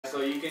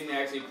so you can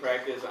actually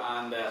practice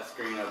on that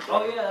screen up there.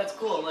 Oh yeah, that's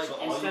cool. Like so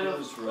instead of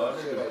just run,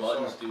 the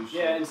buttons do shit.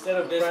 yeah, instead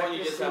of this one,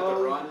 you just have to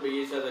run, but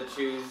you just have to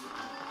choose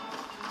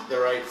the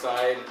right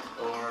side,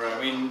 or I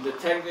mean,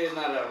 technically it's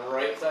not a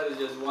right side; it's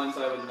just one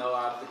side with no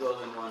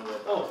obstacles and one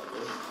with. Oh.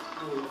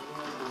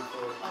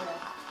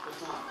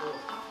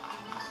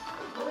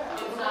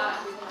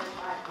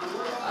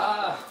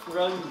 Ah,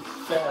 run,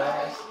 fat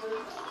ass.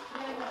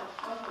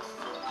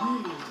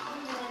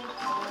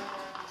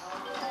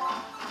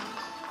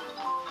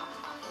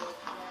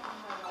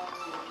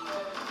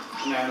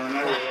 Now,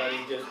 whenever you're ready,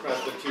 just press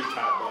the 2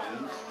 top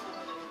buttons.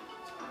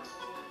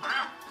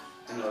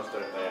 And it'll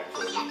start the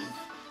actual game.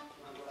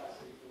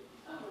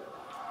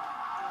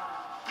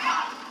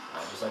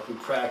 Just like we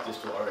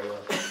practiced, Wario.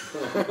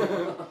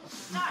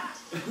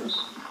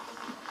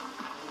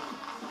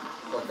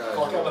 Fuck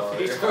Fuck out of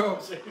face.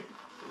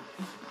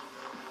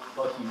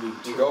 Fuck you,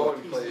 you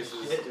going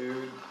places,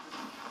 dude.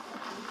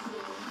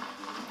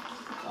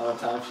 On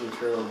time for your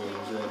turtle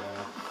games right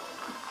now.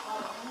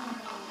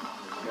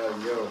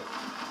 Yo.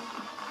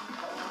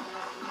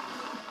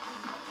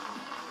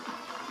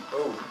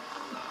 Oh.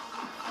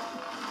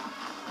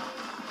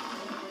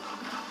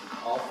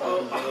 All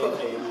fucking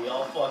day, baby.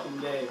 All fucking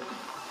day.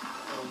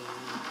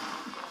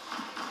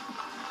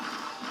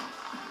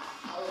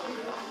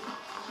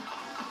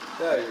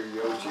 Yeah, you're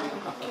Yoshi.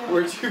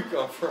 Where'd you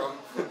come from?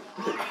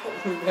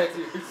 Back to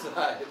your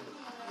side.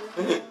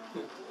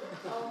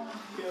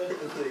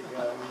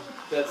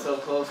 That's so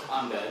close,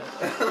 I'm dead.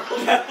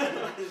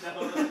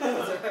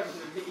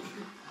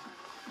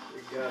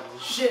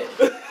 Shit!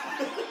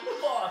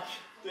 Fuck!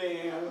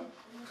 Damn.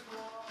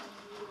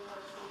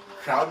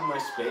 Crowding my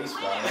space,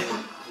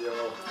 man. Yo.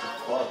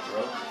 Fuck,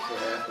 bro.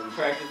 Yeah,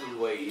 practice is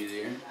way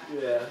easier.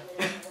 Yeah.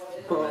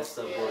 Messed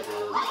up board.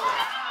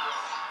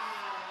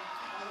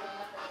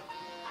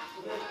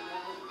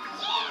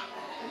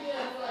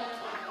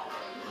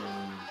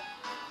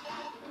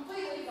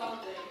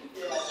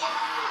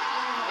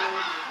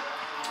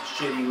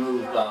 Shitty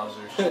move,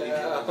 Bowser. Shitty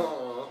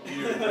move.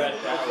 You regret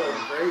that one.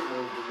 one. Great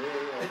move to me,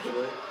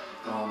 actually.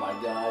 Oh my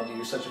god, dude,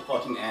 you're such a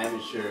fucking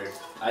amateur.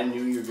 I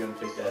knew you were gonna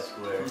pick that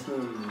square.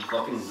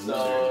 Fucking loser.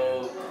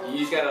 So you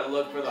just gotta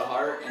look for the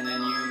heart, and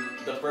then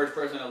the first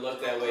person to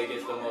look that way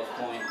gets the most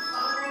points.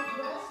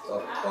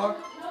 The fuck?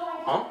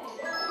 Huh?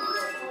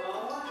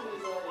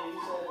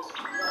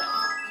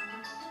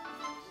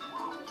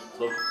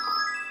 Look.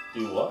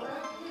 Do what?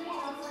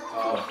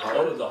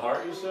 Oh, the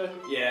heart you said?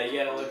 Yeah, you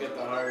gotta look at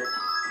the heart.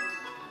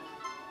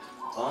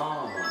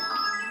 Oh.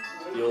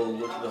 You'll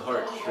look at the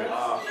heart straight.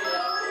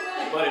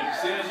 But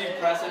as soon as you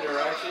press a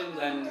direction,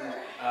 then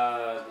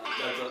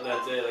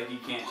that's it. Like, you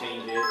can't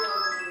change it.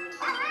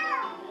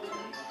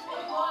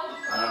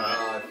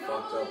 Alright, I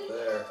fucked up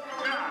there.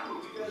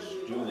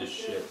 Just do this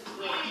shit.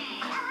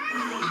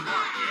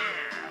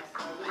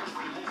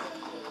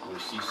 We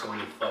see so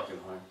many fucking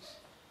hearts.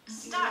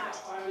 Start.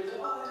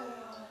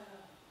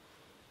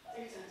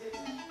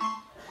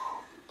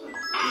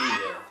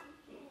 Yeah.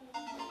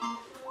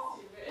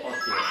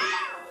 Fuck yeah.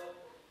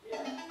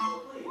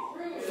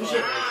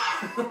 Shit.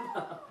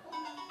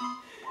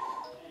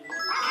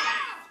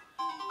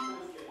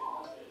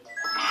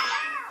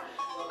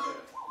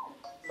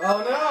 Oh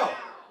no!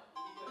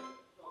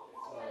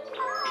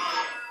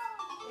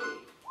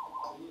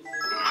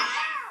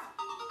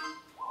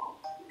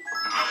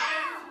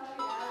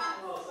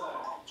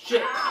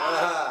 Shit.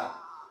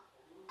 Ah.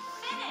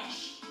 Finish.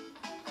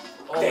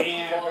 Oh,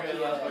 Damn, fuck I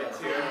lost my yeah.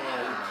 two.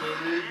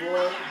 Kidding me,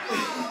 boy?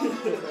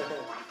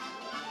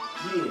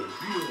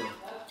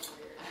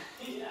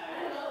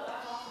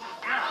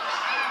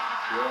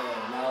 Yeah,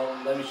 now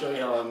let me show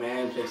you how a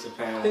man picks a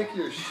panel. Pick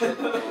your shit,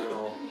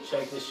 Daniel.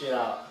 Check this shit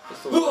out.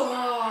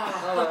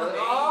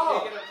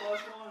 Oh! Make it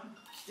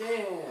a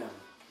 +1. Damn.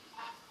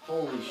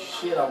 Holy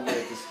shit, I'm good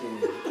at this game.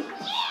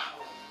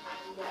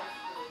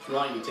 If you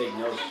want, you can take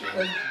notes, Jim.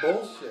 That's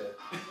bullshit.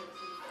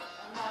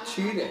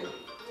 Cheating.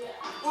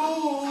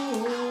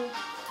 Ooh.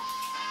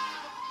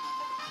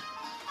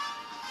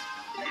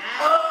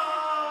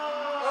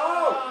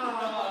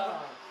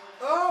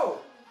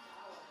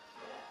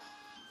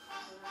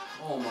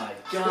 Oh my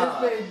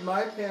god. This made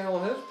my panel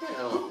his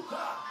panel. I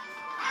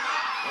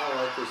don't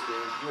like this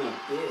game. You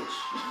bitch.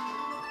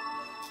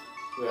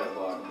 We gotta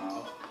block them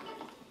off.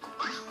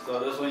 So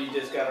this one, you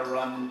just gotta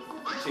run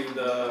to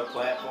the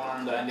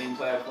platform, the ending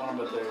platform,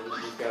 but you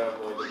just gotta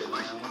avoid the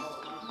bananas.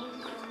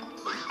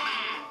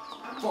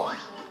 Fuck.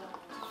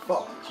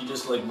 Fuck. You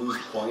just like lose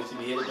points if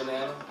you hit a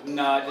banana?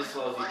 No, it just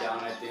slows you down,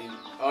 I think.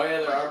 Oh yeah,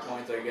 there are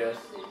points, I guess.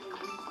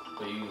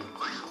 But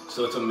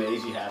so it's a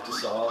maze you have to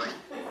solve?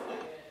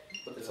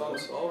 It's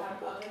unsolvable.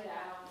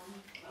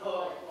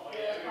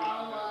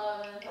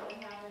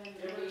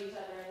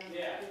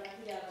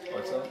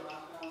 What's up?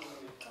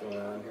 What's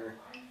going on here?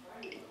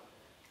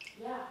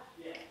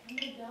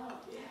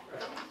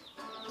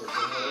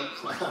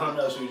 I don't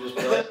know, should we just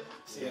play it?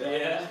 See it?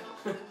 Yeah.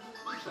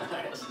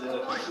 Alright, let's do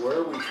it. Where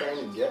are we trying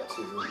to get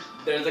to?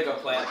 There's like a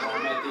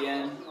platform at the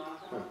end.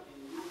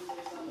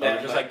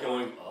 Just like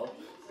going up?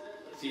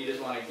 So you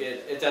just want to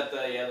get, it's at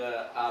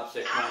the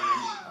opposite corner.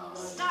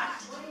 Start.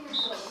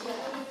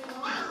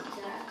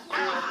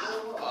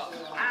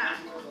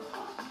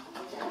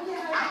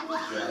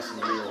 Grass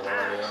near your wall,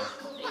 yeah.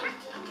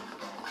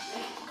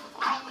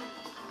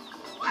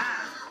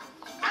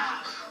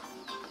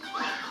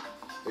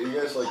 Are you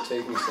guys like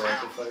taking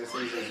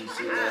sacrifices as you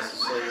see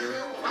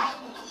necessary?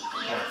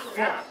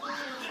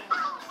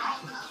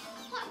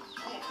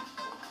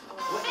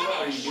 What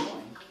are you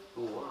doing?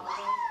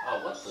 Oh,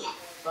 what the?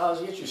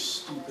 Bowser, get your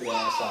stupid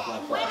ass off my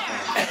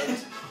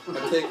platform.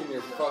 I'm taking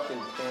your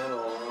fucking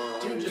panel.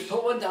 Dude, just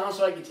put one down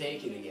so I can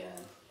take it again.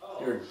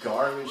 You're a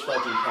garbage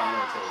fucking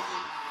panel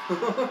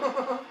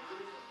taker.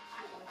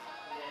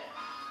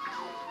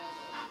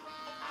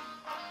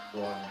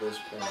 Want this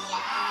panel.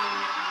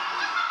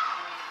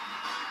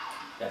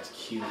 That's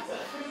cute.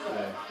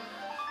 Okay.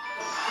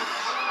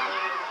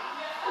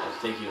 I'll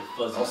take you to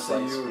fuzzy I'll see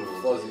flight you in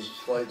school, fuzzy bitch.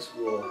 flight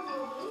school.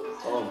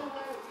 Oh,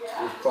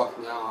 you're fucked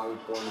now. I was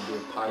born to be a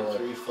Get pilot.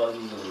 3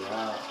 fuzzies in the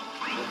eye.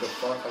 What the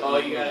fuck? Oh,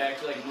 you gotta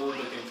actually like move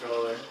the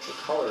controller. What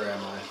color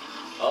am I?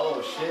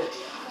 Oh shit.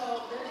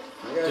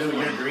 Dude,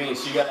 you're green,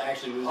 so you gotta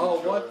actually move the Oh,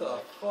 controller. what the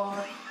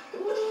fuck?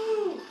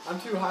 Woo! I'm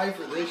too high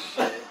for this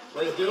shit.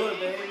 Let's do it,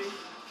 baby.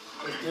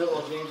 Let's do it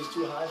while James is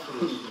too high for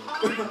this shit.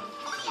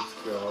 Let's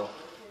go.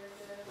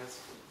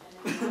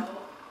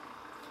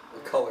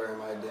 What color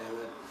am I, damn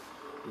it?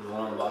 You're the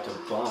one I'm about to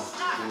bump,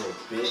 you little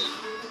bitch.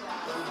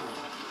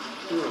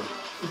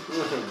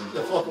 Get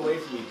the fuck away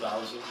from me,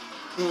 Bowser.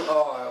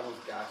 Oh, I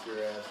almost got your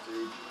ass,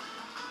 dude.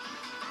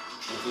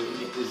 Dude,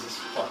 get this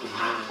fucking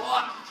hand.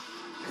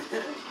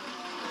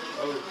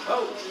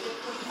 Oh!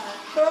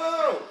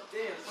 Oh!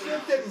 Damn,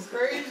 shit getting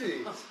crazy.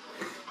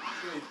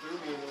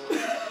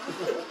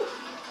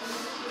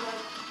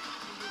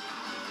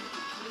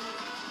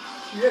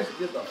 You guys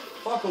get the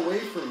fuck away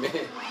from me.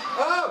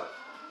 Oh!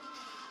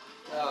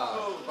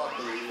 Ah,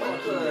 fucking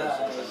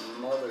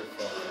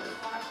motherfucker.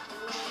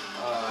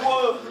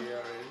 Whoa!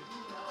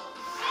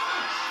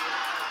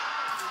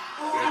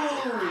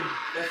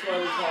 That's why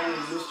we call him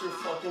Mr.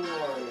 fucking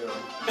Mario.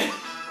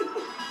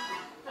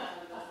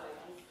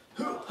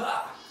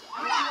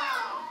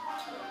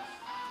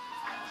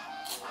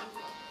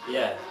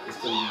 Yeah, it's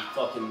gonna be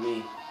fucking me.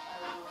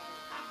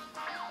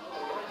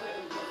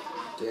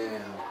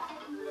 Damn.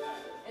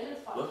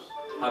 Whoops.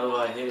 How do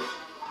I hit it?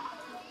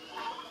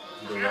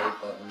 The right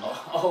button.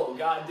 Oh,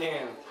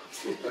 goddamn.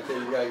 Okay,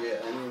 you gotta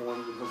get anyone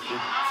with the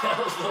That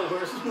was the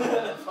worst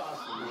one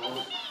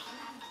possible.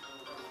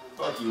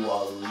 Fuck you,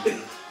 Waluigi.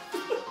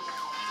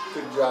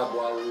 Good job,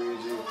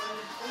 Waluigi.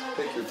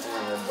 Pick your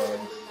panel, bud.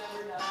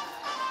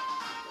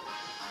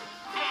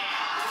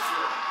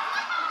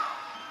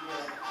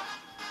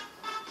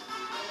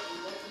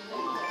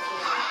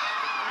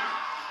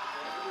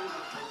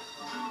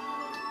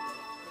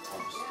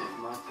 I'll stick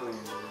my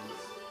finger in.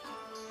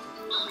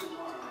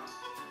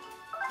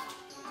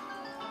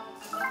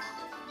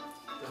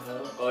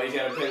 Oh, you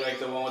gotta pick like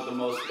the one with the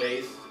most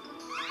space.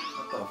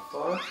 What the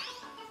fuck?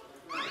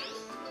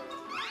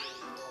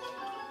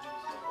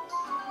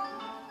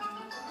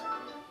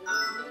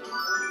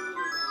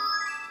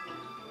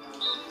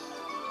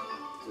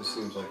 This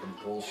seems like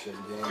a bullshit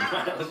game.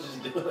 Let's just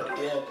do it,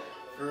 yeah.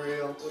 For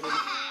real.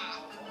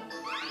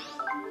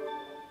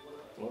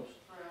 Whoops.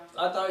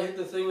 I thought I hit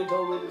the thing and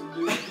told me to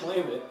do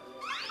claim it.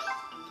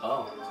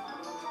 Oh.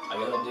 I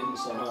guess I didn't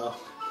somehow.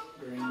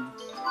 Green.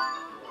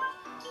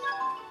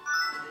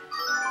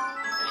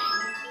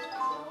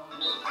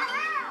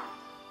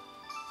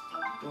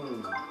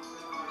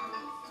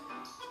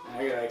 I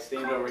gotta like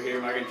stand over here.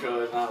 My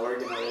controller's not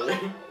working over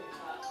there.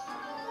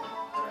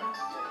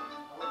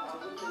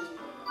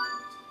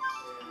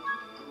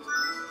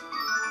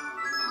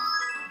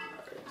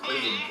 This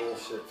is a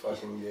bullshit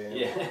fucking game.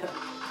 Yeah.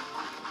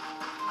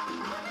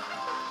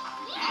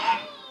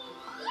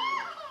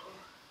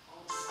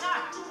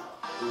 Start.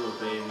 Do it,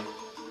 baby.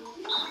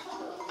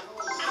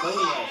 Claim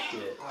that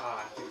shit.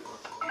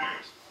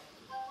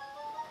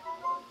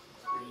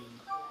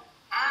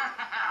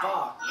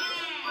 Fuck.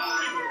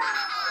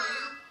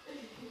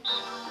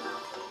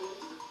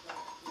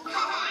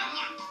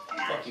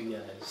 Fuck you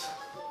guys.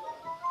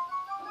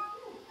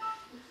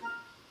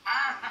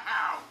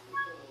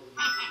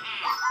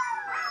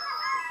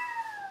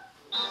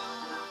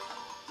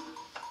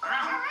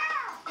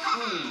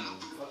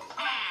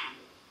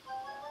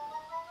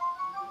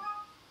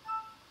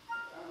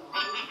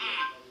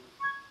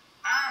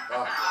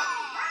 Fuck.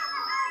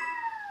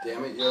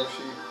 Damn it,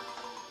 Yoshi.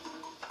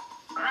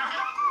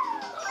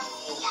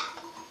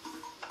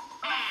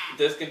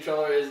 This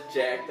controller is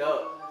jacked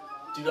up.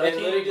 Dude, I It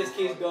can't literally just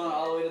keeps going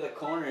all the way to the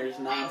corners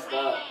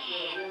non-stop.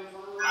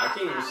 I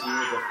can't even see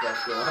what the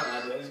fuck's going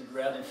on. I just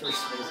grabbed the first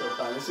space I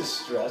find. This is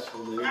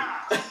stressful, dude.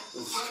 This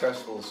is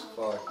stressful as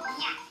fuck.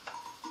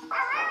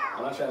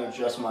 I'm not trying to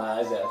adjust my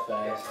eyes that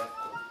fast.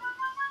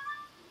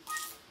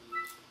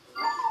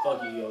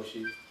 Fuck you,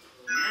 Yoshi.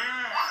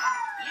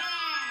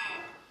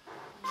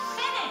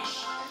 Finish.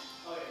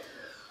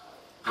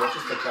 Is that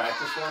just the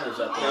practice one, or is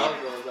that the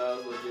That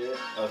was legit.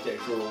 Okay,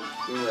 cool.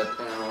 Give me that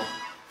panel.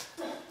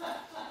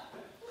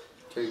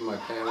 Take my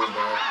panel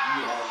back.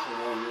 Yeah,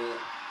 for 1 minute.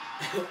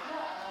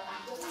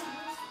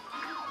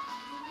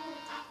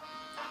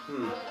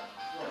 I'm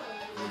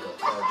gonna go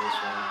try this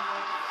one.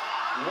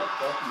 What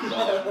the fuck is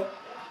that?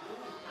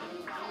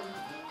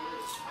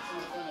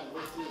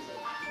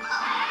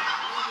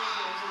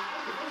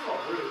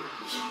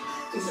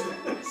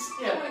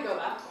 Yeah, I wouldn't go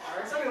that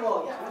far. Second of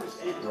all, yeah, I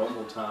understand.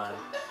 Rumble time.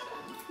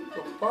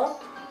 The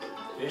fuck?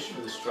 Fish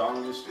for the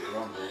strongest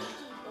rumble.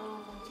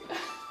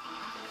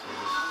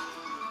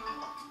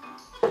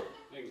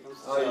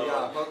 Oh, you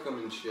gotta hook them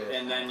and shit.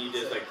 And then you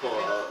just like pull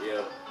it up,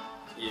 yep.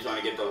 You just want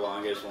to get the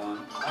longest one.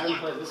 I haven't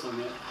played this one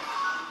yet.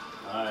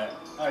 Alright.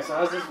 Alright, so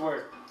how does this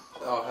work?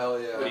 Oh, hell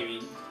What do yeah. you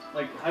mean?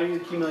 Like, how do you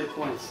accumulate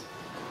points?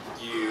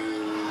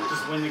 You...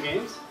 Just win the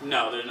games?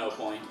 No, there's no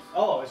point.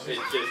 Oh, it's It's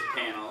just... just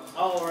panels.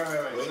 Oh,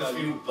 right. Wait So on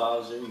you,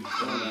 Bowser, you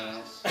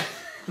dumbass.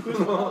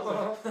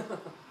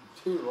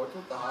 Dude, look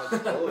at the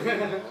hostility,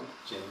 man.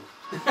 James.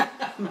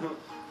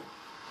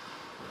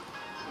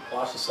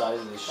 Watch the size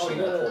of this Oh, shit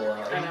you I gotta- pull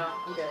out. I know,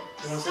 I'm good.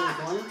 You want to see the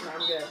coin? No,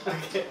 I'm good.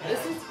 Okay.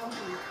 This is fun.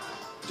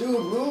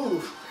 Dude,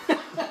 move!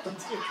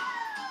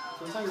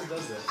 Sometimes it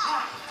does that.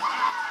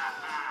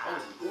 Oh,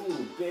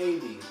 ooh,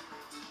 baby.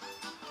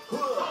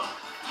 Look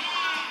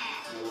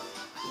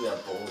at that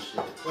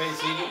bullshit. Wait,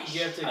 so you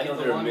have to I get know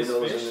the there are longest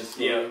minnows fish? in this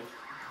Yeah. game.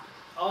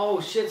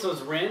 Oh shit, so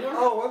it's random?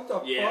 Oh, what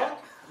the Yeah. fuck?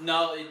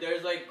 No,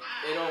 there's like,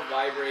 it'll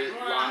vibrate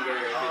longer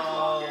if it's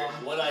longer.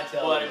 What'd I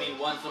tell But you? I mean,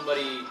 once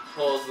somebody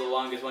pulls the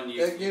longest one,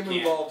 you That game can't.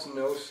 involves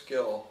no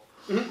skill.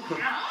 Anything,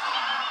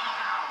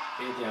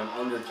 I'm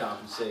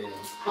undercompensating.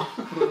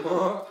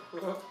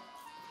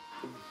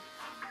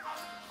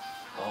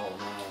 Oh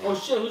man. Oh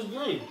shit, who's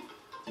green?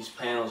 These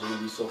panels are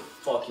gonna be so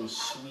fucking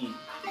sweet.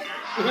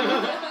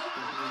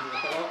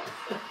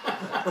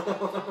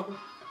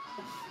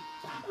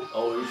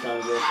 Oh, you're trying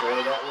to go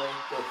forward that way?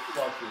 Go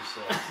fuck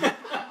yourself.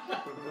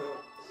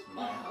 It's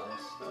my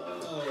house.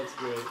 Oh, that's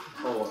great.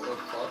 Oh, what the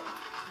fuck?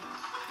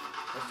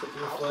 That's the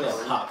Yeah,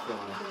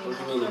 popcorn. What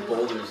do you mean the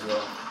boulders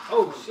though?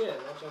 Oh shit,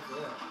 watch out for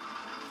that.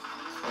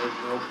 There's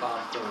no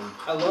popcorn.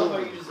 I love how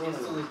you just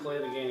instantly play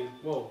the game.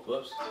 Whoa.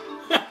 Whoops.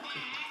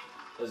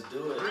 Let's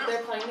do it.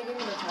 They're playing the game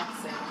and they're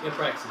practicing. You're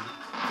practicing.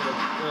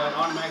 They're like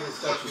automatically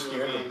stuck You're you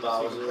scared in the of game.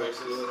 Bowser. So you practice.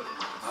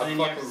 And I'm then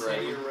you have to fucking say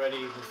ready. you're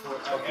ready before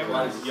Fucking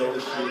everyone's ready. ready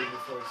Yoshi.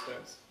 before it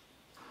starts.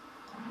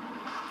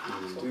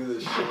 Let's do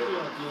this shit. Give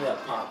me that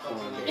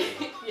popcorn,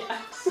 baby.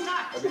 Yeah.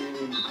 I've been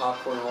eating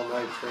popcorn all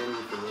night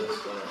training for this.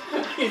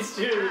 It's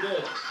true, you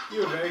did. You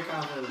were very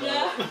confident about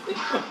Yeah. it.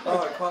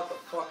 Oh, I caught the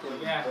fucking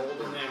Yeah,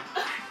 boulder. in there.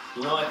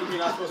 You know, I think you're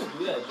not supposed to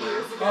do that,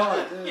 James. Oh, I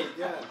did it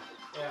again.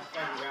 Yeah,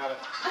 fucking got it.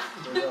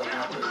 Maybe I'm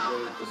not very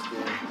good at this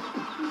game.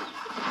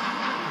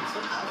 I'm so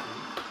proud of you.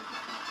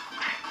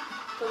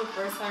 For the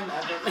first time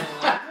ever in my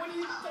life. What are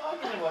you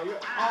talking about? You're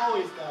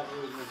always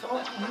confident.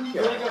 Fuck you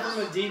You wake up guys.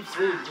 from a deep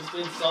sleep, just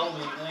insult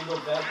me, and then go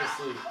back to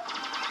sleep.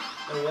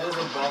 Like, that is a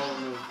baller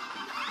move.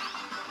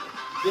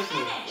 Get me.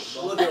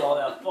 Look at all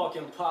that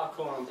fucking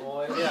popcorn,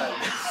 boy. Yeah,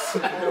 it's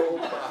no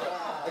problem.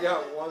 I got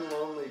one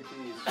lonely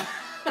piece.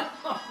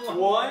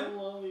 One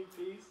lonely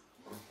piece.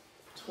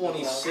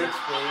 26, baby.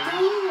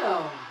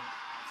 Damn!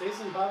 Save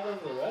some popcorn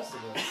for the rest of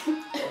it.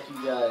 Fuck you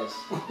guys.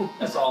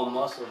 That's all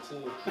muscle,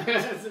 too. I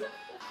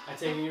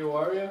take it you're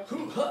Wario?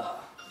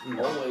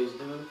 Always,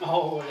 dude.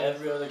 Oh,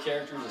 Every other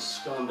character is a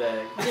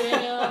scumbag.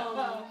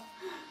 Damn.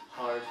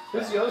 Hard.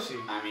 who's Yoshi?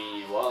 I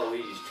mean,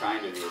 Waluigi's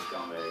trying to be a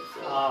scumbag,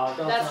 so.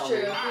 Don't That's tell true.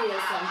 Me. He is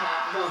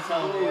sometimes. Don't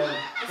tell me. Hit me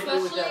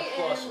with that Especially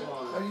plus in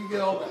one. How do you get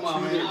all the Come on,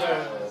 man, cheated you're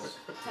tiles?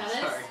 tennis.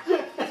 Sorry.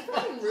 He's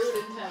fucking rude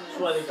in tennis. That's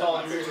why they call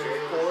him Mr.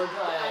 Forward.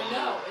 I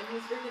know, and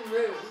he's freaking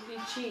rude. He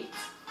cheats.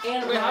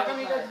 And Wait, how come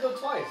you guys go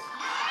twice?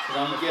 You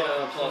get a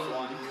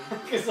 +1.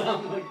 Because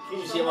I'm like, Did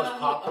you see how much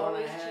popcorn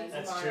I had?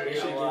 That's They true.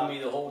 should have given me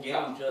the whole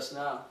game just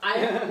now. I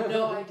have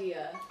no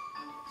idea.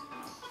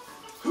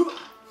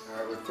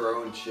 Alright, we're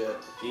throwing shit.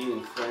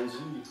 Being frenzy.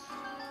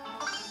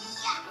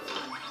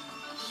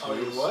 Oh,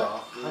 you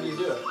what? How do you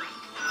do it?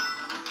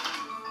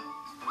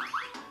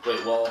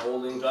 Wait, while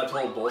holding, do I have to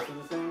hold both of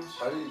the things?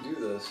 How do you do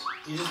this?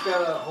 You just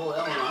gotta hold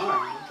L and R.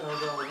 What the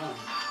hell's L and R?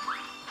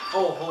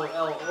 Oh, hold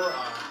L or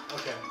R.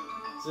 Okay.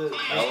 So,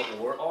 L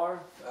or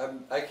R?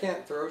 I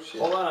can't throw shit.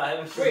 Hold on, I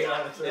haven't figured out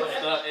how to throw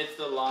it. It's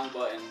the long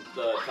button,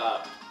 the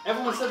top.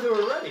 everyone said they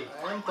were ready.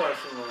 I am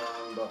pressing the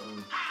wrong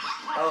button.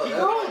 Oh, Keep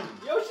that going.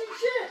 button. Yoshi,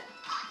 shit.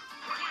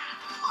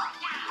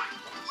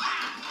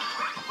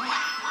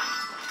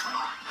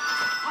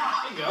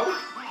 There you go.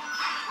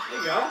 There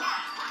you go.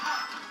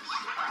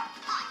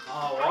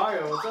 Oh,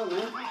 Wario, what's up,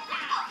 man?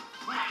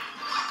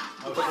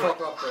 What the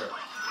fuck up there?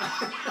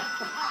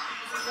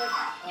 This is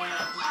like,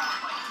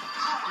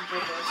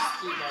 reverse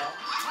ski ball.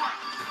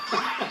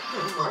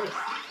 Reverse.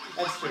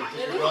 That's true. It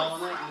You're is.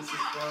 rolling it, and this is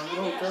throwing it.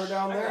 No, throw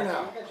down there I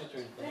now. got your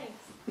turn.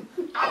 Thanks.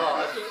 Oh, I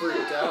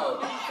freaked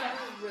out. That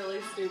was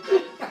really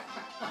stupid.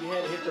 You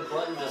had to hit the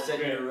button that said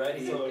you were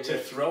ready So, to yeah.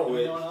 throw it.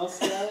 Anyone else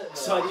got it?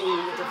 So I didn't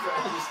even get to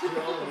practice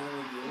throwing when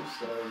the game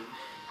started.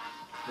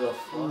 The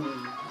fuck?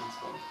 That's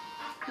funny.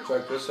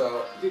 Check this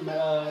out. Dude, Jay's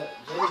boyfriend,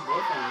 didn't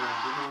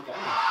work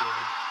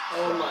out.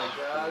 Oh my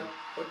god.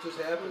 What just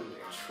happened?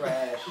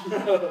 Trash.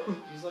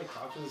 He's like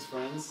talking to his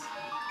friends.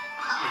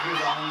 He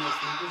was on the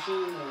sneaker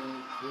machine,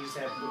 and we just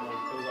happened to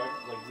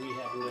we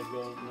happened to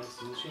go next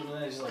to the machine, and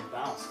then it just like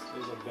bounced. It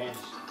was like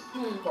vanished.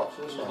 What's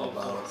this It was all like for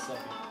about? a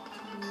second.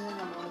 Yeah,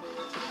 I'm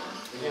motivated to go.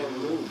 You can't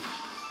move.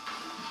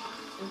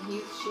 And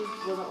she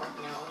wasn't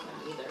working out with him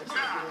either, so he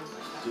didn't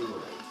like have to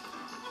like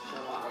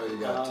show off. Oh, you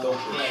got tilted.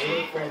 Yeah, he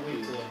ate for a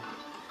week today.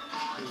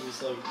 He was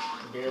just like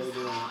barely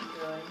doing it.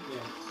 Really?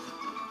 Yeah.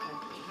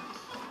 Like me.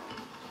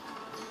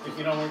 If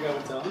you don't work out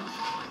with Tony,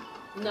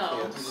 No.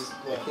 Yeah. you just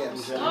I can't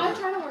you see. No, I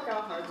try to work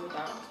out hard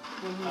without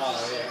when he's Oh,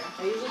 just yeah. there.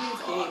 I usually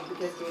use Gabe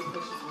because Gabe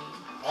pushes me.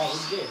 Oh,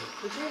 he's good.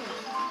 The trainer.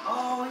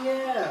 Oh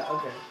yeah.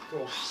 Okay.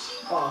 Cool.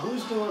 Oh,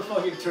 who's doing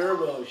fucking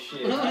turbo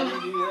shit? How do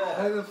you do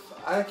that?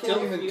 I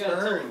can't even You gotta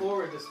tilt turn.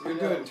 forward to You're speed up.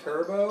 doing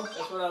turbo? That's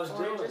what I was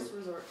Or I doing. just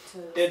resort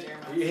to It-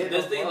 Stairmaster. you hit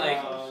This thing like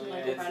Oh, yeah.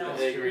 it's, If I don't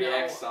it know.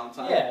 reacts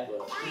sometimes. Yeah.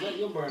 But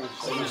You'll burn it.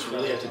 So you just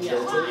really have to Yeah.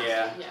 tilt it?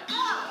 yeah.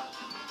 Yeah.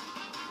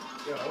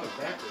 Yo, I went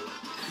backwards.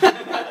 You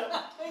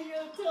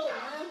gotta tilt,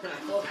 man.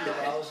 Fuck you,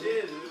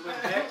 Ozzy.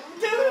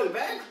 Dude,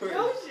 backwards.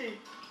 Yoshi.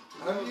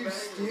 How do you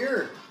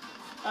steer?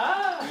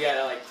 Ah. You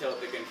gotta like tilt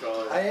the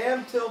controller. I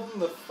am tilting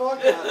the fuck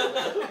out of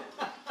it.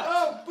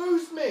 Oh,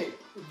 boost me!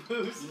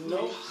 Boost.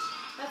 Nope.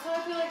 That's how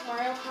I feel like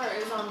Mario Kart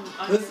is on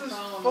This your is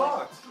phone.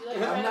 fucked. You like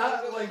I'm try to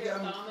not, move like, with your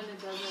I'm- thumb and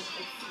it doesn't.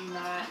 It's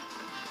not.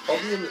 I'll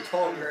be in the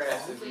tall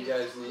grass if you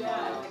guys need Yeah,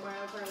 me. like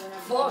Mario Kart would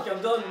have. Fuck,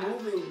 I'm done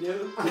moving,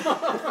 dude.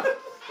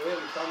 We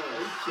haven't come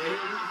in.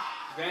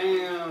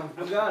 Damn.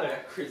 Who got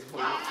it?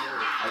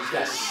 I just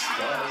got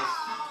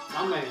stuck.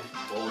 My man.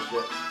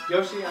 Bullshit.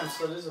 Yoshi, I'm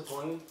so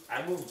disappointed.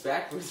 I moved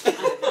backwards.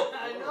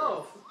 I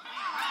know.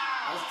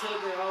 I was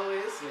tilted all the way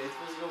this way. It's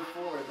supposed to go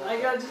forward. I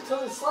gotta just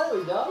tilt it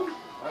slightly, dog.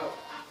 Oh,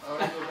 I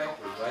want to go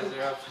backwards. Why is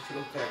there an option to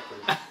go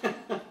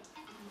backwards?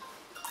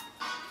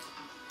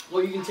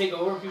 Well, you can take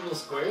over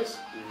people's squares.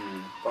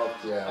 Fuck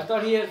I yeah.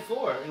 thought he had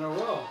 4 in a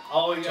row.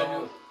 Oh, you gotta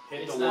do.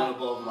 Hit It's the not-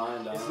 one above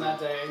mine, dog. It's not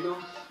diagonal.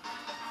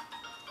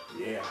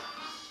 Yeah.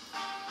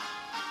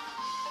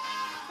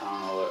 I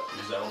don't know what.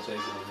 Because that will take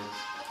one of his.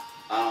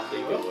 I don't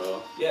think it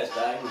will. Yes,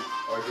 diagonal.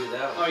 Or do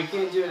that Oh, one. you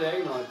can't do it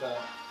diagonal like that.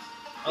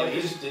 Oh,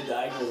 he just did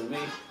diagonal with me.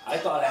 I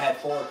thought I had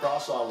 4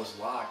 across, so I was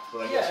locked, but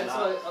I Yeah, guess it's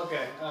not. like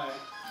okay, alright,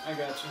 I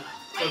got you.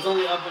 So it's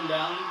only up and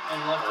down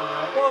and left and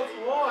right. Well, it's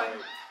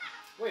one.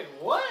 Wait,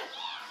 what?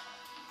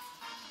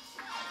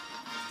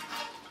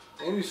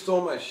 And you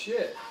stole my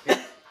shit.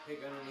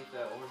 Pick underneath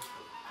that orange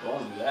one. I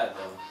won't do that,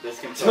 though. This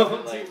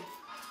controller like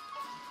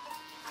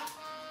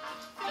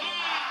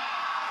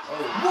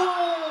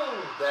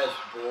Whoa! That's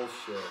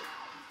bullshit.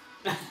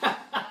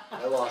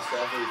 I lost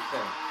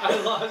everything.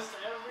 I lost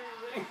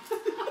everything.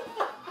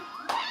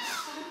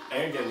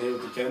 And getting hit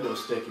with the kendo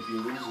stick if you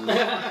lose it.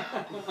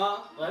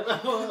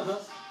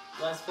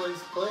 Last place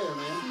player,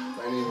 man.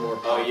 I need more.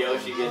 oh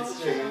Yoshi gets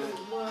the trigger.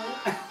 What?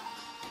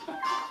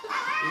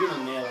 You're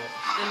gonna nail it.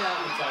 I know.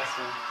 It's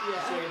awesome.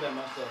 Yeah. Say that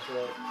mustache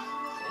right.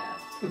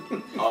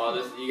 Yeah. Oh,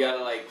 this you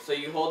gotta like so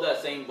you hold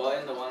that same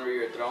button, the one where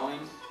you're throwing,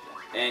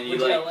 and you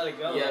But you like gotta let it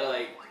go. you gotta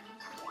like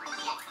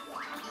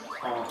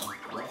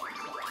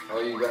Oh,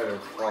 you got her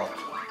fucked.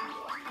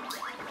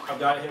 I've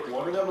got to hit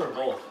one of them or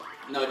both?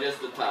 no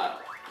just the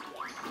top,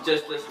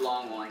 just this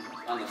long one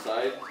on the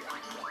side.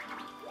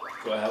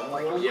 Do I have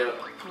one? Yep.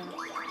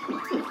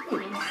 Do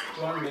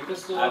you want to make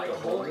us do I have like to a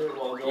hold whole? it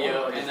while going. Yep.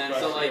 or And just then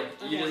press so like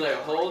it? you just like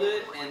hold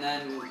it and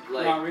then You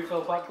want like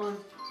refill popcorn?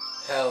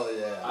 Hell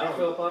yeah. I don't-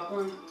 Refill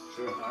popcorn?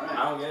 Sure. Alright.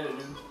 I don't get it,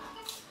 dude.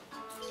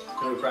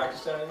 Can we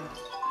practice that?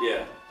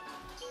 yeah.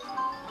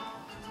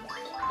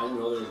 I didn't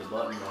know there was a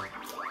button there.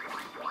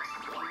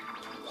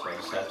 So I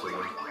just have to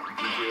like.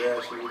 Get your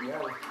ass where you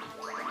got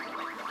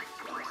her.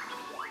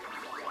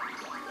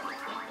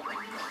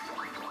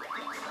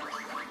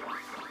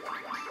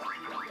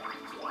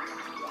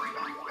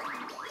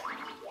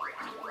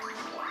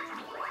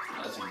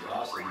 That's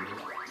exhausting, dude.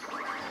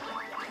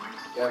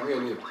 Yeah, I'm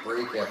gonna need a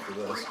break after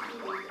this.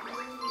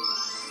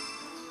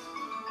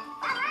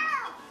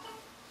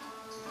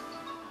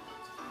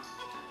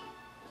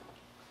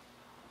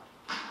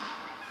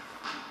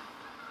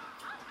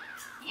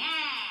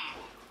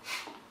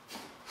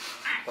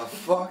 The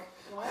fuck?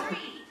 Why?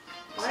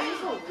 Why are you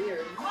so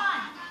weird?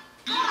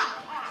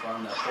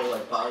 Farm that pull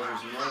like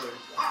Bowser's mother.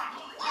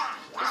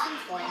 This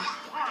one's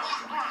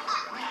fine.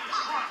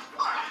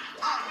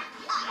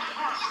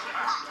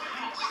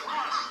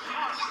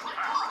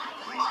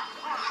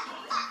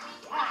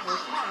 Why does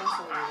she sound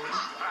so weird?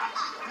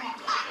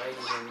 Right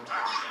in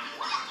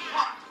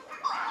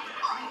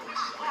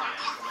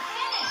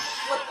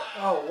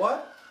Oh, what?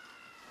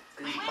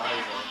 these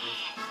bodies like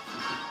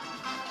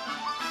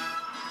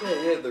Yeah,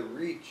 yeah, the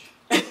reach.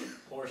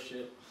 Horse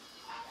shit.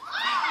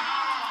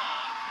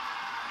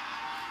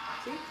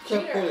 See?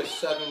 Can't put Cheater. a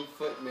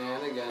 7-foot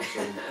man against a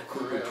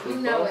Koopa You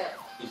know it.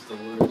 He's the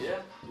worst. Yeah.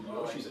 Dude,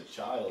 Yoshi's a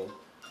child.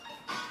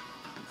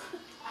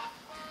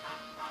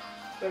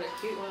 But a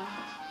cute one.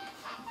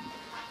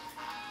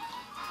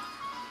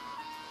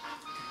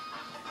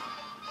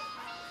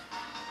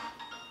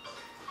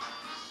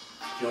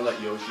 You know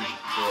that Yoshi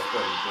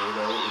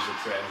Birdo is a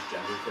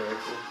transgender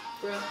character?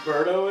 Bro.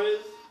 Birdo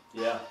is?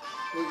 Yeah.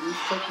 Wait, you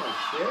just took my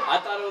shit? I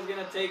thought it was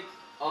gonna take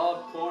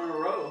all 4 in a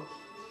row.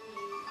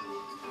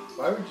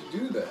 Why would you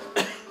do that?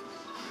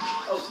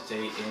 Stay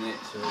in it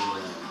till the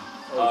end.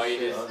 Oh, you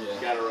shit.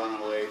 just gotta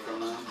run away from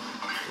them.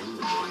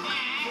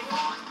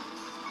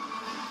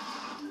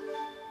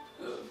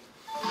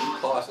 You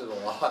cost it a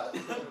lot.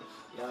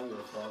 Yeah, I'm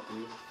gonna fuck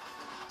you.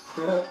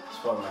 It's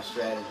part of my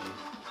strategy.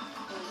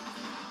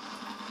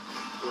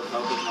 Would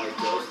help if my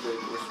ghost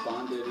would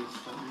respond to it each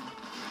time.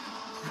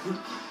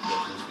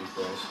 That needs to be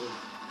closer.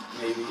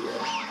 Maybe,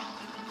 yeah.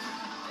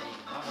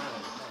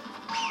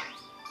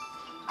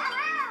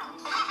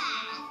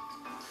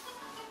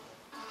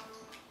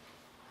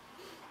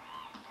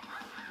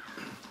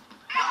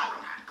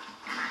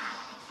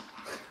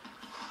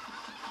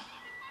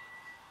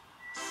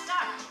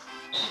 Start.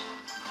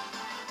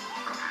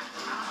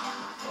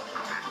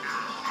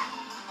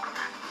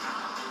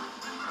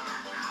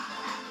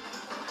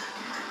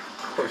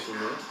 Pushing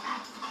me.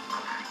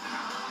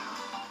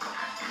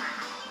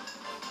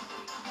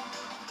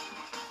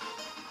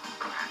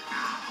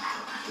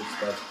 Just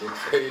that's big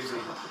crazy.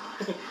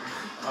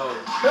 Oh.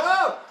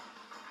 Oh!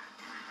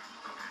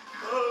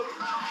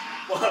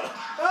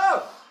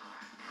 Oh!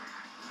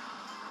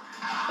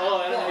 Oh, I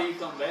don't know how you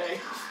come back.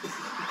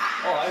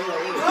 Oh, I know.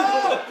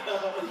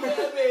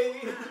 Yeah,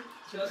 baby.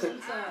 Just in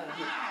time.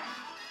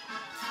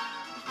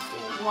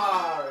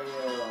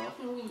 Mario.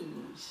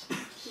 Please.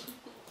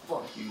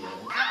 Fuck you, man.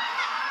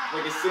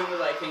 Like, as soon as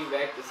I came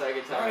back the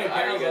second time, Alright, I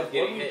Paragraph, was what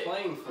getting are you hit.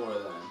 playing for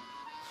then?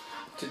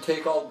 To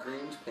take all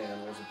Green's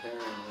panels,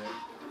 apparently.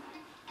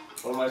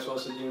 What am I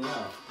supposed to do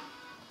now?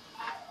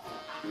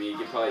 I mean, you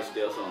could probably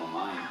steal some of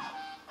mine.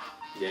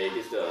 Yeah, you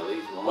could steal at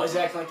least one. Why does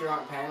it act like there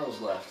aren't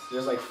panels left?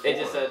 There's like 4. It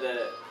just said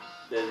that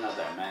there's not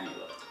that many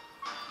left.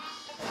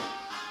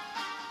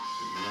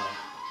 No.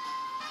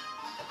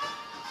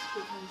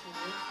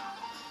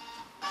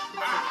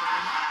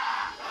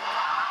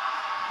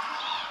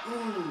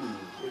 Ooh.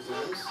 Where's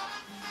this?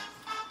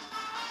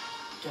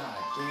 God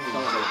Sounds damn.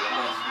 like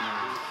last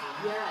night.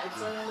 Yeah, it's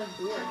like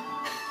beer.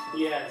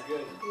 Yeah, it's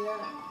good. Yeah.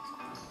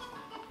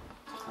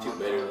 Too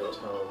bitter,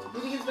 though. You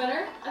think it's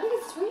better? I think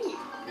it's sweet.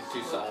 It's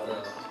too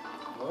sour.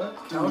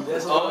 What? Dude,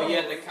 that's Oh, you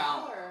had to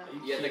count. Sour.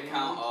 You had to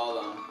count all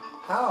of them.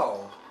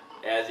 How?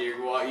 As you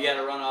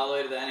gotta run all the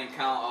way to the end and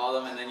count all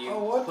of them, and then you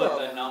Oh, what put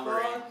the the number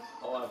in. fuck?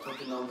 Oh, I put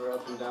the number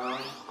up and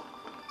down.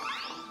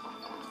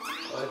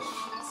 What?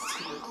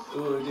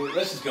 Ooh, dude,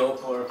 let's just go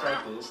for it.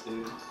 Fuck this,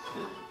 dude.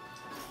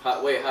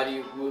 Wait, how do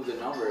you move the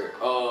number?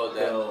 Oh,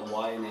 that. The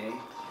Y and A.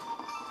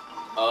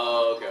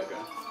 Oh, okay,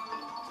 okay.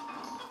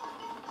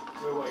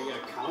 Wait, what? You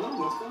gotta count them?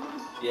 What's going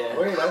on? Yeah.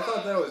 Wait, I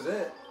thought that was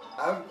it.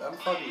 I'm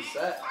fucking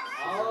set.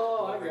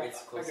 Oh, I Whoever got, gets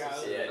I closest got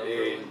to it. Yeah, the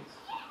dude. number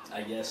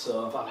I guess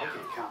so. Fuck, I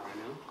can't count right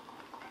now.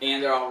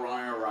 And they're all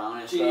running around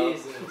and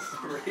Jesus.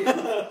 stuff.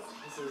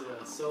 This is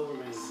a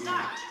Silverman game.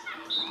 Start.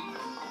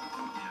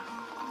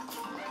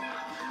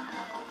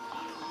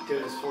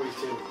 Dude, it's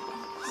 42.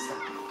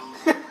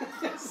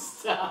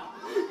 Stop.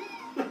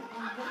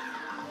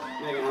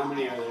 Megan, how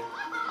many are there?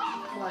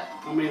 What?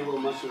 How many little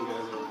mushroom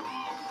guys are there?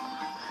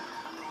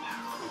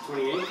 Like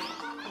 28?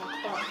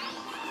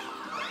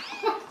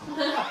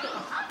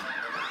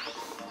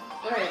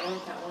 Alright,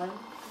 only count one.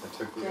 I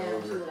took the Damn,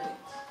 over. too late.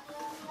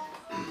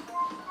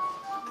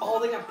 Oh,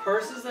 they got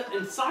purses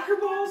and soccer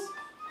balls?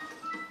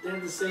 They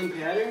have the same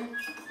pattern?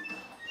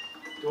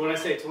 What did I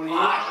say, 28?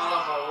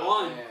 Ah,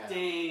 one. Yeah.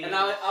 Dang. And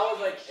I was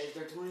like, is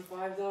there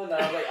 25 though? And I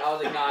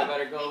was like, nah, I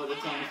better go with the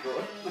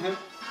 24.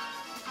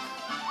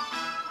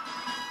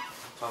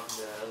 talking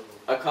to that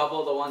other A couple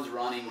of the ones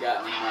running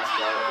got me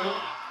messed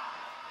up.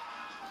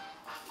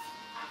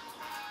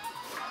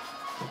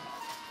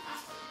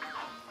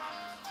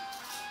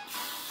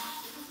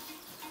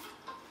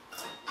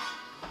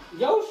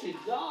 Yoshi,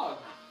 dog.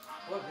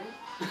 What,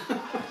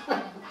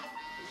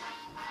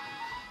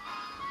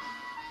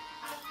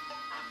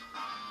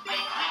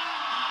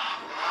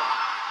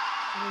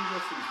 Let me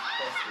get these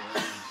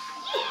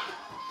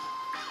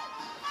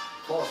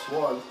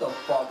 +1. Get the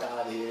fuck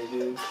out of here,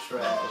 dude.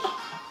 Trash.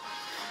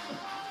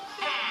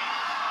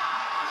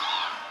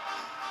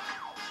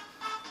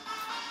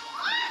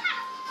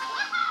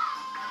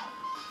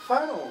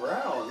 Final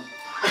round.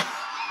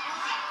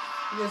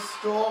 You just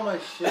stole my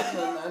shit and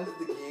then ended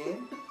the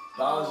game.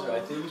 Bowser, I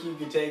think you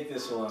could take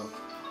this one.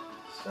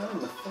 It's not in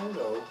the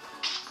photo. The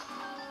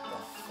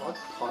fuck,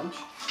 punch?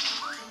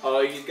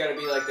 Oh, you just gotta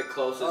be like the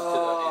closest to the in the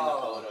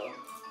Oh. photo.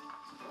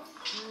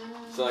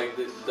 So like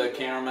the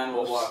cameraman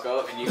will walk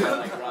up and you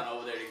gotta like run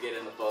over there to get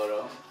in the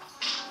photo.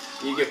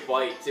 You can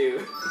fight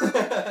too.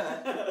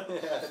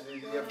 Yeah,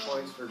 dude, you get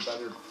points for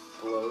better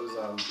blows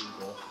on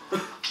people.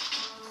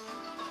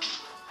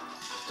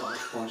 Don't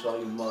punch all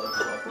you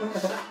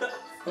motherfuckers.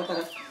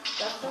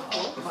 That's so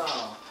cool.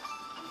 Wow.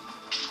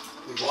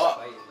 We just What?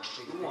 fighting, not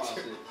taking Who a wants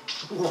picture. it?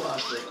 Who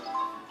wants it?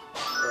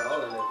 We're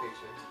all in that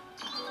picture.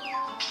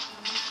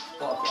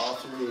 Fuck all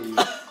 3 of you.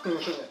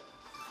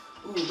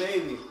 Ooh,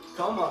 baby.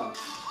 Come on.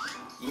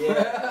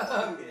 Yeah.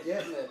 I'm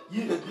getting it.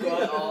 You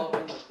got all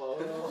in the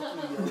photo.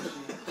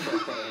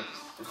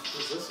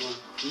 What's this one?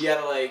 You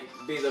gotta like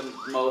be the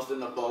most in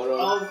the photo.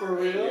 Oh, for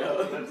real?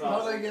 Yeah. That's How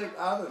do I awesome. get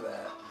out of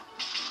that?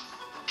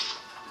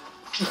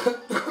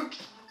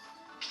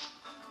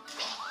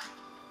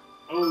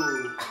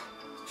 Oh.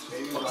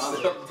 Maybe That's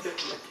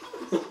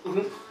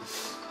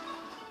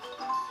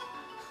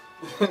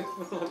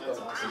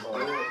awesome.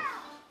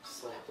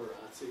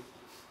 Slapperazzi.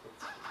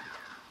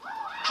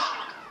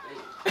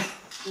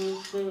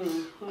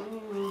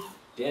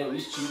 Damn,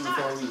 he's cheating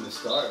before we even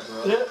start,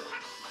 bro. Yep.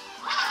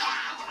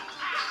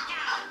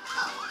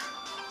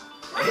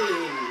 Hey,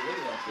 look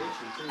at that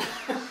picture,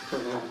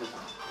 too.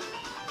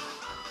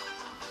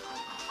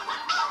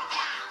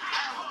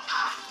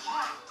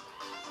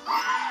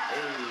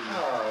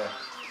 Oh.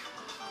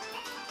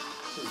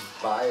 This is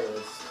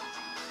biased.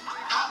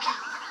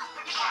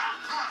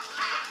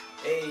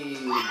 Hey.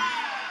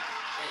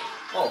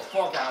 Oh,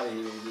 fuck out of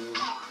here, dude.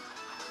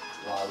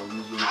 Wow, we're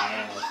using my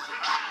ass.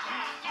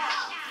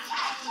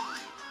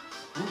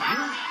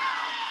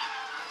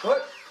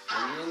 What?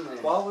 Get in there.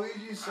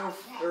 Waluigi's so,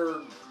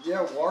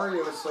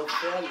 Wario's so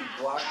fat he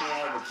blocked me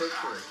out of the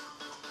picture.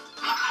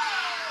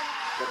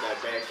 Put that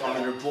back Oh,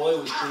 on. your boy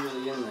was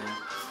clearly in there.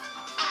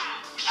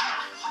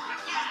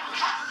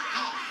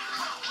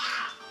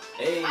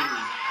 Hey.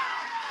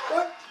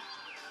 What?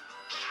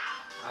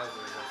 I was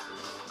very much for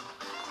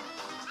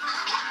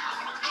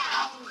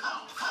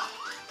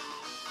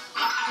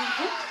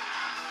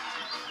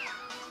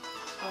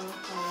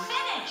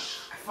Finish.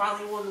 I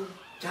finally won.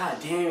 God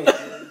damn it,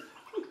 dude.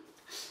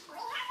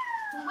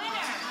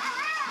 Winner.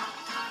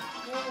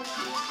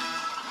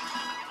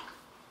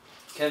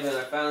 Kevin,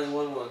 I finally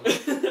won one.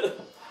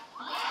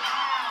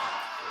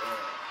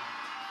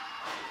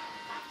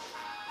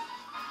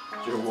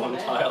 Your one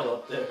tile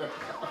up there.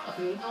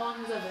 How long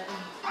has it been?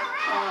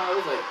 It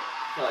was like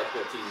probably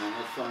 15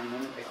 minutes, 20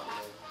 minutes.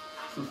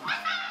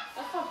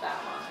 That's not that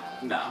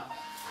long. No.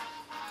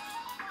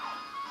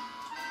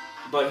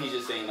 But he's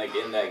just saying like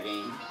in that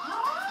game,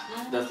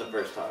 that's the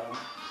first tile.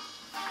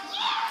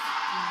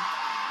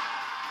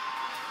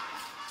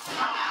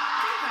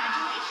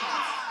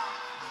 Congratulations.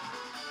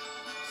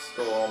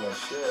 Stole all my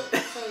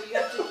shit. So you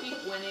have to keep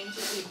winning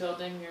to keep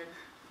building your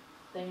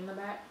thing in the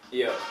back?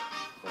 Yeah.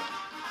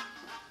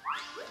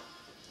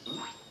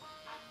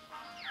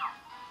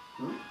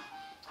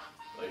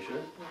 Are you sure?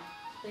 Yeah.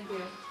 Thank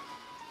you.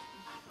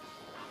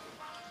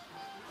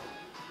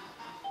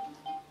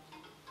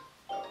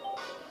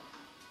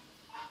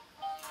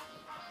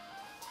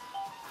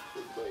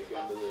 Like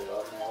under the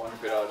automatic. I wonder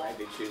if it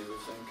automatically chooses the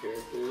same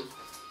characters.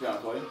 You wanna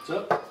play? What's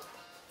up?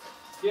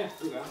 Yeah,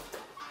 I'm down.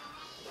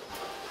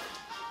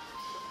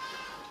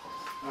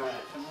 Alright,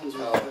 everyone's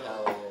Oh, ready.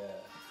 hell yeah.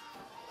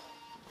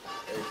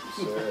 Thank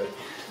you, sir.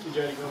 Did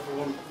you already go for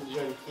one? Did you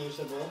already finish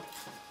the bowl?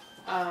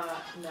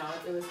 No,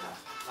 it was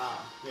half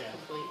Ah, yeah.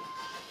 complete.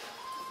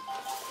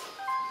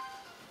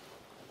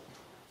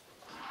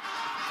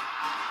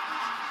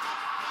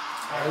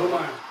 Alright, who am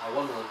I? I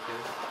won one,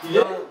 Kevin.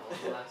 You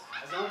did? Last.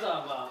 That's what I'm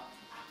talking about.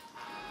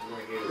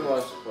 Who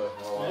wants to play?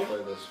 I want to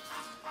play this.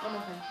 I'm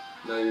okay.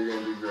 No, you're going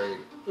to do great.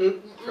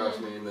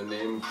 Trust me, in the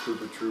name of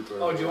Koopa Troopa.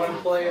 Oh, do you want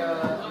to play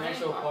an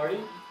actual party?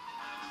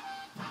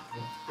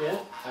 Yeah?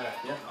 Alright.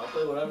 Yeah, I'll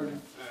play whatever. Alright.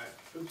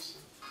 Oops.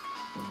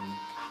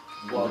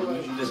 Well,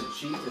 Luigi doesn't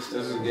cheat this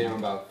This is a game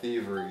about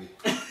thievery.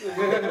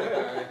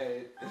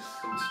 Alright?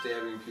 And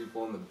stabbing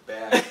people in the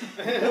back.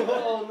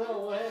 Oh no,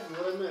 what happened?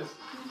 What did I miss?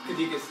 Because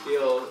you can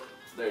steal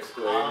their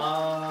squares. Oh,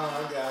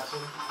 I got you.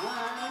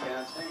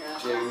 Alright, I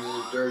got you. James is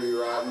a dirty,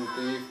 rotten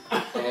thief.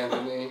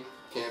 Anthony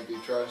can't be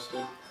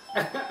trusted.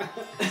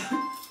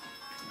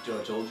 Joe,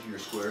 I told you your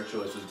square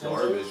choice was 10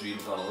 garbage. You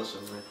didn't want to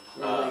listen to me.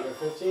 What do you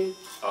think? 15?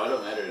 Oh, it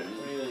don't matter to What me.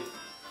 do you think?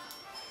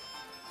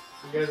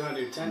 You guys want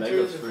to do 10 Mega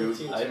turns or fruit.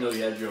 15 I didn't know turns?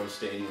 you had your own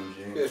stadium,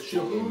 James. It's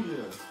cheating.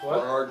 What?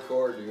 We're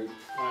hardcore, dude.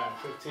 Alright,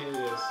 15 it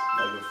is.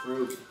 Mega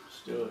fruit.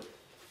 Let's do it.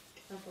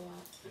 That's a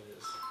lot. It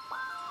is.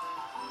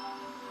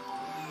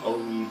 Oh,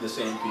 we need the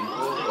same people?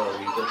 Or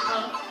we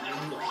different?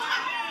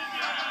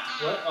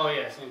 What? Oh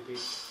yeah, same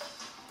piece.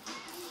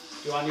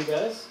 Do you want new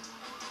guys?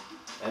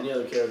 Any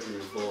other character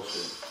is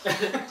bullshit.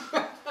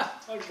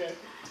 Okay.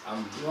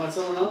 I'm, You want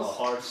someone I'm a else?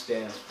 hard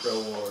stance pro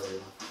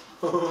warrior.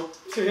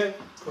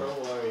 Pro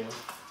Wario.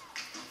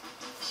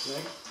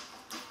 Nick?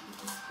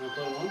 You want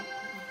to play one?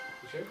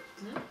 You sure?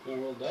 Mhm. You want to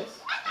roll dice?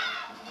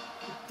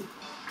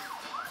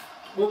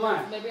 Who am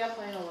I? Maybe I'll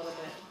play in a little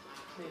bit.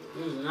 Maybe.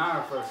 This is not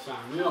our first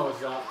time. You know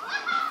what's up.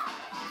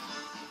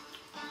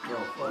 No,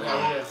 fuck. Yeah,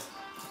 we do.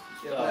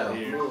 Get out of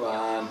here. Move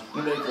on.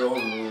 You make your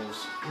own rules.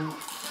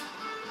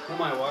 Who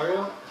am I,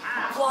 Wario?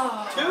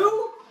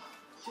 Two?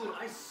 Dude,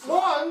 I suck.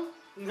 One?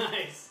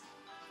 Nice.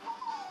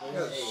 I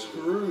got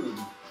screwed.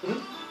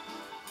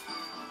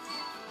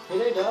 Hey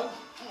there, dog.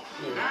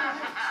 Here.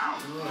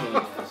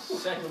 Yeah,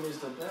 second is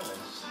the best.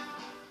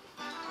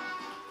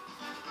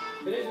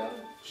 Hey there, dog.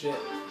 Shit.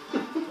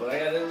 What I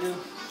gotta do?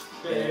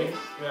 Hey.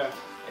 Yeah.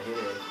 I hit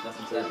it.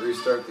 Nothing's So happening.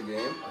 restart the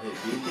game? I'll hit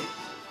B.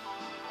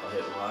 I'll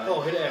hit Y.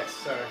 Oh, hit X.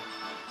 Sorry.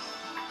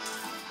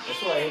 That's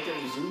why I hate that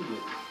we zoomed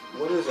it.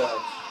 What is that?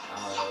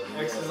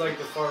 X is like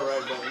the far right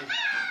button.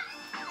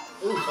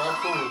 Ooh, 5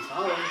 points.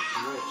 Alright.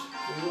 I'm rich.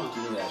 What do you want?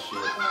 Give me that shit.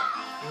 What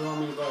do you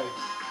want me to buy?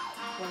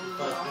 5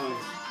 $20.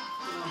 points.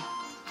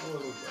 That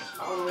wasn't a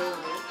question.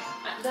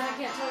 Then I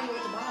can't tell you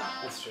what to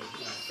buy. That's true.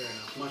 Alright, fair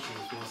enough.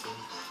 Mushrooms mostly.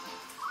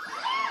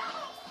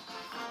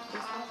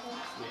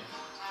 Yeah.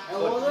 Oh,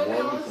 well, there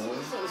One was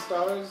point. some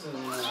stars and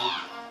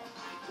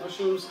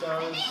mushrooms,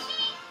 stars,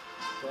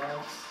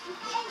 flags.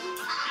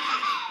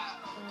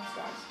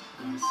 Stars.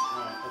 Nice.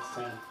 Alright, that's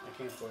 10. I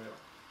can't afford it.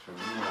 Then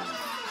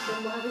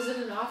why was it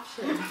an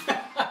option?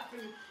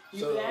 You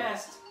So-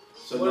 asked.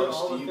 So What no are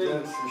all the Steve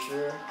then, things? for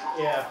sure?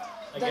 Yeah,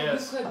 I That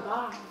guess. you could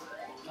buy.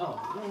 Oh,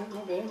 alright,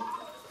 okay.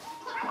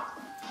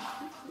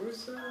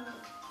 Where's Do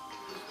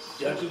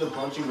you have to do the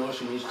punching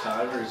motion each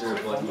time, or is there a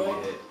button you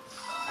can hit?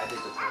 I did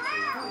the I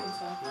punching think thing.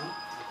 so.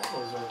 That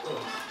was right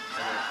there.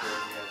 I'm not sure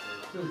if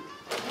you have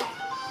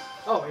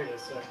Oh, here it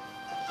is, sorry.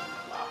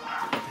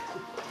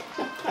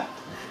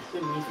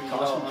 Didn't mean for you to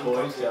Toss all some toys,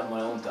 unpunch it. got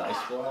my own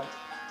dice block.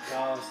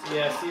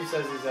 Yeah, Steve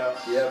says he's out.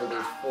 Yeah, but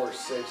there's 4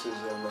 6s in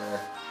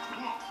there.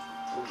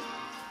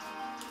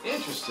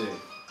 Interesting.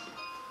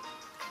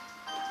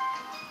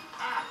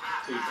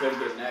 So you could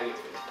get negative.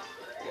 to.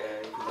 Yeah,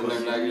 you can And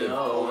they're negative No,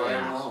 I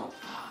coins. won't.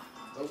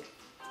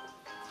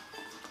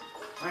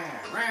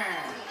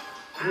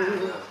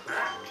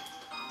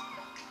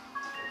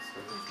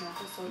 It's not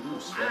just so Ooh, cool.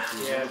 special.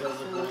 Yeah, it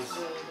does It look looks nice.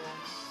 really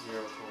good.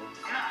 0 points.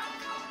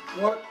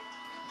 What?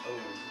 Oh,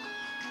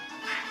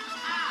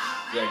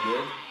 Is that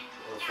good?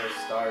 well, first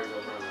stars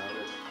over on the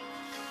other.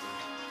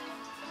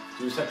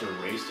 Do we just have to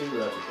race it, or do we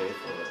have to pay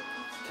for it?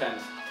 10 or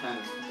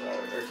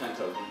 10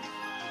 tokens.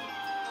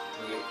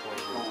 You get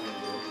points.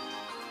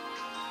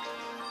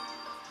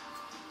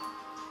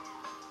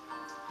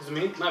 Is it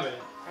me? My bad.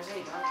 I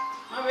say, dog.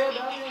 My bad,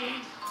 dog.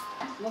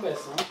 My bad,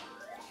 son.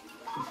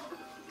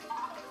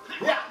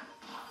 Yeah!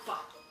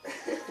 Fuck.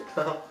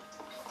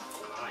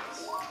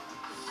 Nice.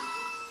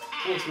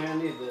 Thanks, man. I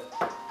need that. Need a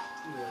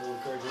little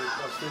encouragement. I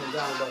was feeling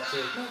down about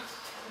too.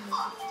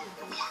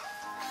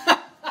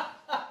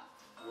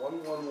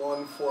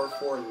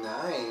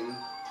 111449.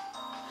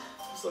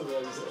 I'm so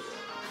glad you said that.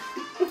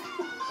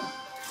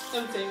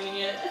 I'm singing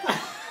it.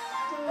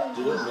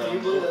 Do it, Can you man.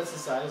 believe that's the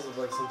size of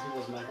like some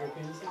people's micro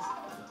penises?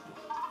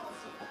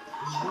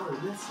 I've never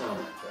met Oh some. my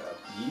god.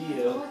 Yeah.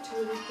 There were 2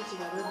 of these put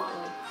together,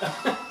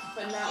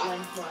 but not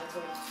lengthwise,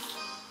 like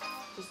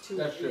just 2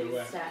 That's of true, these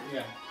right? stacked.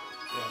 Yeah.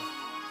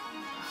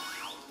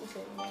 We're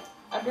saving it.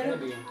 I'm Yeah. gonna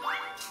Maybe.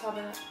 pop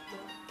it up. That's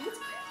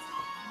crazy.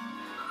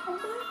 Oh my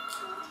god.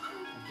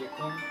 Get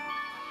one.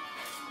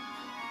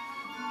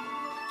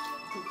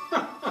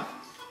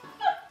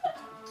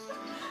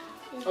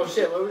 Oh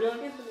shit, what are we doing?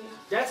 Anthony,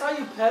 That's how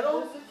you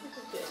pedal? what is it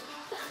for dick?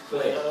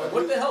 Wait,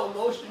 what the hell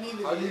motion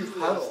even How do you is this,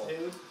 pedal?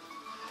 dude?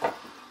 I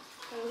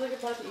was like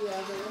about to eat it. I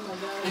was like, oh my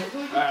god.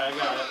 Alright, I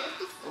got it.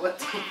 What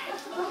the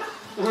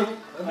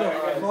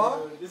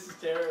What This is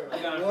terrible. I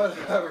got the it.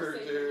 Whatever,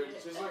 dude.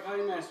 It's just like how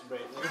you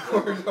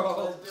masturbate. We're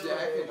all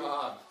jacking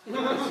off as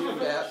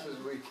fast as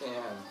we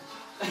can.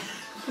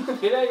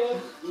 Get that, Yoshi.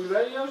 You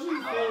ready, Yoshi?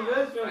 Feeling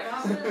good? Feeling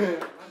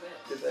confident?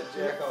 Get that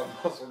jack off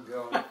muscle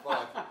going.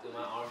 Fuck. Dude, my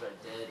arms are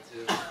dead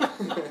too.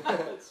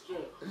 That's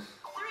true. 3,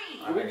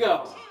 Here we go.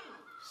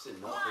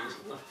 Sitting up,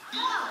 basically.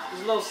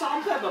 There's a little salt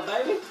and pepper,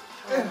 baby.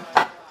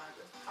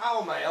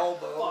 Ow, my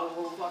elbow.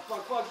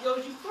 Fuck,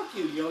 Yoshi. Fuck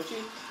you, Yoshi.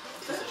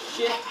 Piece of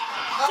shit.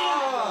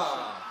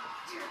 Ah!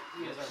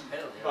 You guys aren't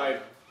pedaling. Five.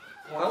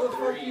 How the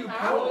fuck do you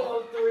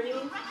pedal? 3.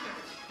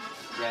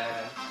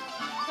 Yeah.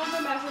 How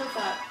much measure is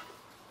that?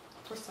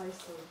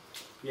 Precisely.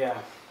 Yeah,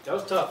 that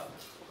was tough.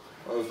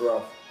 That was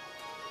rough.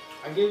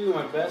 I gave you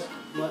my best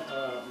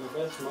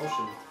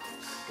motion.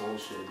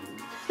 Bullshit,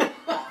 dude. Yeah,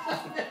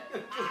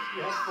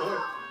 4.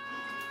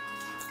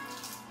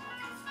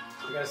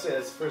 I gotta say,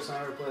 that's the first time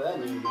I ever played that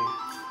mini game.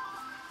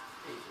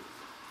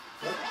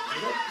 What?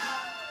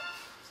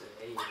 It's an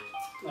 8.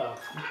 Oh.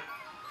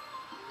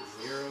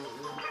 0.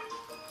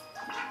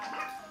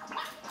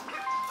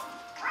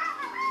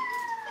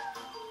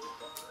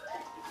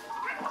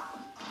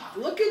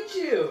 Look at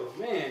you!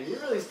 Man, you're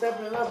really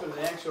stepping it up in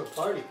the actual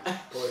party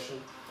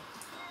portion.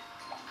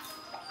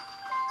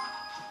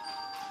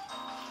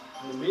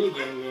 In the mini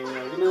game, you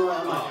know what?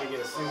 I'm not gonna get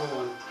a single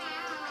one.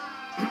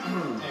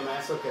 Hey man,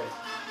 that's okay.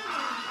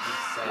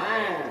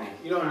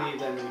 You don't need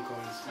that many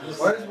coins. Just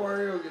Why does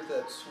Wario get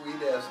that sweet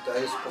ass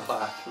dice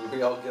block and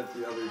we all get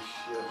the other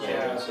shit?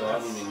 Yeah. So I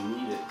don't even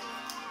need it.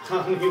 I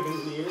don't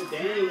even need it.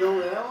 Danny, you know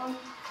that one?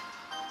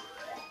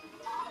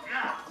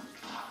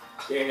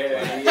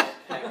 Yeah,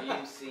 have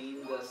you seen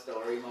the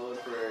story mode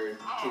for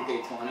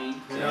 2K20?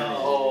 No.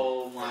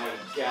 Oh my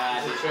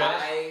god. Is it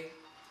trash?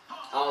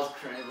 I was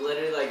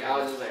literally like, I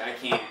was just like, I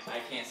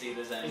can't see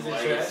this anymore.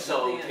 trash? It's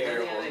so Nothing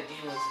terrible. on that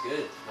game looks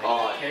good. Like,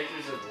 Oh, the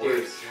characters are Dude,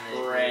 worse.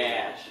 than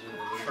trash.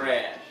 they-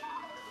 Trash.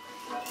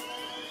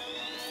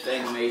 The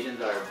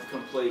animations are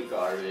complete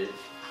garbage.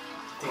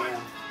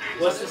 Damn.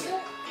 What's this?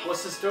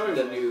 What's the story?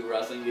 The new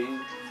wrestling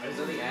game. There's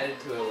something added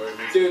to it where it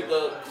makes Dude, it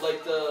the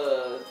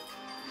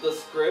the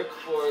script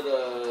for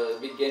the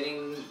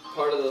beginning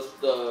part of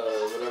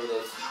the whatever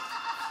the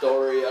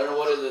story. I don't know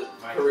what is it.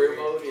 My Career career.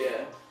 mode.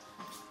 Yeah.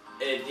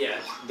 Yeah,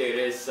 dude,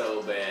 it's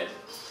so bad.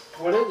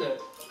 What is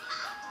it?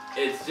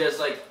 It's just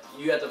like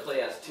you have to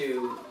play as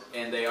two,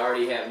 and they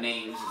already have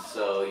names,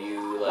 so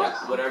you like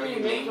What? whatever You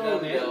you make name your them,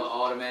 own name? they'll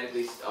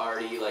automatically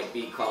already like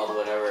be called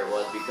whatever it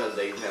was because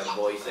they have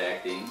voice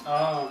acting,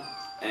 Oh,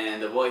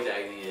 and the voice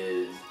acting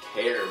is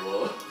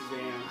terrible.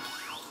 damn.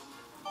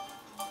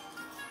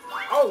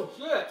 Oh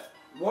shit!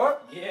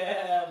 What?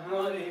 Yeah,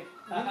 buddy.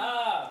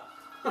 Haha.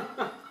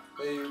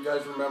 Hey, you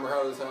guys remember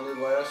how this ended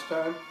last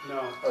time? No.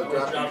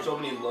 Oh, I dropped so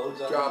many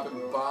loads on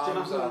Dropping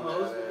bombs John on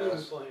Lowe's that been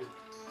ass. playing.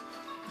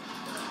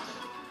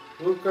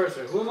 Move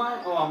cursor. Who am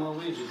I? Oh, I'm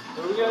Luigi.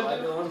 What do we What am I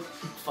gotta do? doing?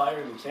 Fire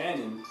in the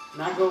canyon.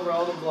 Knock over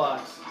all the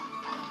blocks.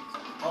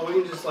 Oh,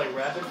 we can just like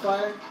rapid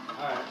fire?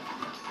 Alright.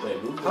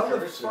 Wait, move the How the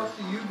cursor. fuck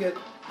do you get?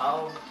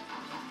 How?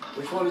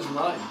 Which one is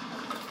mine?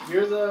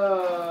 You're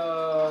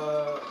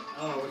the...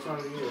 I don't know, which one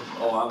are you?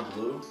 Oh, I'm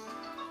blue.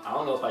 I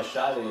don't know if I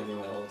shot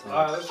anything that whole time.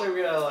 Alright, looks like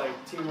we gotta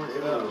like teamwork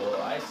it up. Ooh,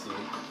 I see.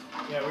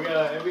 Yeah, we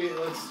gotta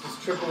let's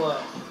just triple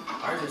up.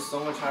 Ours is so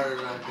much harder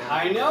to knock down.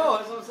 I know,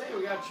 that's what I'm saying,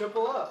 we gotta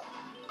triple up.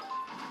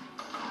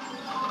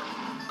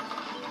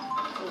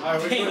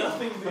 Alright, which way?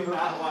 Things do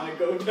not want to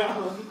go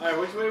down. Alright,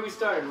 which way are we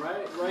starting?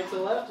 Right to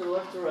left or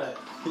left to right?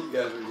 You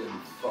guys are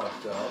getting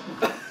fucked up.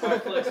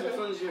 Alright, Flex, which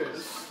one's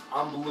yours?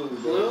 I'm blue.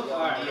 Blue? baby.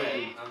 Alright, I'm red.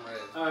 ready. I'm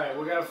red. Alright,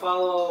 we gotta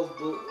follow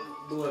blue.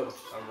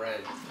 I'm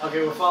red.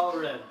 Okay, we'll follow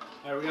red.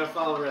 Alright, we gotta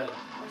follow red.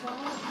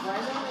 Why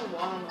is there only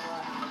one on the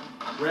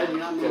left? Red, you're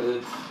not Because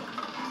moving. it's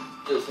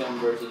just him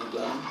versus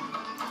them.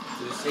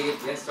 So just take it.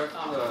 Yeah, start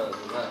from the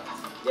left.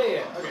 Yeah,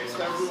 okay, And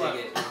start then from just left.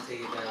 take it and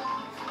take it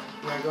down.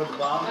 You wanna go to the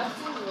bottom? That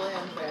seems really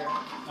unfair.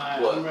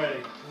 Alright, What? I'm ready.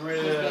 I'm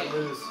ready to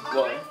lose.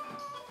 What?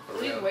 For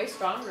He's real. way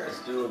stronger. Let's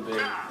do it, big.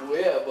 Well,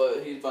 yeah,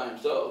 but he's by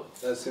himself.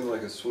 That seemed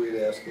like a sweet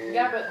ass game.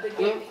 Yeah, but the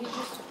game, he's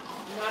just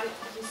not,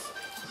 he's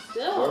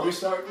still. Where are we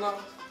starting now?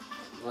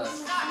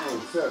 Left.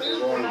 Oh shit, we're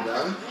going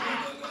down?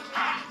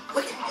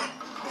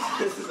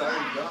 This is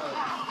already gone.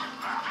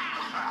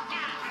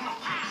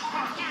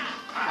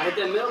 I hit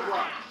that middle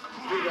block.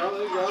 There you go,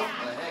 there you go. What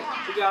the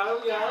heck? We got it,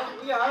 we got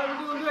it, we got it,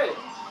 we're doing great.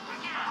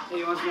 Hey,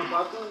 you want some more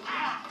popcorn?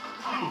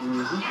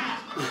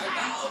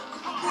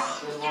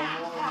 There's one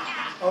more.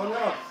 Oh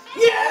no.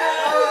 Yeah!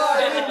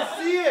 I didn't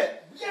see it!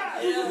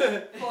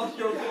 Fuck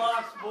your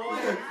blocks, boy.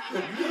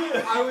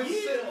 I was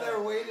sitting there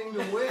waiting to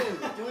win.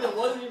 Dude, it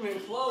wasn't even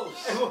close.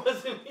 It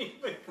wasn't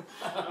even.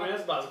 I mean,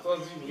 that's about as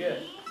close as you can get.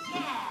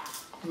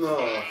 No,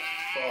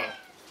 fuck.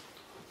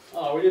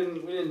 Oh, we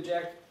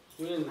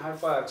didn't high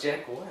five.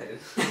 Jack what?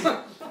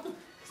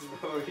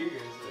 What were you gonna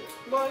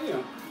say? Well, you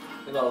know.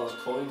 Look at all those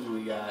coins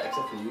we got,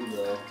 except for you,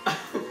 though.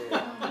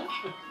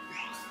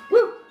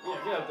 Woo! Yeah,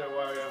 get up there,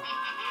 Wario.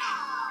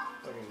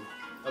 Fucking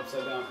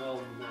upside down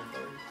hell,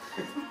 motherfucker.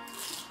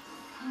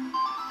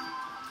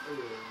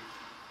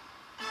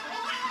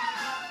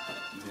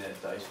 You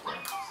had dice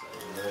back,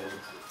 so ready.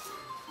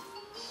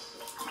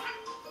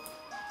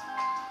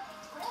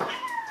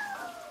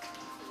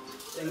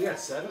 Dang, you got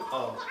 7?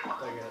 Oh, I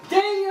got.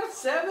 Dang, you got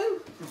 7?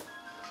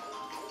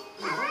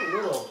 What a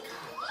little.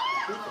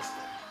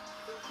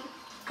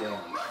 Damn.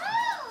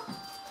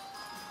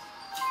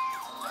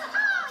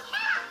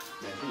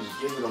 Man, she's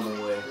just giving them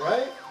away.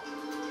 Right?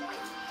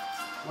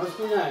 Must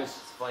be nice.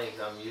 It's funny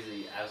because I'm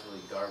usually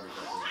absolutely garbage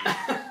at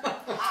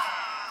this.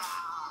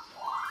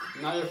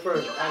 Not your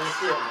first. I just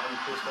see it. Now you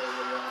pissed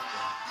everybody off.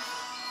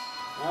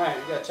 Alright,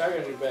 you got Tiger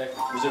on your back.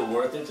 Was it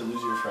worth it to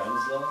lose your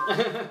friends,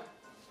 though?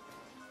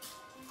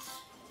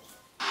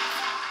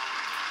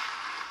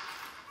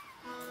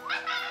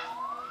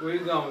 Where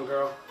you going,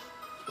 girl?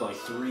 Like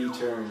 3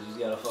 turns, he's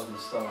got a fucking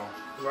star.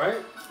 Right?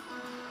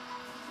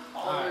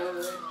 Alright.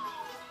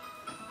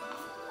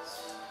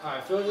 Alright,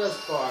 I feel like that's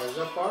far. Is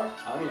that far?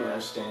 I don't even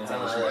understand It's how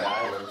on this the other guy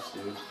island. works,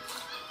 dude.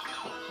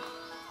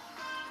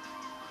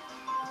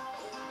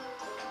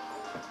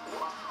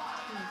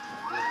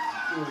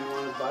 You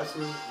want to buy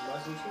some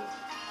shit?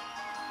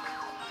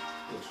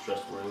 Looks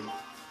trustworthy.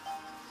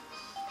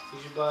 You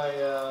should buy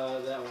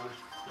that one.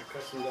 The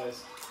custom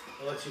dice.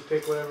 It lets you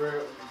pick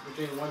whatever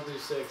between 1 through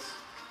 6.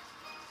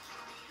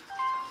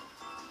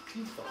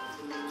 You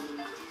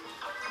fucking.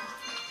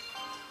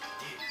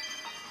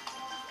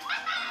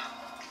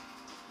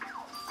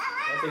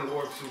 That thing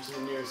warps you to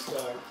the nearest star.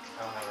 I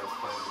don't have enough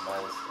coins to buy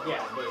this stuff.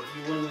 Yeah, but if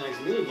you win the next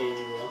minigame,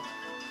 you will.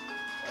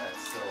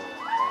 That's still a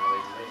long way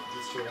to make.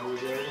 It's true. I'm gonna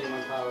do everything in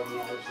my power to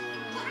not let you win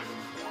the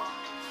minigame.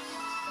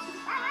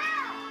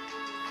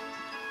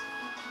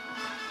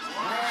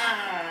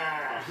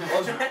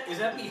 Is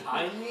that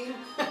behind me?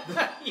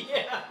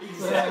 Yeah,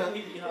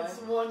 Exactly behind. it's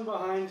one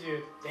behind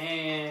you.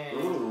 Damn.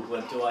 Ooh,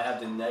 but do I have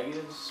the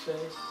negative space?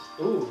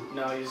 Ooh,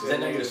 no, you Is said that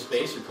negative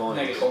space or coins?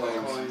 Negative.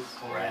 coins.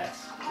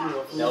 Rats. You're That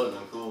welcome. would've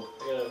been cool.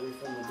 I gotta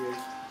refund the beer.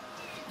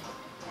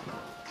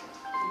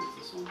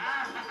 This one?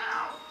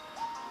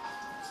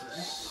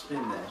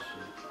 Spin that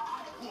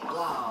shit.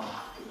 Wow.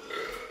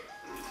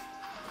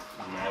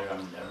 I'm never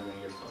gonna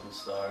get a fucking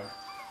star.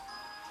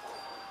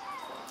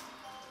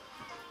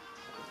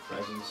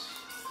 presents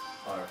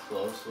are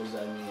close. What does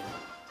that mean?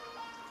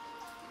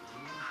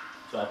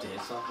 Do I have to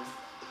hit something?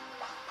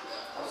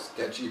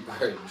 Sketchy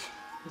bridge.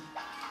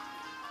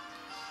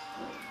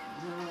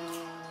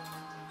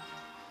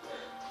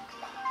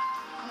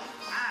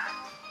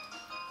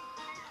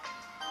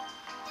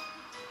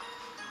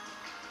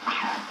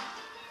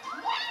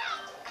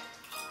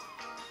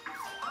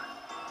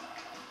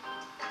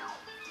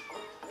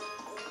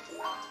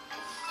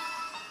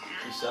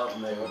 Peace out,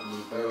 Mega I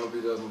Blooper. hope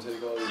he doesn't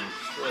take all your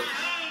shit.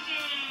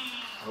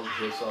 I hope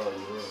he hits all of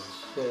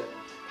yours. Yeah.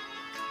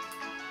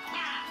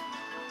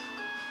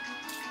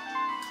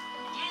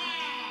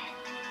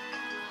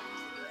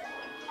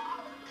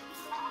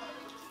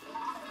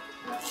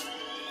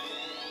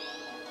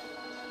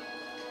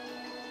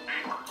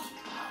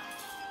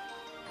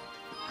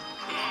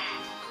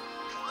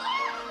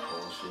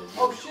 Bullshit.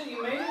 Oh shit,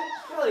 you made it?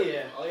 Hell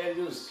yeah. All you gotta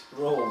do is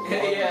roll one.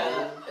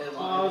 Yeah.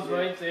 Oh, it's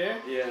right there.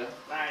 Yeah.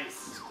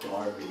 Nice. It's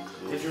garbage,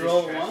 dude. Did you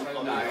roll one?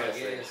 Oh, Nah, I yeah, gotta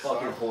say, yeah,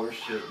 Fucking horse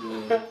shit,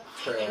 dude.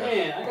 Trash.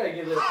 Man, I gotta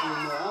get that to you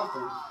more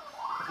often.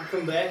 I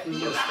come back and you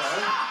get a star.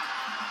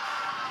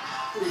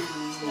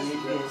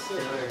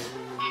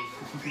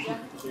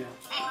 Yeah.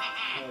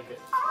 I like it.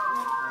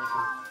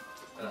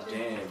 I like it.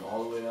 Damn,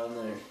 all the way down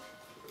there.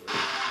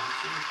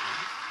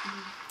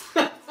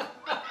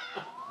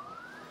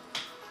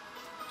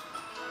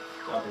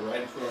 Drop it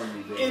right in front of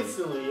me, baby.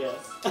 Instantly,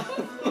 yes.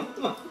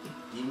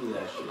 Give me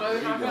that shit. Oh, There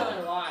you're you not go.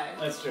 gonna lie.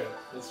 That's true.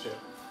 That's true.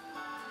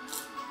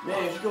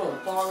 Man, you're going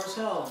far as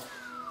hell.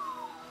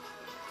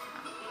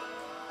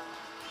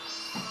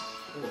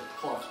 What the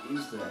fuck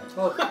is that?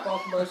 How the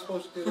fuck am I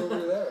supposed to get over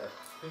there?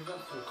 Pick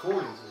up some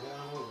coins and get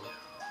on over.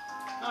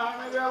 Alright,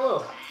 maybe I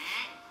will.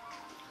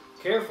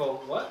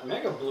 Careful. What?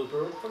 Mega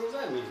blooper? What the fuck does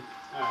that mean?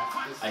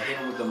 Alright. I hit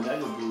him with the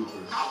mega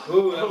blooper.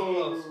 Ooh, that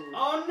was close.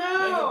 Oh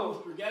Mega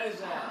no! blooper, get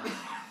his ass.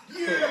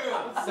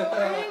 I'm so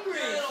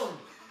angry!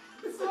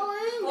 I'm so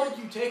angry! Fuck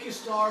you, take his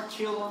star,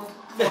 kill him.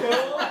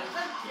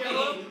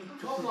 Kill him.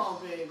 Come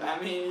on, baby. I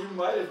mean, you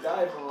might have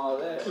died from all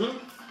that.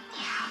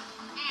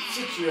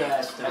 Sit your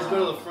ass down. Let's go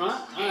to the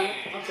front? Alright,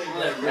 I'll take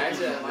that.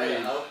 Actually, that might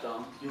have helped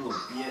them. You little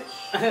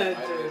bitch. Might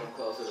have made them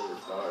closer to the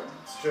star.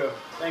 It's true.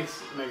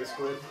 Thanks, Mega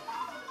Squid.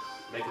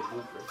 Make a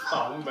blooper.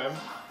 Oh, no bad.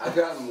 I've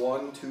gotten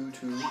 1, 2,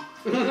 2. That's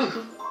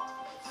the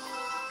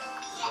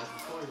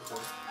point, so.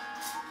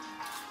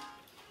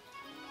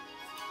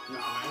 No,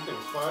 man, I think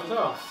it's far as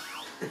hell.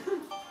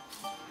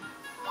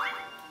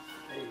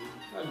 Hey,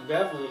 that's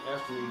definitely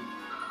after me.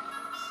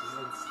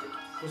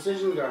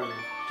 Precision gardening.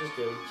 Just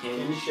good.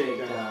 Candy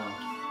shakedown.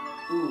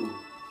 Ooh.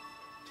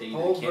 Take you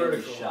to Whole the candy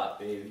vertical. shop,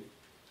 baby.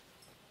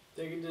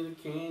 Take it to the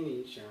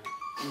candy shop.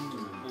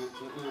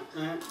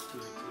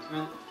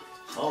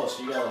 Oh,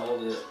 so you gotta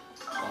hold it.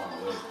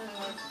 Oh, wait.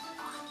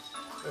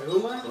 Wait, who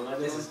am I? What am I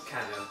This doing? is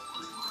kind of.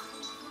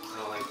 I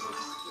don't like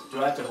this. Do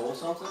I have to hold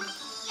something?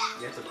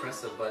 You have to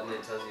press a button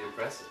that tells you to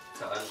press it.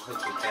 To unhook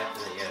the cap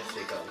and then you gotta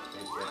shake out the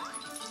thing.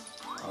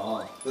 Yeah.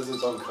 Oh. This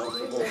is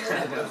uncomfortable. This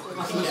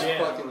is Yeah.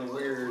 fucking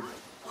weird.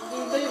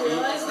 Did they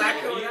realize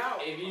that?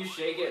 If you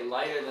shake it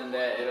lighter than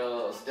that,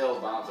 it'll still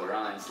bounce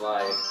around and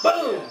slide.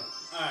 Boom!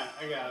 Alright,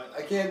 I got it.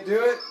 I can't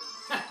do it.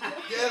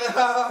 Get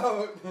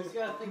out! Just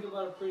gotta think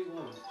about a pretty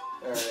woman.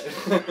 Alright.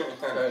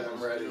 Alright,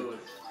 I'm ready.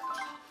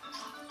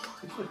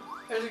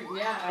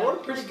 Yeah. Or a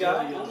pretty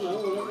guy. I don't know.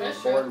 Whatever.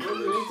 That's Born true.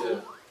 for this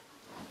shit.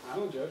 I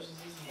don't judge. This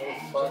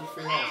is Fuck. judge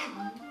free house.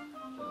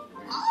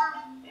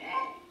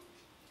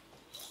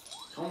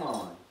 Come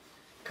on.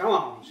 Come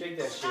on, shake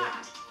that shit.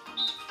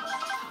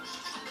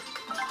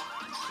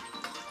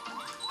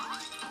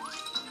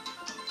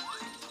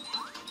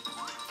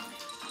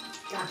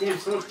 Goddamn,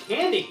 so much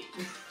candy!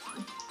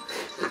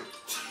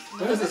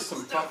 What is this,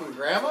 some fucking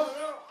grandma?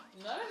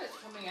 None of it's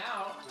coming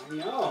out. I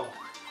know.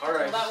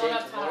 Alright, That one shake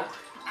up the top.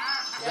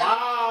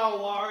 Wow,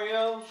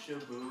 Wario.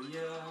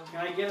 Shibuya.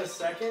 Can I get a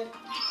second?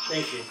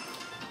 Thank you.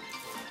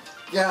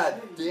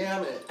 God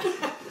damn it.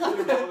 One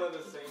of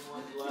the same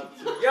ones left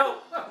too. Yo!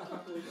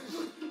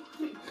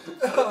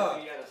 You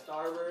got a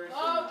Starburst.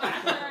 Oh,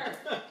 backer!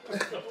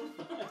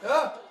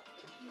 Ah!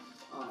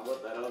 I don't know what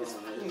that other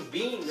one is.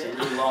 Bean, It's a man.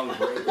 really long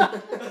break.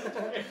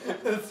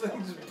 This thing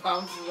just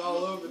bounces all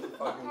over the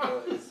fucking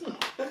place.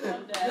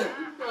 I'm dead.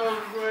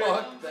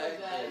 Fuck that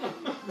dead.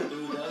 shit.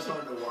 Dude, that's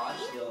hard to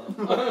watch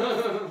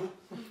though.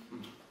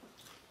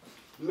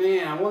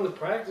 Man, I won the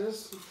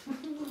practice. Now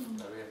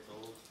we have to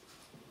hold.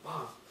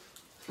 Wow.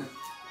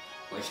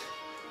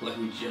 Like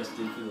we just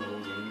did through the whole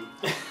game.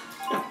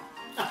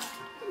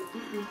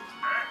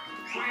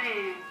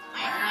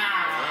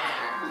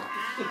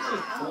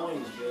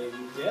 Coins, baby.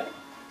 Yeah?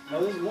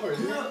 Oh, there's more,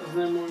 isn't there? Isn't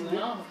there more in there?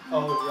 No.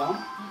 Oh, it's gone?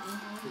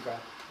 Okay.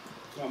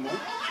 You want more?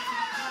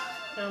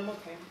 No, I'm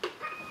okay.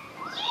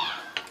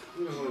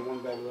 There's only one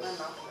bag My left.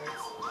 mouth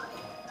hurts.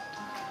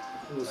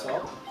 And the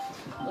salt?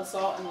 The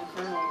salt and the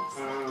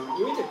kernels.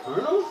 You ate the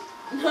kernel?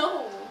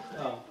 No!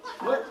 Oh.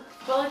 What?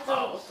 But like the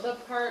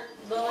part,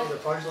 the like, They're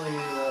partially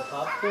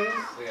popcorn?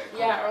 We got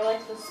yeah, or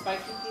like the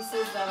spiky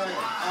pieces that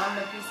are on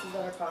the pieces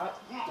that are popped.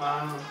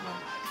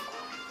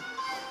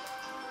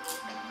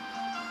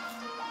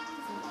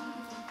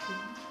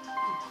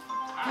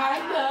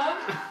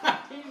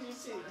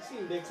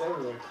 seen dicks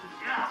everywhere.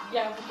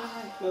 Yeah, what the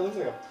heck? No, it looks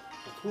like a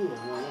pool. No,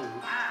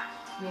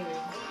 Maybe.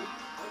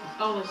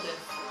 Oh, with this.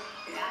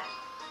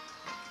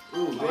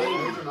 Ooh, baby.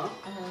 baby. Your mouth?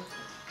 Uh-huh.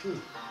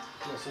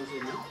 Yeah,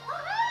 sensitive mouth.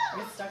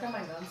 It's stuck on my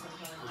gum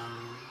sometimes.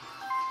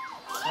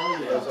 Hell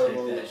yeah, That's I'll our take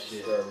little that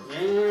shit.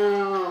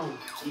 Damn.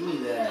 Give me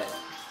that.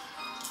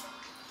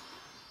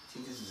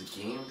 Think this is a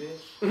game,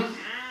 bitch? And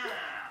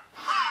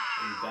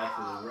back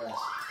for the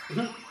rest.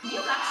 You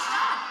got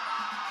stuck.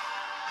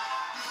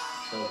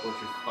 Teleport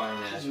your fine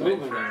ass She's right in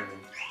moving. front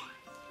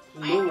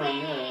of me. Move around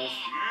your ass.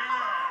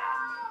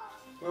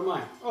 Where am I?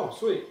 Oh,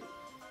 sweet.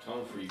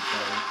 Coming for you,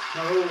 Kevin.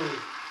 No.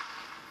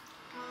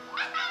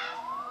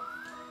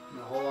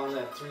 Now hold on to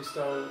that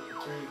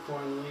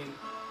 3-coin lead.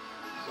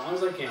 As long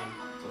as I can.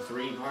 The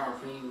 3-power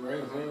free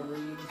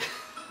read.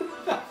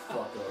 Fuck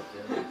up,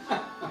 Kevin.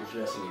 You're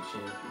dressing a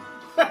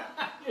champion.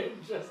 You're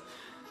just.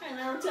 I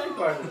never take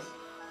part of this.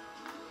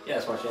 Yeah,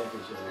 that's my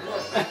championship.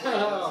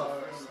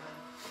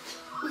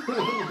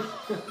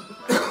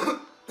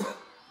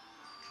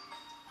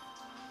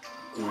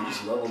 Dude, we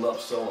just leveled up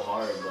so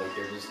hard, like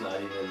they're just not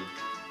even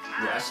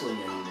wrestling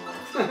anymore.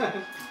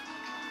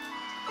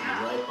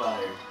 Right by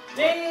her.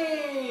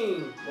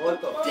 Dang!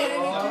 What the fuck?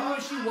 Damn it,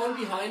 dude, she won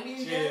behind me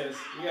again? Cheers.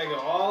 You gotta go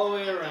all the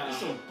way around. That's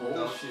some No,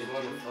 bullshit, she's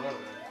one in dude. front of her.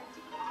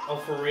 Oh,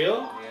 for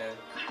real?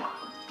 Yeah.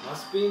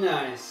 Must be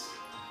nice.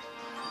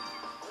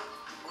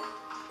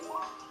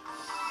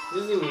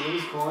 Doesn't even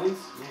lose coins?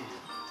 Man.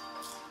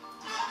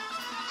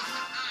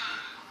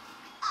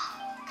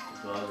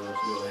 Well, I want you to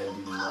go ahead and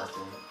do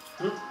nothing.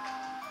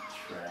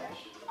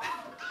 Trash.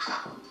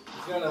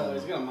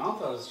 He's got a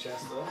mouth out of his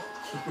chest though.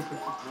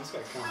 That's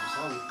gotta count for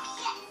something.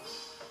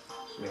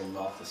 Straight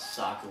off the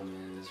soccer,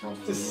 man. This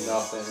one's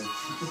Nothing.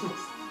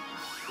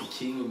 the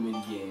king of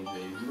mini games,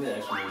 baby. Give me that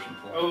exclamation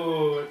point.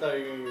 Oh, I thought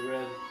you were gonna get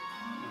red.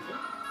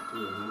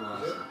 Dude, who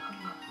wants it?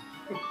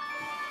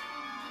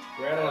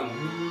 Rattle.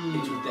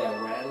 Hit you with that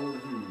rattle.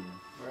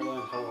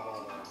 Rattle.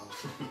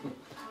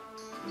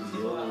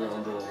 The other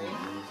rumble,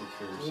 move the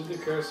curse. Move the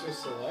cursor,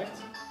 select.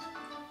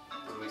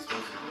 What are we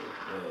supposed to do?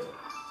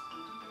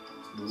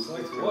 Yeah. Move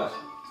Select the what?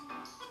 cursor.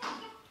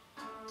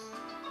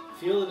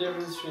 Feel the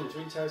difference between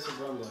 3 types of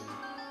rumbling.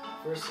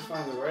 First to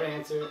find the right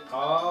answer.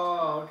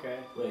 Oh, okay.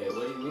 Wait,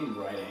 what do you mean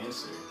right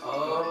answer?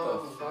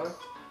 What the fuck?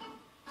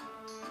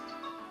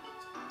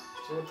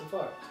 So what the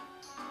fuck?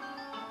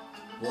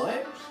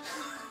 What?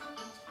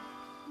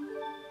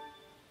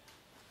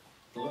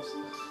 What's this?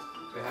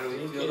 Wait, how do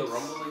we feel the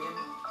rumble again?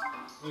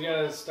 We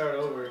gotta start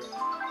over. To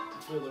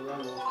feel the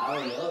rumble. I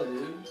don't know,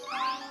 dude.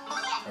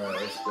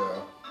 Alright, let's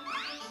go.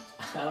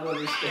 I don't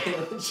understand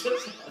what just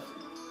happened.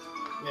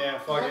 Yeah,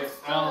 fuck it.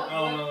 I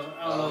don't know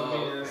the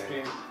meaning of this okay.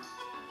 game.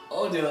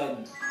 Oh, dude,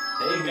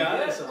 hey, You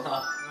got it?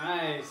 somehow.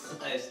 Nice.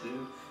 Nice,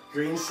 dude.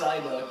 Green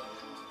side duck.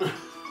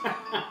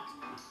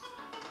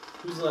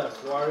 Who's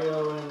left?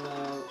 Wario and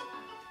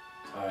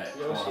Alright,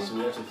 Yoshi? so we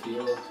have to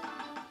feel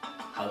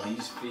how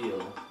these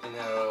feel. And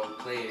then it'll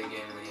play it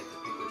again, and then you have to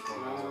pick which one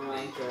Oh, will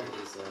play. okay.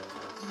 This,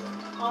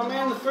 oh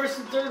man, the first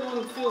and third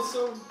one feel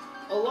so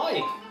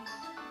alike.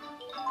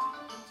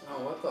 Oh,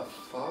 what the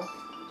fuck?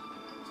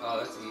 oh,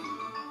 that's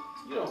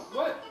easy. You know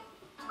what?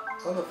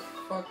 What the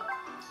fuck?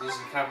 You just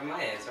copy my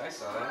answer. I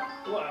saw that.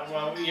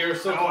 Well, you're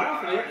so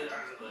confident.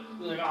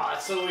 You're like, oh,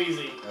 it's so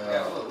easy.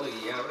 Yeah, look,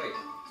 you got it right.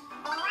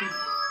 Wait,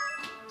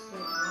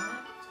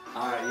 what?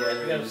 Alright,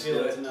 yeah, You gotta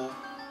feel it to know.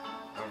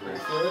 I'm You ready.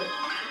 feel it?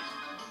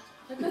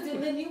 Because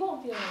then you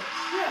won't feel it.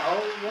 Yeah,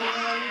 all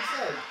one on each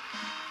side.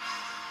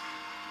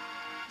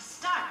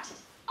 Start.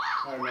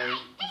 Alright, man.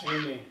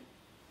 Do me.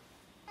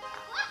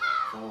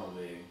 Come on,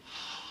 baby.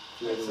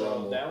 Feel the So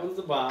rumble. that one's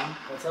the bomb.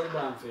 That's how the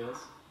bomb feels.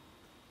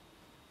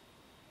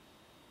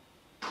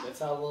 That's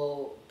how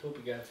little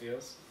poopy guy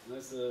feels. And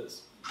that's the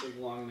big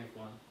long neck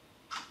one.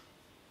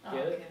 Oh,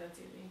 Get it? okay, that's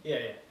easy. Yeah,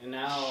 yeah. And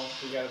now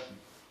we gotta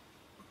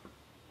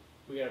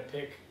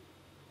pick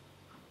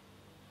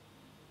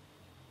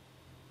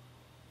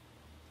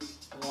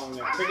a long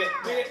neck. Pick it.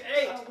 Pick it.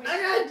 Hey, Oh, wait.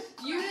 I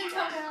got. You didn't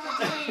tell me how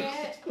to do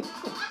it.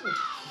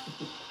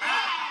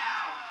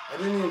 I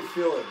didn't even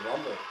feel it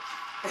rumble.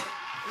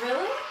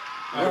 Really?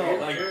 Okay,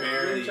 like you're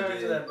barely in charge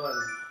did. of that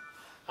button.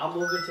 I'll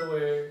move it to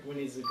where it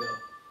needs to go.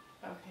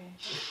 Okay.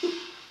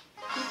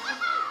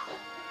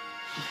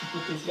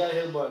 He's gotta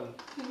hit a button.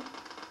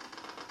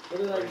 What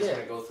did I We're just gonna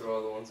get? go through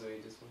all the ones that we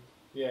just went.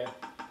 Yeah.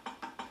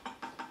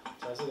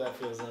 So that's what that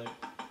feels like.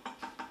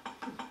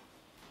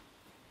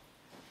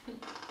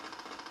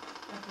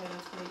 Okay,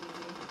 that's pretty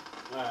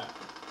easy. Alright.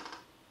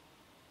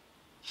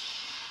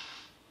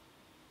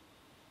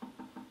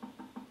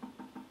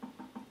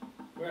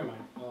 Where am I?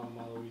 Oh, I'm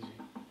Waluigi.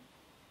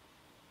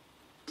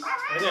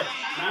 Right there.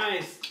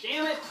 Nice.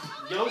 Damn it.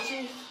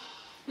 Yoshi.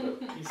 Piece of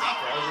garbage.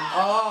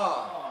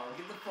 Ah! Oh,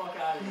 get the fuck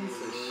out of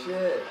Piece of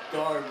here. shit.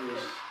 Garbage.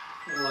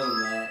 It wasn't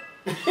that.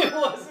 It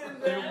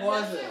wasn't there. It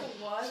wasn't. It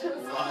was. It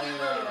was Why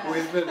not?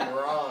 We've been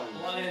wrong.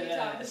 What are you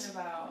ass.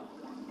 talking about?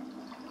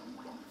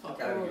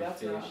 Fuck out Oh, of here,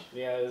 that's fish. rough.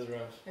 Yeah, it is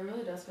rough. It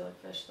really does feel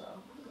like fish, though.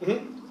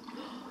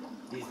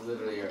 These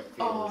literally are feeling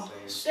Oh,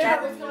 the same. that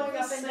Stop was going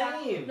up and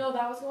down. same. No,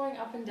 that was going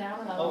up and down,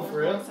 and that Oh, one was for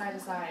real? going side to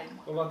side.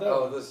 What about that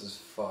Oh, one? this is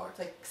fucked. It's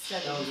like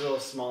steady. That one's real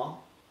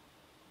small.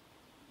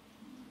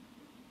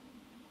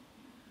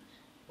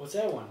 What's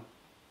that one?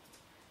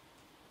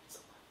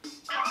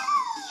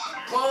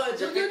 What?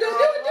 You picked the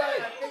wrong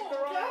one.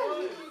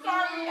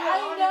 Sorry, I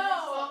know.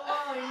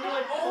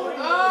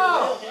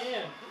 Oh!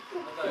 Damn. I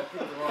thought I picked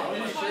the wrong I'm one.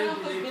 just sure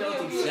they felt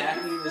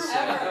exactly the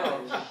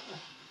same.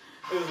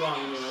 It was long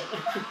anyway.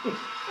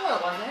 No,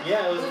 it wasn't.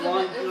 Yeah, it was a Wasn't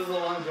long. it? It was a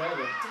long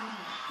driveway.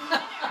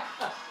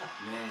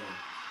 Man.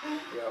 You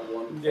got 1 We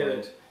point. did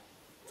it.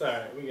 It's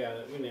alright. We got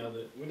it. We nailed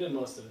it. We did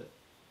most of it.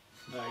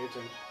 Alright, your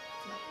turn.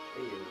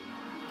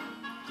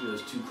 Give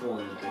those 2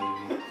 coins,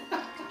 baby.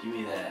 Give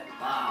me that.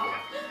 Wow.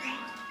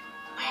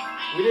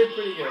 We did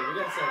pretty good. We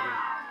got second.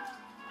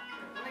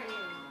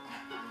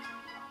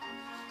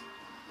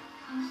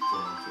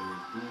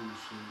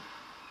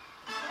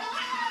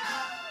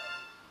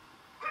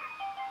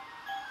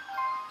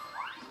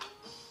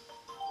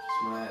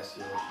 Kiss my ass,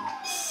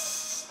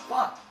 Yoshi.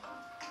 Fuck.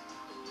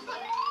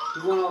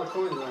 You won all the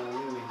coins on it,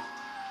 didn't you?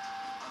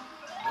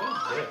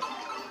 Oh, good.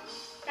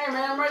 Hey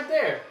man, I'm right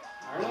there.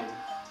 Aren't I?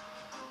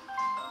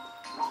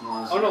 Come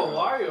on, Oh no, zero.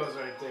 Wario's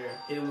right there.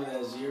 Hit him with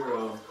that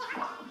 0.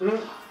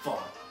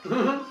 Fuck.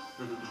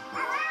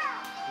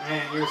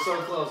 Man, you're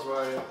so close,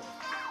 Wario.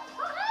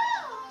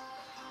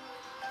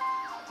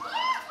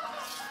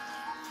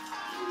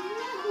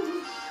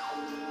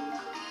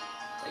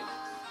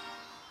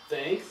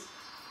 Thanks.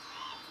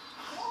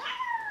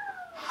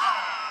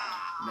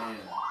 Man.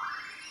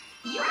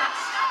 You got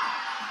stuck.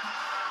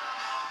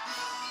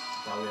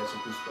 Thought we had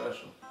something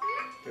special.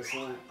 Guess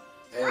not.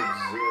 I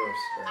had 0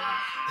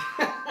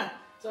 stars.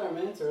 It's alright,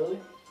 man. It's early.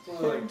 It's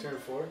only like turn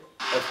 4.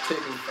 I've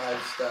taken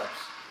 5 steps.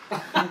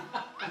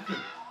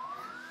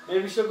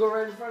 Maybe she'll go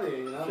right in front of you,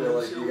 you know? I feel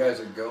like you guys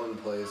are going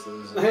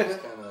places and it's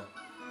kind of...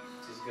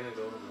 She's gonna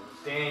go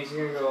with Dang, she's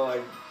gonna go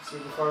like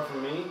super far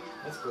from me?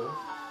 That's cool.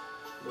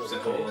 Just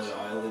Little a whole bitch. other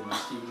island, my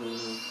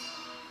Steven.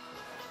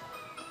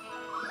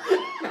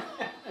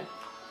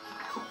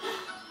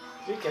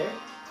 You okay?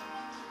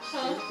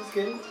 Huh? Just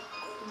kidding. Just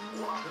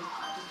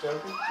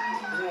joking.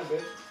 Yeah,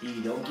 bitch. E,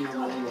 don't give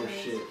him any more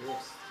shit.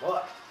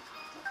 What?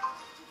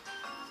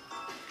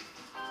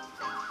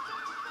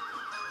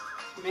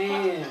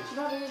 Man. She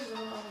probably is just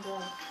on the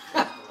ground.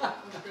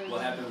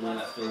 What happens when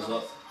that fills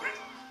up?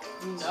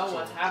 You know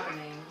what's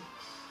happening.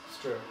 It's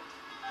true.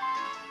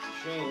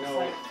 She ain't It's no.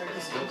 like freaking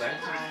Let's go back.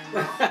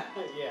 ancient times.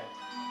 Yeah.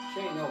 She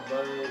ain't no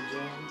virgin.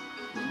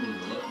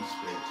 Lucky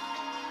space.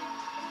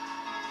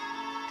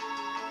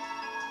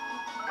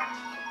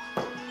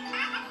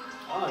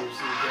 Oh, you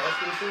see the gas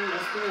machine?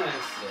 That's pretty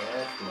nice.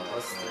 Yeah,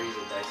 +3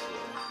 to dice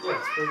roll. Yeah,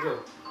 it's pretty good.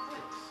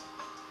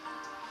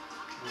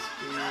 Must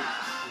be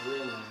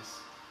real nice.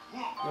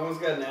 No one's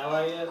got an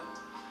ally yet?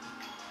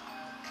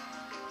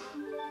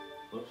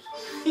 Whoops.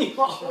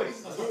 You always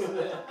do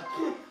that.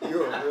 You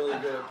were really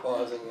good at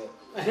pausing it.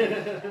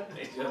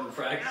 Thanks, you haven't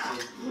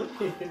practiced.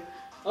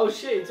 Oh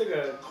shit, you took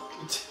a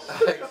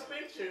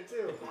picture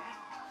too.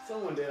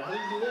 Someone did. How did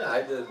you do that?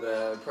 I did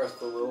that. I pressed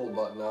the little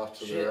button off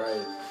to Shit. the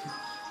right.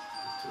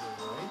 To the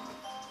right?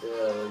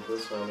 Yeah, like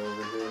this one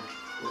over here.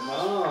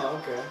 Oh,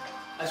 okay.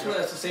 I swear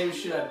that's the same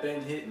shit I've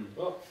been hitting.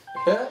 Oh,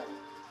 Yeah?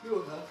 You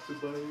don't have to,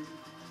 buddy.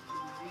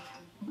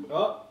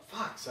 oh,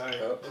 fuck, sorry.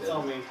 Oh, That's yeah.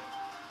 on me.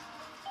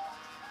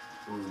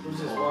 Who's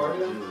this,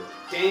 Wario?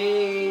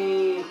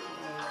 Dang.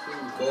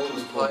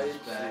 Golden pipes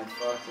back. and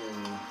fucking...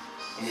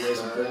 I'm gonna some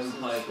stars golden and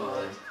pipe shit.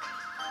 on it.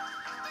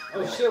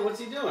 Oh shit, what's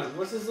he doing?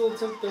 What's this little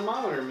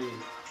thermometer mean?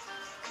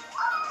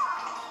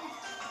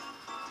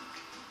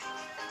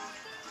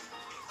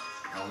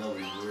 I don't know,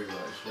 he's worried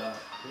about a shot.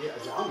 Yeah,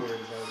 I'm worried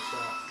about a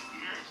shot.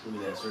 Look at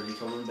that, it's already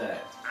coming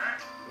back.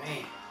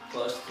 Man. +3.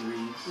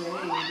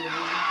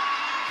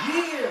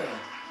 Yeah!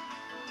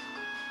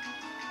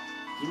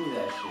 Give me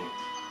that shit.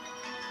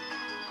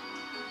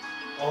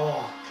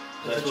 Oh.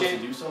 Is that It's a supposed to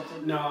chance. do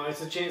something? No,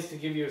 it's a chance to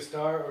give you a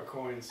star or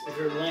coins. If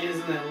it lands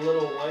in that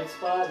little white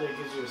spot, that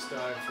gives you a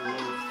star for no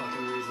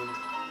fucking reason.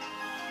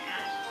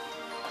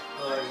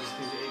 Otherwise, it just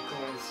gives you 8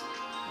 coins.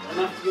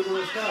 Enough to give them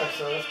a star,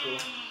 so that's cool.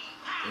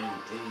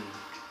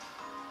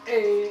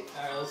 Hey!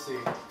 Alright, let's see.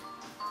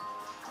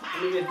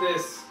 Let me get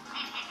this.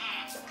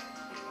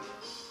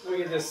 Let me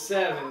get this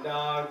 7,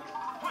 dog.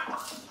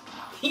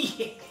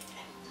 Yeah!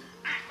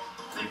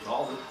 You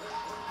called it.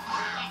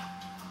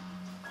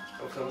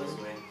 I'll come this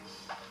way.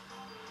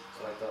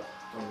 So I thought.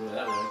 Don't go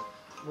that way.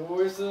 Well,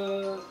 where's the...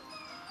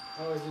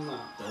 How is he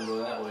not? Don't go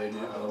that way,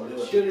 dude. Don't do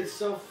it. Dude, it's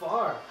so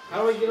far.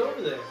 How do I get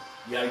over there?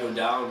 You gotta go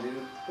down,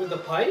 dude. With the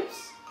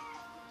pipes?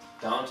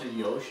 Down to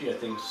Yoshi, I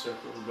think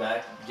circle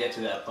back, get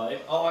to that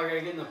pipe. Oh, I gotta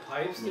get in the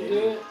pipes to Maybe. do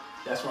it?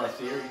 That's my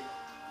theory.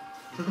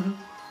 There's a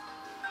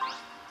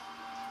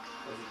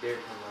deer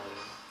coming out of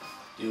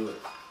Do it.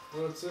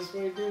 What's this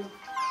way do?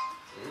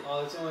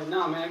 Oh, it's only...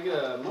 No, man, I get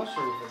a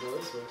mushroom if I go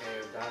this way. there. Hey,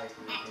 or die if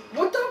you can.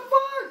 What the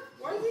fuck?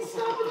 Why is he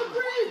stopping the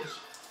bridge?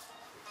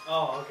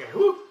 Oh, okay.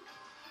 Whew.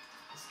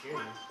 That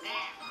scared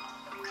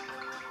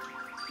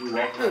me. You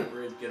walk on the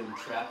bridge, get them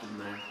trapped in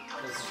there.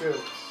 That's true.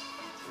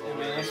 Hey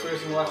man, next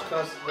person walks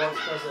across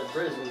that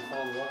bridge and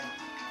fall in the water.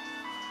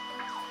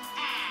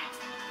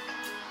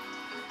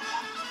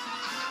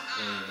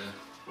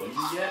 What did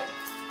you get?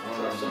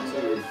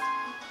 Two.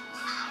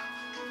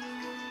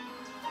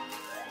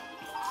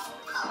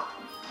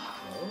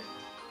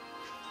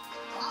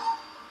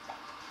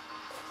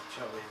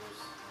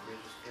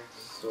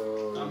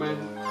 So, Oh man,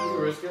 you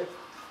can risk it.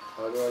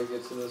 how do I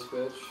get to this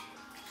bitch?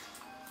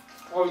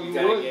 Oh, You you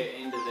gotta would? get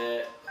into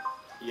that.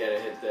 You gotta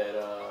hit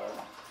that.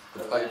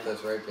 The pipe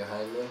that's right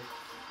behind me?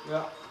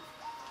 Yeah.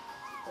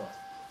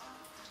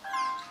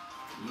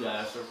 You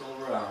gotta circle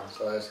around.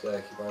 So I just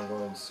gotta keep on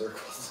going in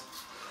circles.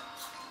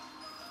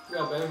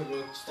 Yeah,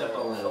 basically. Step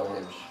on that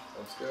orange.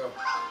 Let's go.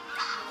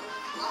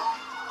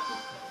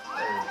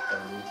 Hey,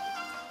 buddy.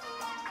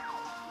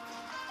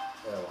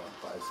 Yeah, I want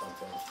to buy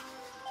something.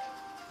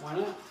 Why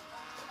not?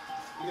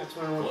 You got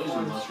 21 Poison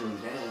points.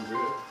 mushroom, damn, Drew.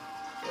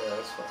 Yeah,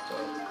 that's fucked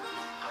up.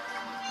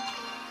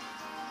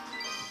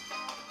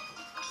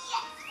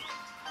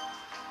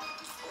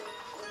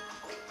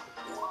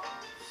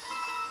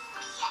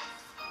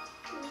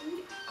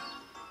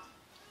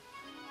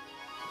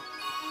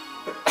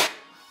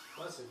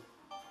 Listen.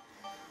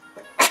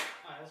 Alright,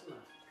 that's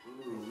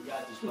enough. Ooh, we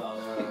got this, pal.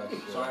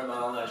 Shit. Sorry about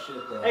all that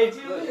shit, though. Hey,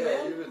 dude, Look, look, yeah,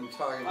 man. you've been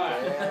talking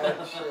Alright.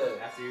 bad shit.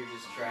 After you're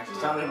just trashing.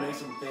 It's time to make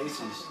some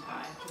faces.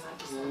 Pie, 'cause I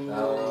just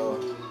No.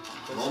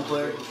 One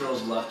player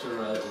controls left or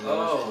right.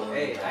 Oh,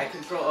 hey, I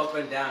control up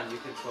and down. You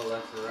control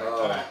left or right.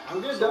 Alright,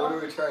 I'm good, So what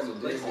dog. are we trying to do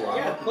Place here? it.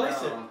 Yeah,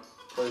 place it.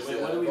 Place Wait,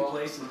 the what do we eyeball?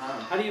 place and how?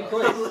 How do you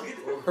place?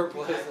 We're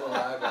placing an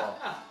eyeball.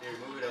 Here,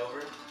 move it over,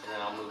 and then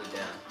I'll move it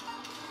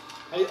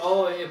down.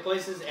 Oh, it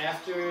places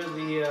after the, Timer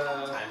is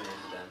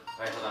done.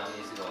 Alright, hold on. It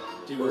needs to go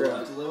up. Do we go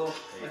left a little,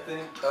 I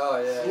think?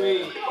 Oh, yeah.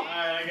 Sweet. Alright,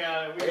 I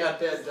got it. I got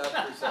that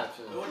depth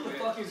perception. What the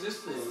fuck is this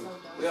thing? so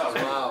We dumb.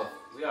 already. Wow.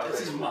 We already. That's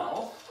his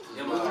mouth?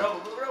 Yeah, move it over.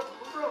 Move it over.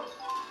 Move it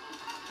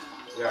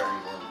over. We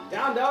already won.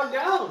 Down, dog,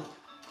 down.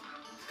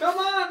 Come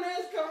on, man.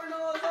 It's covering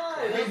all his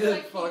eyes. He It did looks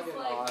like fucking he's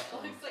like, awesome.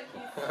 it looks like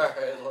he's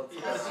Alright,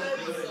 let's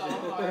trying so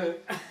hard.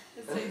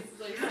 His face is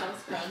like so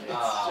scrunchy.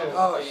 True.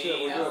 Oh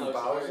shit, we're That doing looks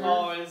Bowser?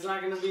 Oh, and it's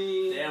not gonna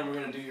be. Damn, we're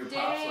gonna do your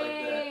pops like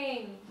that.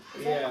 Dang.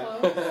 Is Yeah.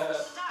 that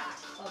close?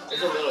 Hold on.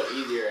 It's a little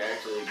easier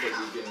actually because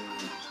you can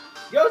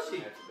Yoshi.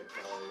 match with the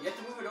colors. You have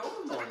to move it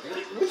over more,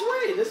 dude. Which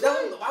way? This No,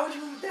 way? why would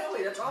you move it that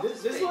way? That's off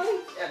This the space. way?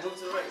 Yeah, move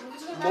to the right. Move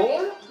to the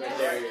More? right. Right Yes,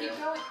 there, yeah. keep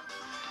going.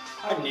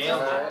 I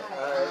nailed it. Alright, I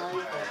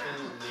alright.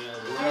 fucking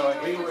nailed We it.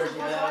 know we can work with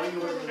that. We can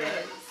work with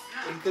that.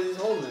 Because he's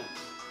holding it.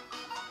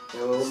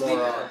 Yeah, a little Sneak more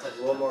it. up. A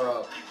little more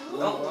up. A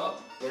little more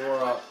up. A little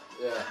more up.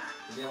 Yeah.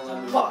 They don't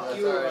let me. Fuck, That's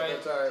you were alright. right.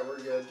 That's alright. We're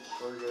good.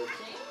 We're good.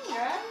 Dang,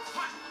 guys.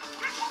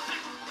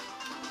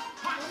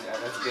 Yeah,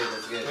 that's good.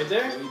 That's good. Right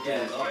there? We Yeah,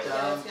 can up, yeah,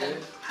 down, that's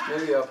good.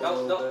 Maybe up a No,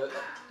 little no. bit.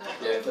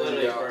 Yeah, it's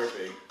literally Yeah.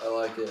 perfect. I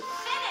like it.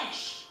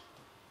 Finish.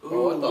 Ooh,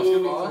 Oh, what the it's gonna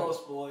be fuck? close,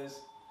 boys.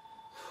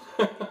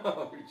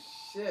 Oh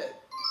shit.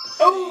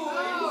 Oh,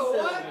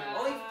 what?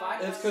 Only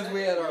 5. It's because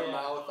we had our Yeah.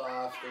 mouth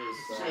off.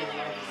 There's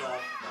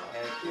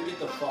You get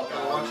the fuck Yeah,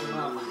 out. watch your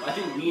mouth. I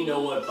think we know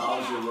what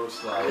Bowser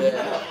looks like.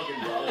 Yeah.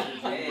 Fucking Bowser.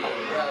 Hey. we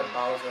got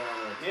Bowser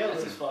on Yeah,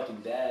 That's his fucking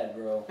dad,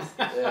 bro. it.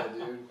 Yeah,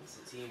 dude. It's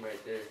a team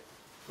right there.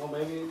 Well,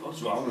 maybe.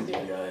 What's wrong with you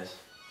guys?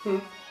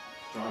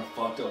 Drawing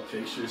fucked up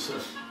pictures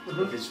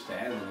of his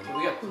family.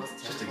 We got plus 10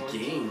 It's just a points.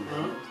 game,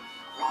 man.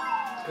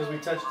 Because we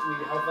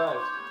high five.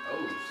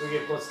 Oh, So we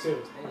get +2.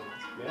 hey.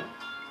 Yeah?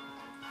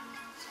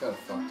 It's kind of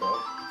fucked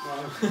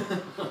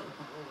up.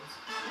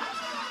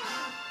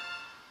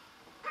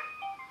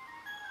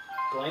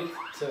 Blank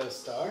to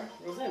star?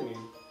 What does that mean?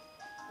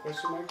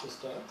 Question mark to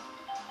star?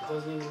 It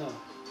doesn't even know.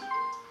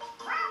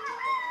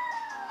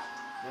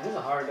 Man, this is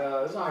a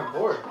hard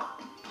board.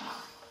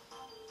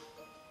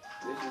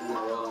 This is been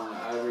rolling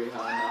every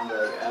high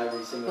number like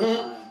every single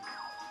time.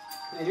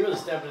 Man, you really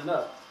stepping it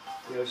up,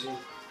 Yoshi.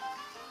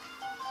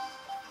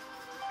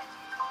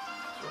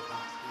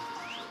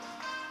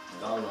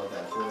 Thought about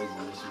that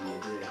poison this would be a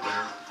great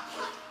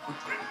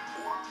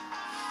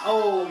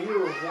Oh, you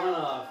were one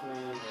off,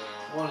 man.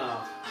 Yeah. One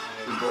off.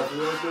 Did both of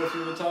those go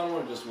through the tunnel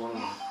or just one of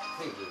them? I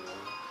think there's one.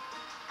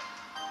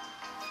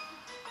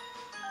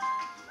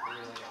 Is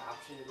there like an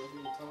option to go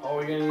through the tunnel? Oh,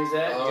 we're gonna use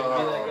that? You gonna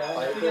be that guy?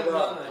 Pipe think it I've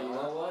up. done that, you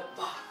know what?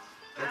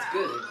 That's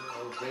good.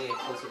 It'll bring it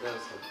closer down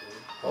something.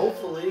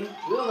 Hopefully.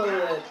 We don't know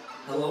where that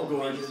Hello, is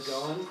gorgeous.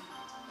 going.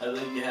 I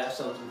think you have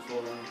something for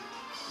me.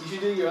 You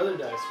should do your other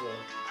dice roll.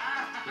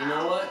 You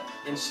know what?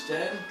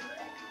 Instead,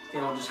 I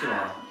think I'm just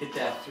gonna hit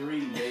that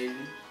 3, baby.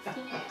 You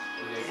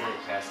guys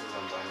like passes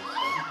on blind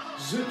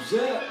stuff. Zip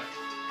zap!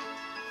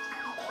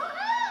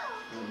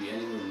 Won't be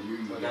anywhere near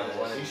you Well, guys.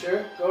 now one You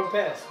sure? Go to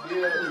pass. Be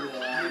a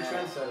Yeah.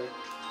 trendsetter.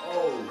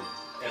 Oh,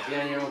 Yeah, be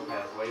on your own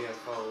path. Why do you have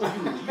to follow?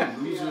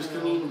 you losers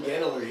couldn't even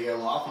get over here.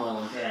 I'm off my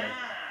own path.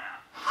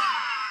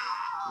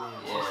 Man,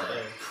 Yeah. just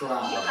there.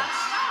 Proud.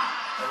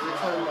 Every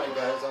time my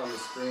guy's on the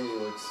screen, he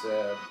looks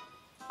sad.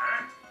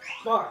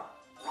 Fuck.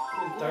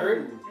 In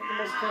third? What the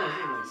most points?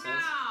 That doesn't make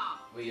sense.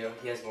 Well,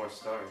 he has more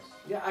stars.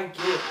 Yeah, I get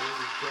it.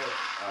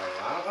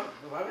 Oh, I don't know.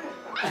 My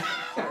bad.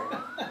 Sorry.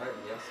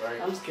 Yeah,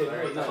 sorry. I'm just kidding.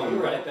 Sorry. No, Come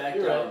you're right right. back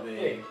You're down, right. baby.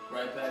 Hey.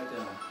 Right back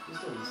down. He's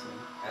doing the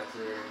same.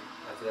 After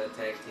that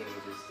tag team we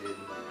just did, it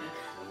was like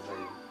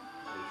really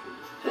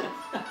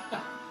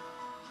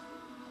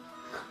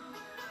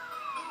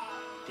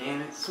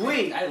Damn it.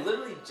 Sweet. I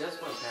literally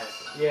just went past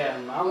it. Yeah,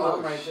 I'm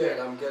Oh right shit,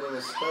 there. I'm getting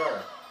a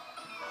star.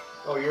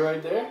 Oh, you're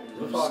right there?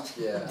 Fuck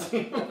yeah. That's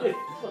what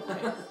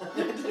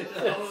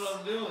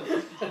I'm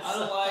doing. I don't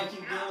know why I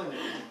keep doing it.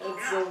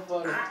 That's so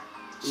funny.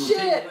 Ooh, Shit!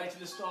 take it right to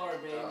the star,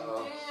 baby.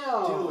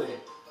 Damn! Do it.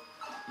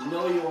 You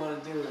know you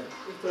want to do it.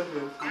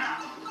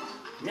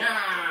 Yeah,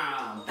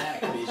 I'm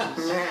back,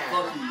 bitches.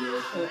 Fuck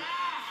you, bitch.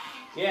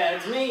 Yeah,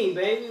 it's me,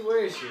 baby.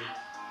 Where is she?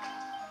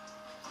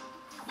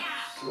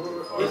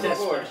 Where's that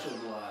special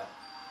blood?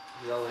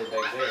 He's all the way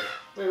back there.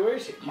 Wait, where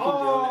is she? You can do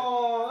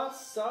Oh, that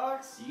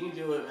sucks. You can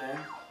do it, man.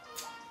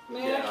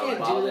 Man, Yeah, I can't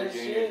do Bowser that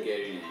Jr.'s shit.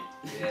 getting it.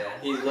 Yeah.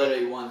 He's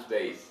literally one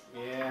space.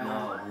 Yeah.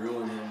 No,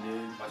 ruin him,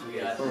 dude. Watch We me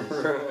got guys. this.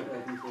 You're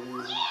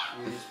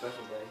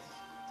special guys.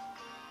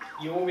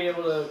 You won't be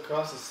able to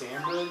cross the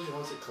sand bridge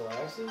once it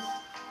collapses?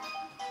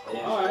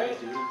 Yeah, Alright.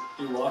 dude.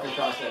 Dude, walk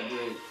across that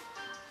bridge.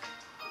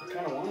 I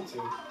kind of want to. Do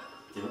it.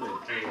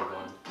 There you go,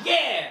 one.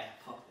 Yeah!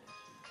 Fuck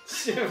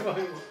Shit,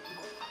 fucking-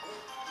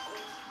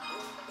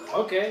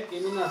 Okay,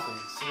 give me nothing.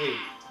 Sweet.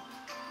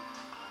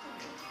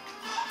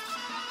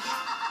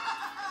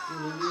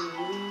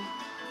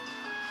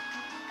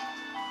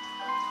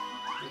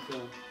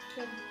 Okay.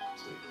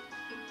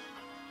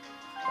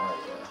 Oh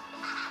yeah.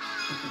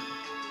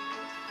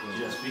 that.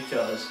 Just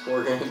because.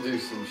 We're gonna do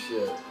some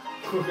shit.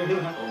 We're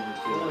gonna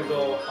Overkill.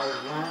 go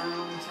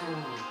around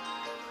town.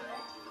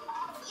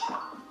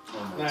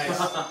 Oh my Nice.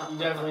 God. You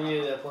definitely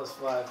needed that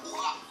 +5.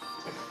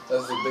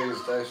 That's the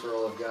biggest dice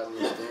roll I've gotten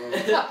this game.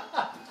 That's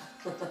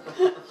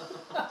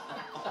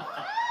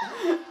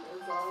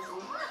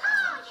awesome.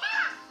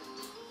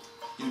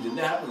 Dude, didn't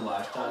that happen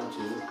last time,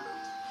 too?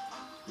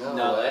 No,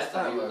 last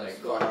time he was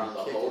like going around the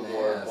whole kicking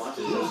board ass.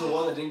 bunches Who was of the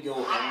one that didn't go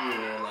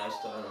anywhere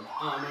last time?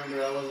 I don't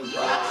remember, I wasn't No,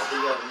 there. it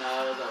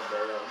was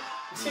Alberto.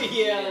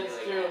 Yeah, that's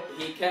true.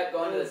 He kept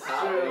going to the That's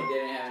top, true. but he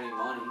didn't have any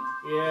money.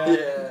 Yeah.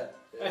 Yeah.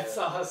 That's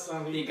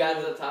awesome. He got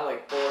to the top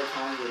like 4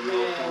 times with real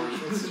Man,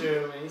 coins. that's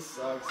true, man. He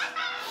sucks.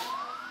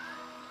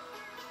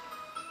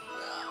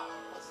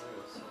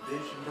 Bitch, you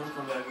don't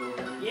come back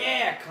over here.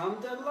 Yeah, come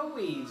to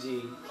Luigi.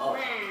 Up,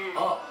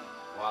 up,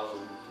 Wow.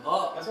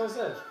 up. That's what I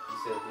said. You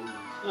said Luigi.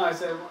 No, I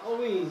said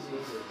Luigi. You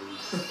said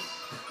Luigi.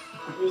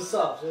 It was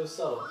soft. It was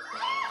subtle.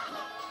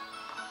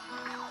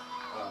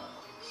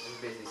 You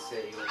basically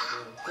said you went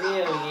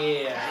Hell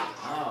yeah.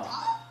 Oh.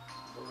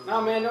 No,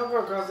 man, don't go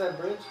across that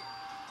bridge.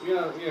 You're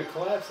gonna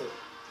collapse it. You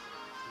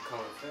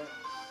call it fat?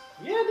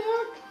 Yeah,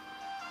 dog.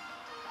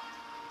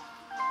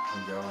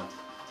 I'm going.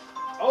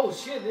 Oh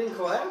shit, it didn't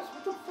collapse?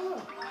 What the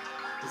fuck?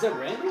 Is that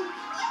random? Yeah.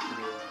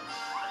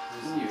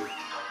 This is you.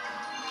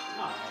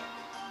 Alright.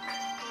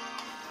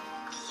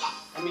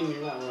 I mean,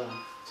 you're not wrong.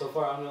 So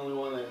far, I'm the only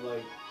one that,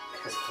 like,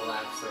 Has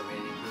collapsed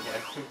already.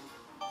 Yeah.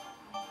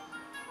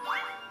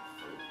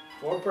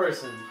 4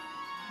 person.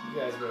 You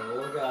guys better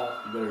look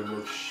out. You better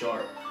look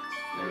sharp.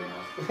 There you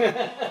go.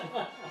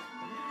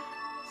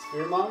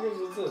 Spearmongers?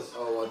 What's this?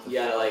 Oh, what the You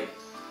gotta fuck? like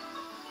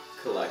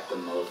collect the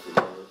most of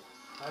those.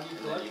 How do you And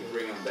collect then you it?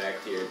 bring them back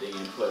to your thing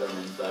and put them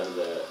inside of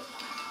that.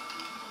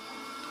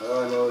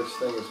 Oh, I know which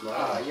thing is mine.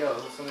 Ah, yo,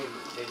 somebody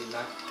maybe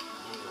knock.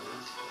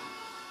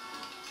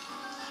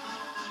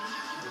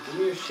 Give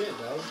me your shit,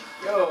 dog.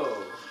 Yo!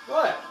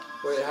 What?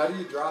 Wait, how do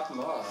you drop them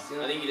off?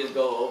 I think you just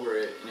go over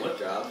it and it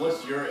drops.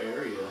 What's your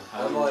area?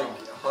 How I'm do you like know?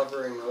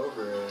 hovering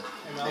over it.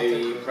 And I'll Maybe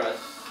take you it. press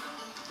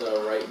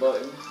the right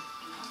button.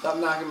 Stop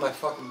knocking my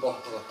fucking ball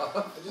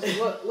off. Just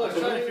look, I'm look.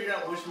 trying to Let me, figure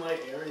out which my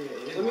area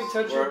is. let me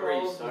touch your Wherever you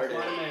balls with my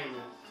started.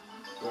 magnet.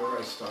 Wherever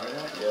I start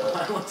at?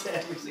 Yeah. I went to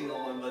every single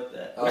one but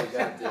that. Oh,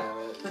 god damn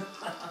it.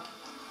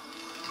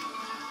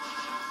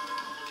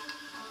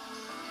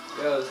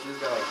 Yo, this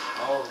guy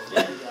like all of them.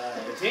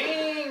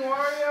 Dang,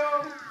 Wario!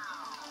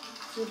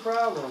 What's your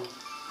problem?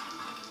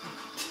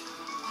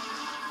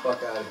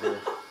 Fuck out of here.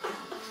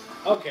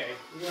 Okay,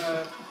 you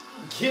gotta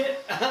get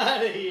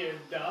out of here,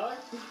 dog.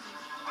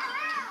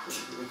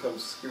 You come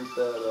scoop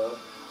that up.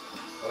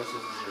 Oh, it's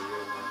just a real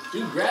one.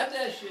 Dude, grab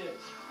that shit.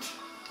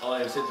 Oh,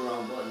 I just hit the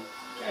wrong button.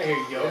 Get out of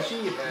here, Yoshi,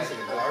 you Yeah, piece of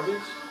yeah.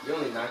 garbage. You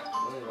only lost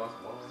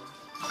one.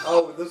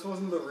 Oh, this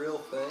wasn't the real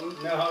thing?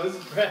 No, this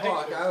is practice.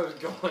 Fuck, I was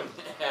going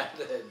at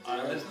it,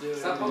 Alright, let's dude. do it.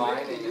 Stop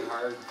Mining it. I'm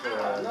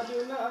hardcore. not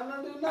doing that. I'm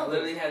not doing I nothing.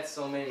 literally had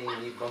so many,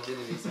 and you bumped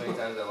into me so many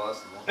times I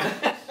lost them.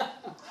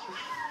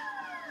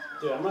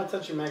 Dude, I'm gonna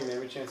touch your magnet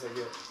every chance I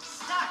get.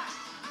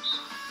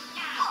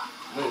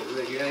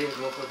 Wait, you're not even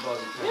going for the ball.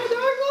 Yeah, dog, go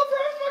for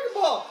every fucking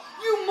ball.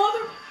 You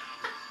mother.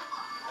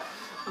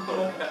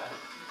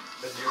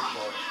 That's your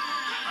fault.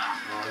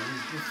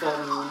 You fought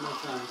me one more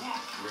time.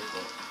 Your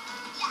fault.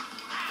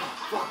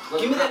 Fuck. Look,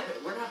 Give me we're that.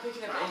 not- We're not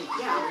picking up any.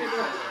 Yeah, I'm picking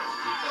up.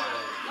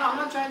 No, I'm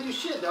not trying to do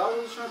shit, dog. I'm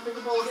just trying to pick a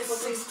ball. It's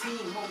 16,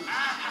 holy.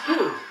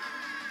 Dude.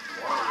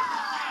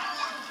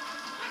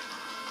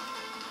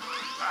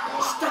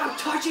 Stop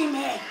touching me!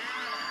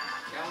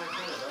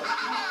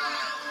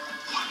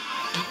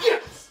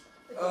 Yes!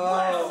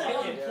 Oh,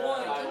 second. yeah. I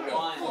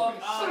won. Fuck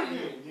out of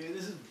here, dude.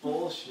 This is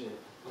bullshit.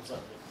 I'm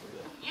sorry.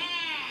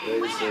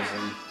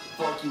 Racism.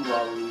 Fuck you,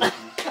 Waluigi.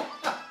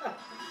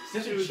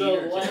 Such a Dude,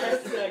 cheater. the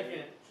last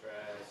second.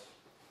 Trash.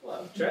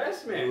 What?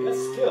 Trash man, that's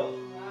skill.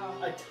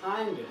 I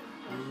timed it.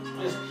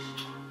 Just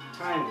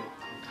timed it.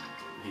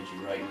 Hit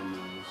you right in the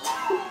nose.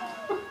 I'm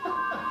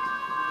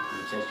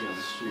gonna catch you on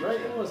the street. Right,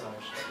 yeah. it was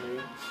harsh.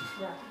 Maybe.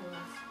 Yeah, it was.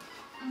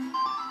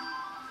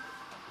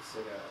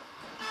 Still got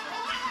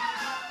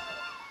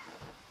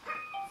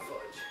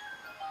fudge.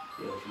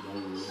 Yo, if you don't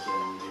even look at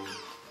him, dude.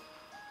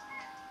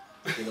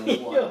 Get on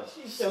Yo, one.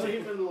 she don't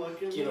even look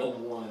at Get me. on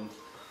one.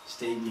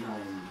 Stay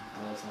behind me.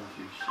 All the time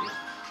for your shit.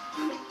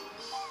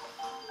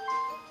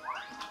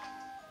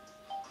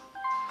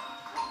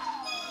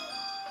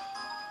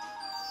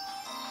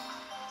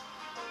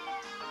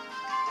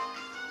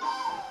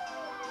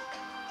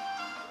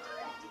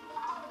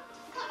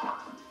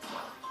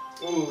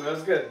 Ooh, that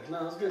was good. No,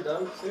 that was good,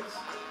 dog. 6.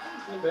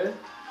 Not bad.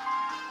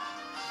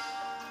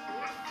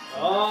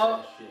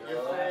 Oh, Shit.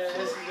 your fast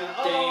is gonna. Damn.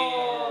 Oh,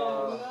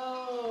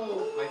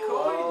 My Oh,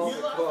 no. You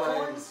the left coins.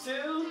 coins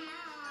too?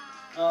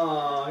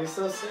 Oh, he's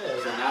so So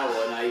sad. now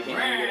what? Now you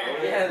can't even get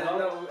over Yeah, it?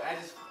 no, I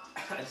just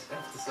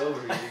effed this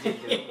over. You didn't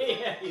get over.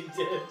 Yeah, you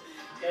did.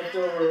 Left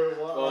over.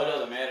 Well, it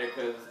doesn't matter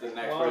because the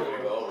next Wow. person to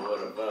go over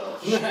would have fell.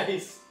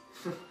 Nice.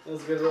 That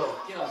was a good roll.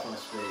 Get off my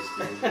space,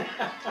 dude.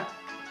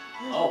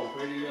 Oh,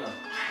 where do you go?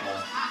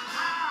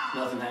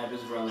 Nothing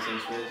happens if we're on the same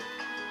space.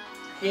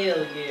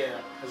 Hell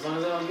yeah. As long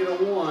as I don't get a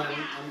 1,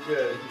 I'm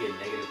good. You get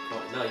negative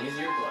point. No, use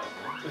your block,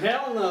 man.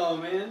 Hell no,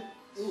 man.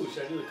 Ooh,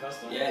 should I do the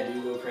custom? Yeah,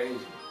 dude, go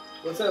crazy.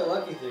 What's that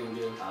lucky thing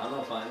do? I don't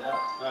know, find out.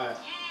 Alright.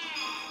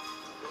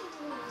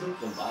 Then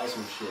buy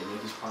some shit,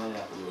 make this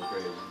pineapple go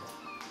crazy.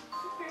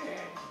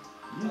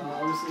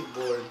 Let me see the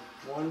board.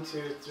 1,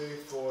 2, 3,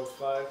 4,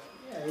 5.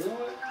 Yeah, you know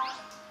what?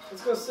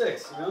 Let's go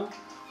 6, you know?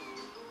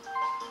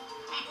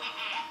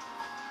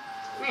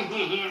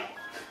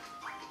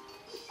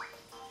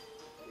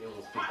 You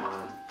almost picked one. I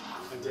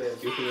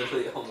did. You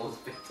literally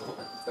almost picked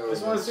one. I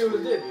just want to see what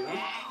it did, you know?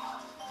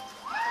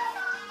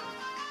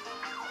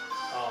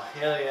 Oh,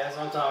 hell yeah, that's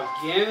what I'm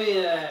talking. Give me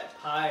that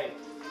pipe.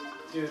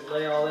 Dude,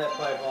 lay all that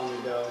pipe on me,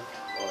 dog.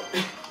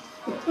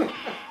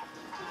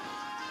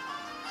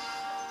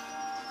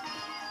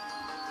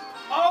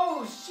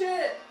 Oh,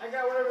 shit! I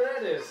got whatever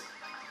that is.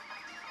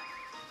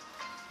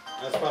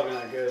 That's probably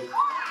not good.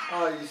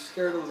 Oh, you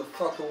scared him the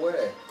fuck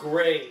away.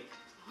 Great.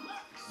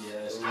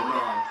 Yes, come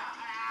on.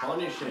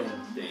 Punish him.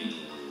 Dang.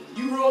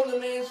 You rolled the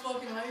man's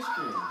fucking ice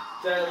cream.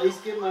 Did I at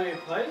least get my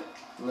pipe?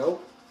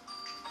 Nope.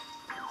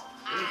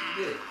 You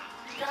did.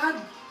 God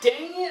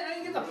dang it! I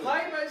didn't get the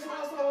pipe. I just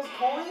lost all those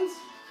coins.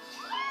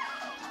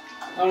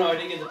 Oh no, I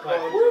did get the pipe.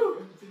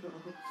 Woo!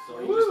 So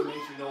he just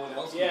makes sure no one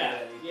else can Yeah,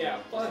 get anything. yeah.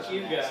 Fuck He's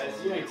you an guys.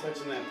 asshole. You ain't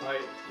touching that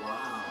pipe.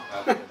 Wow.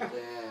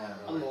 Damn.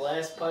 I'm the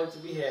last pipe to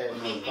be had.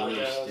 No wish,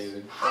 Fuckers.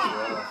 dude.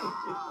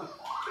 Yeah.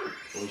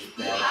 Wish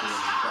bad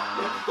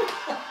things.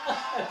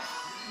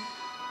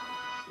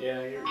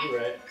 Yeah, you're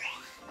right.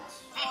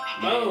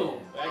 Man. Boom!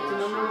 Back to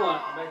number 1.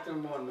 Back to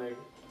number 1, Meg.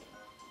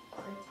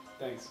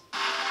 Thanks.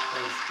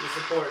 Thanks. Your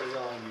support is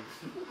all I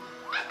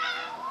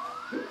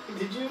need.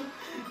 Did you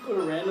put a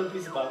random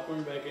piece of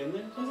popcorn back in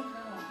there?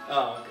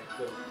 Oh, okay,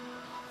 good.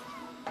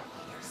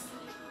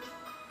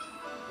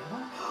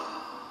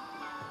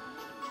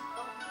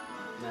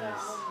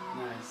 Nice,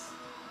 nice.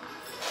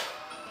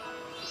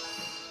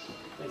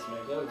 Thanks,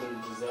 Meg. That would have been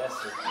a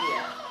disaster.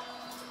 Yeah.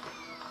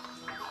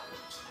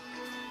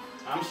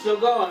 I'm still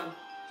going.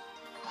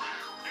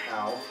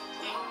 Ow.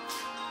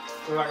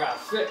 Cause I got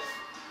 6.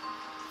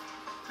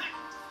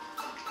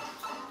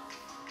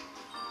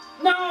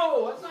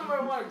 No! That's not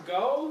where I want to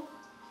go.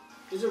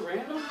 Is it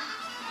random?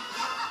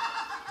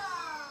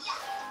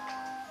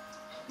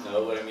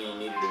 No, but I mean, you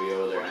needed to be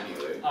over there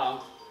anyway.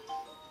 Oh.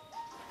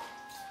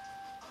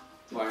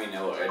 Well, I mean,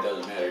 no, it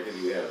doesn't matter because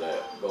you have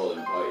that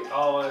golden pipe.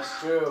 Oh, that's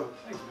true.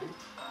 Thanks, man.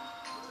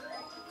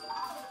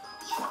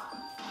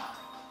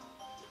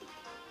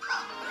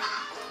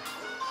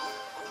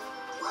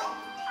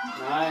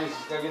 Nice.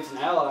 Just gotta get some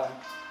ally.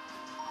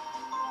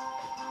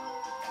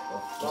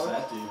 What's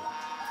that do?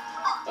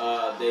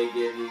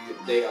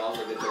 They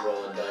also get to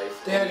roll a dice.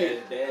 Daddy.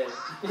 And he has dead.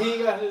 He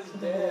got his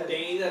dad.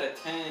 Dang, he's at a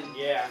 10.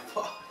 Yeah.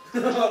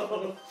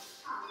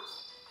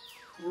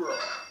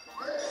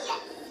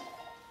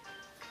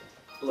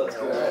 Let's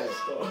go. Alright.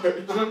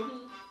 Start.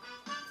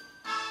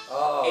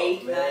 Oh,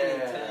 8, 9,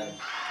 man. and 10.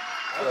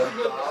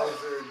 The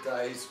Bowser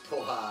dice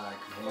block.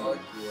 Fuck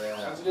yeah.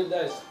 That's a good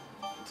dice.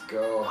 Let's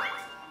go.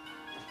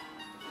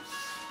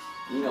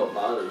 You know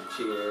Bowser's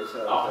cheater,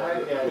 so Oh,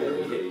 heck yeah, he'll be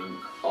dude. hitting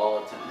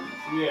all the time.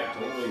 Yeah.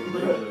 Totally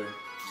regular.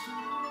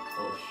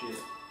 Oh shit.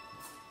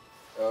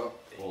 Oh,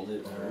 Hold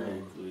it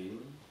Alright. please.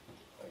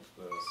 like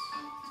this.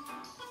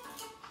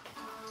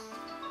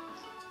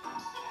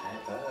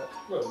 Like that.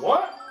 Wait,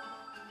 what?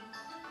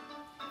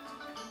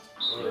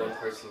 Only one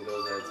person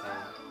goes at a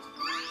time.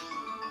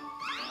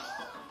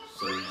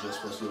 So you're just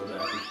supposed to go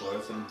back and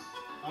forth and.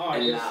 Oh, I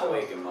And guess not so.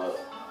 wake him up.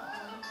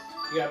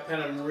 You gotta pet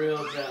him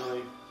real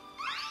gently.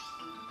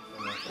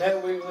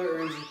 Pet Wiggler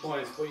earns you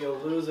points, but you'll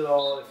lose it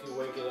all if you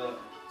wake it up.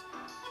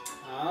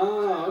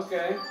 Oh,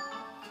 okay.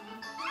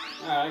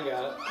 Alright, I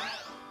got it.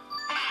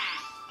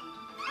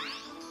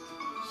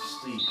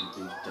 Sleep, you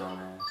big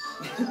dumbass.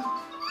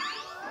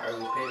 Are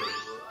we paid?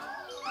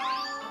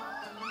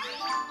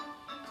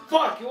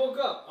 Fuck, he woke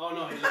up! Oh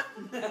no, he just...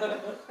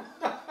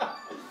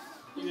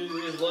 he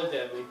just looked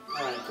at me.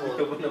 Alright, cool.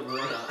 Open up one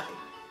eye.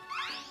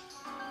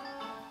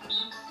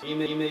 He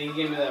gave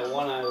me that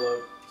one eye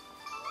look.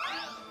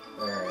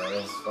 Alright,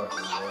 let's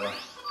fucking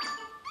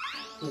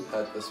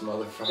pet this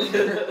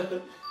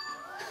motherfucker.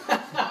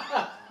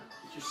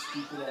 Get your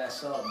stupid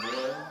ass up, boy. Oh,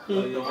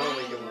 you don't want to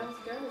wake him up.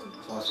 That's good.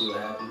 Just want to see what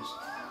happens.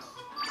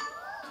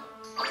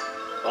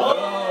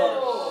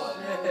 Oh,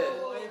 shit.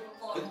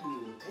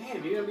 Damn,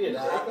 you gonna be a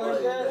Not dick like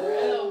like that? that.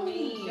 Real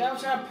mean. Yeah, I'm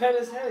trying to pet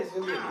his head. He's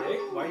gonna be a dick?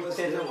 Why are you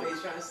Listen petting to him me. while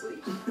he's trying to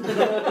sleep? Some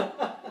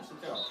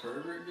kind of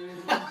pervert, dude.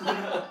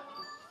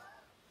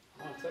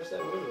 Oh, touch that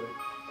wiggler.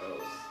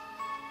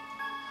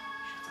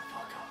 Shut the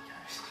fuck up,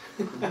 guys.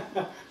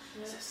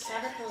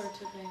 Caterpillar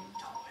tipping.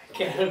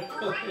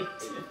 Caterpillar.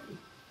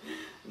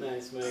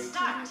 Nice, Meg.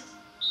 Start.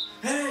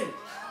 Hey!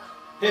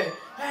 Hey,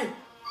 hey,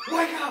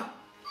 wake up!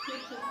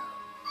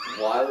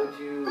 Why would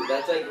you?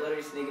 That's like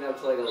literally sneaking up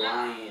to like a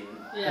lion.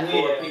 Yeah.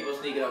 Yeah. Or people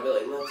sneaking up, be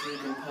like, let's see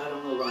if you can pet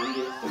him the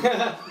longest.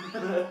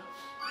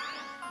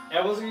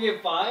 Everyone's gonna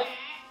get 5?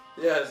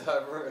 Yeah, is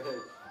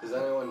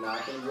anyone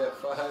not gonna get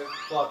 5?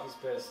 Fuck, he's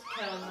pissed.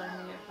 Kevin's not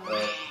gonna get Uh,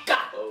 fun. God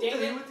Oh. damn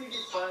it! What do you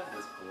get 5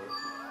 this for?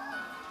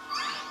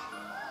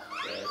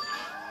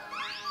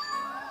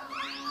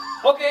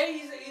 Okay,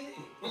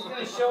 he's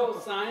gonna show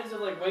signs of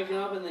like waking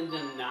up and then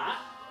not.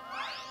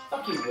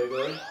 Fuck you,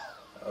 Wiggler.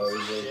 oh,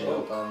 he's waking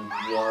up on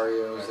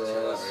Wario's Chill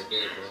out ass. right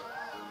there, bro.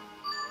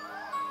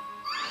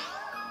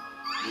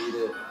 Eat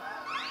it.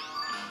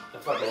 The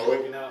fuck is Oh.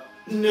 waking up?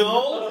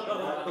 No! What the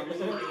fuck?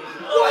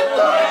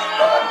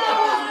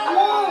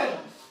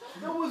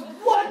 That was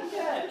one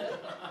yet!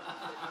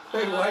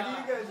 Hey, why do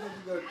you guys have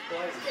to go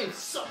twice? This game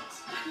sucks.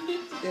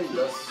 This game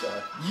does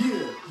suck.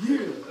 Yeah,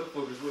 yeah. That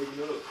fucker's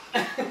waking up.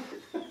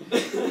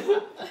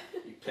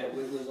 You pet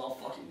wigglers all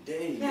fucking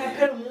day, Yeah, I man.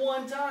 pet him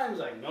one time. He's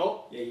like,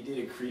 nope. Yeah, you did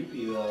it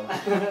creepy, though.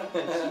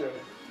 That's true.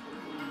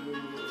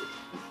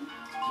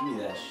 Give me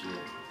that shit.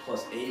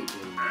 Plus 8, baby. Oh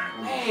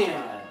my Man.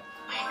 God.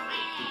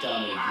 Get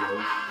down there, yo.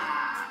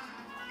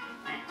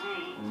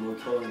 I'm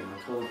coming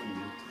for you.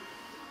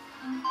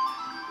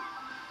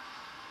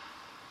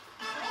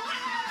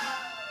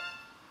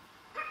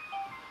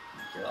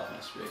 Get off my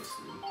space,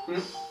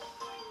 dude.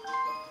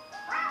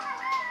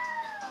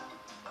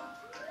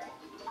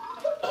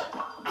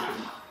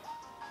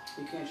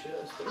 You can't share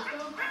that space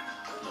though?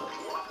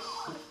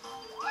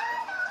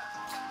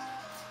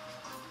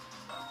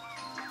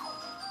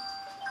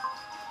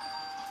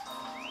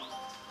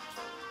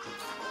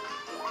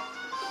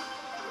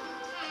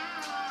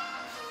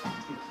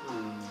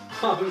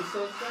 Oh, he's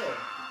so sad.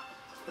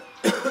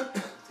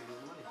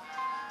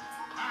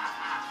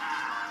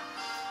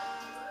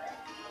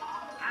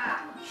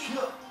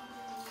 Shut.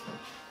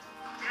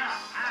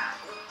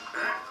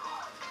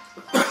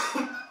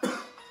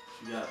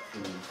 She got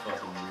pretty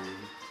fucking weird.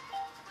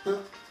 None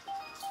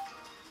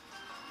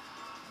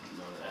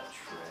of that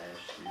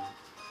trash, dude.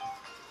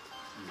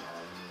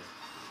 Yeah,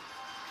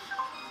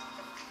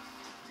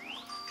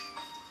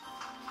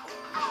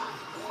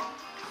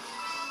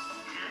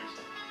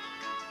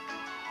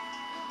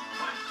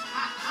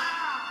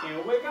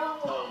 And wake up.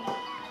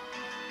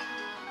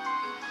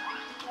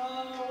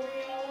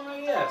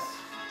 Yes.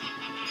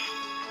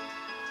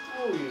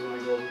 Oh, use my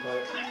golden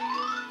pipe.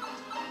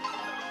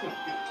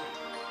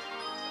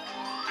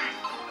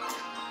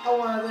 I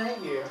want to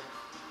thank you.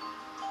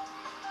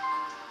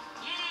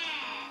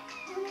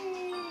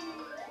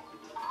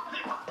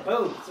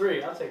 Oh,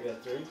 3. I'll take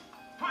that 3.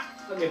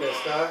 I'll get that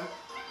star.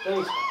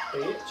 Thanks,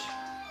 bitch.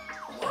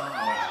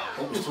 wow.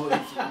 Almost 23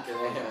 Damn.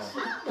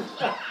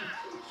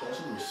 Show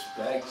some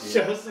respect, dude.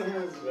 Show some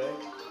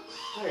respect.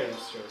 I gotta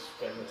show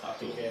respect to Talk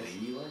to a Talking Cats.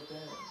 lady like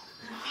that?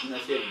 Isn't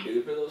that shit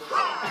dude for those stuff?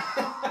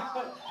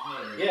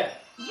 Yeah.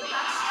 You got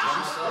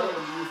She's stuck.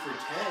 selling you for 10,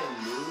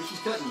 dude. She's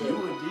cutting you a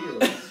deal.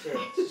 That's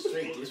true. It's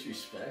straight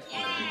disrespect,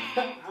 man.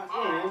 Hey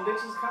man,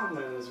 bitches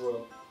common in this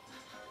world.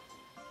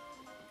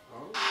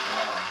 Wow.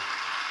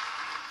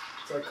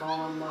 So I call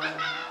him,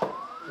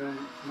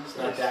 It's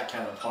not that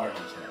kind of party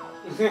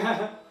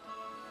town.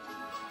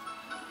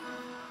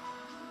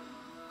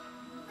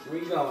 Where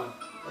you going?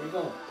 Where you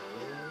going?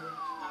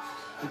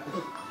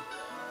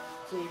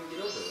 Can't even get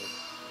over it.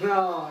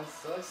 No, it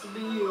sucks to be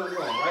you. I'm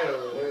going right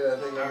over Look there. at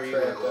that thing How are I'm you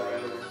trapped gonna go out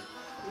right here. over?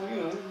 Well, you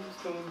know, I'm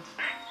just going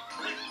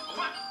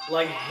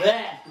like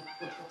that.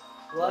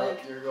 Like,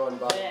 You're going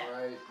bottom that.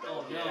 right.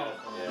 oh no.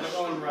 Yeah. Am I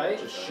going right?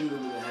 Just shoot him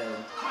in the head.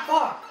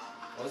 Fuck!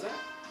 What was that?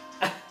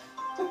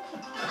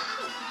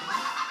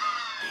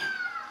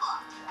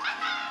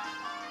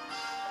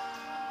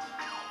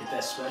 Hit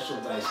that special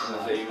dice So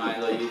line. you might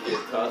let you get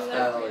tossed.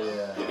 Hell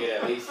yeah. You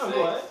get at least 6.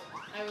 What?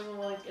 I was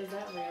like, is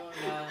that real or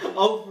not?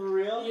 Oh, for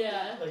real?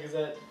 Yeah. Like, is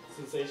that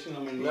sensation? I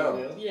mean, No.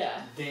 real?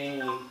 Yeah. Dang.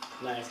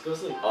 Nice. Go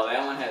sleep. Oh,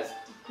 that one has.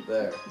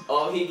 There.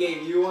 Oh, he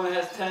gave you one that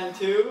has 10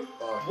 too?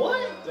 Fuck What?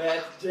 yeah.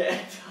 That's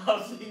jacked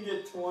up, so you can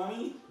get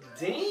 20?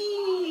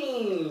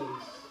 Dang.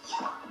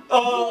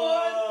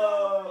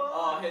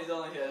 Oh, his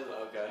only has,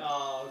 okay.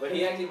 Oh, But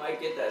he actually might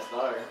get that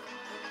star.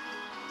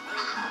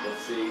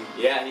 Let's see.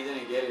 Yeah, he's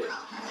gonna get it.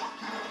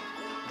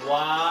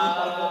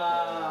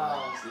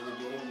 Wow. See the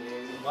game,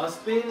 baby.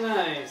 Must be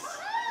nice.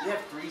 You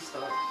have 3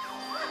 stars.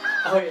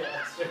 Oh yeah,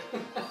 that's true.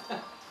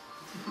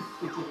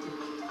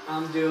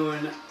 I'm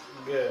doing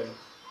good.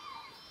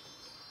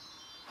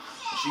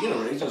 Is she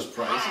gonna raise those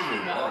prices or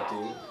what,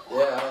 dude?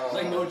 Yeah. There's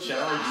like no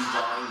challenge you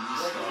buying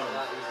these Not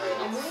stuff. usually I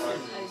against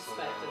wouldn't stars. have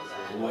expected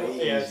that. Way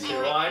Yeah, it's easier.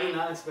 true. Well, I did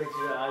not expect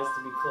your eyes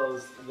to be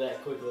closed that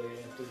quickly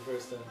after the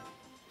first time.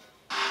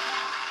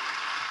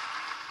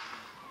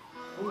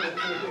 Ooh, what can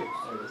I do?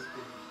 There it is.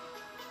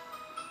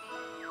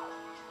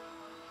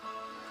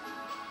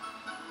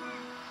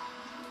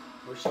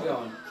 Where's she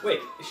going? Wait,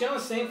 is she on the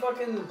same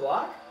fucking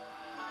block?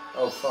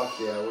 Oh fuck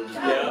yeah, we're just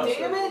God going in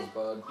damn it. circles,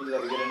 bud. He's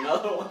gonna get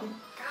another one.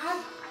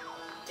 God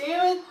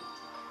damn it!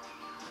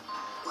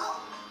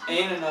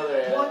 And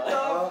another What the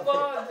airline.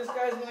 fuck? This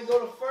guy's gonna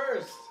go to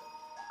first.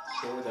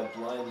 Go with that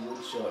blind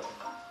woodchuck.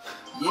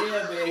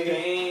 Yeah, baby.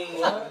 Dang.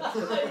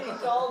 You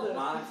called it.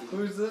 Monty.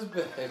 Who's this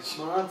bitch?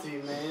 Monty,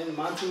 man.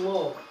 Monty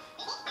Wolf.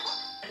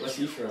 What's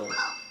he from?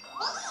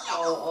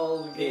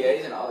 All the Yeah, games.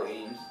 he's in all the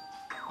games.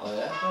 Oh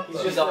yeah? He's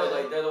He's just always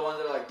like, like, they're the ones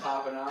that are like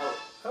popping out.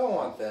 I don't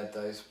want that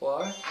dice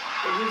block. it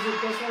gives you a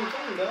plus one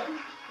thing, dog.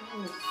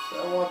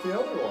 I want the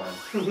other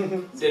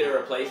one. Did it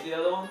replace the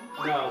other one?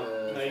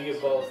 No, no, you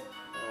get both.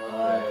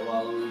 Alright,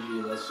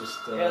 Waluigi, let's just.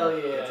 Hell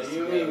yeah, get this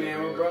you and me, together man,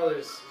 we're here.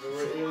 brothers.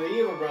 We're the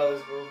evil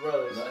brothers, but we're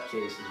brothers.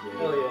 Nutcases, baby.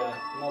 Hell yeah,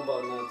 I'm all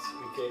about nuts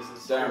in cases.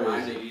 That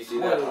reminds me, you see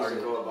What that is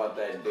article about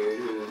that dude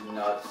whose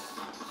nuts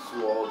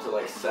swole to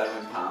like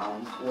 7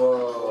 pounds?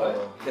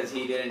 Whoa. Because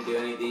he didn't do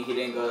anything, he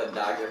didn't go to the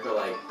doctor for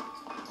like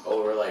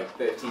over like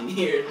 15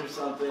 years or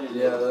something. and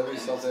Yeah, that'd be and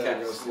something it's to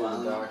kinda go see the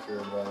swelling. doctor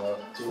about.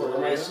 Dude, what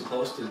am I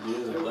supposed to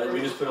do? Like,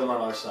 we just put them on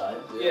our side?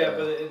 Yeah,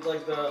 but it's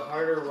like the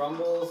harder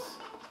rumbles,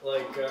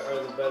 like,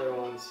 are the better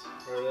ones.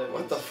 Or that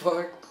What the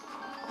fuck?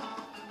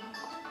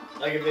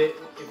 Like if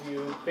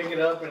you pick it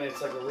up and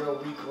it's like a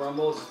real weak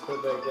rumble, just put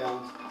it back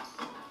down.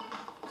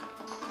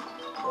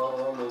 Well,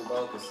 rumble's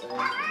about the same.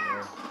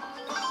 Yeah.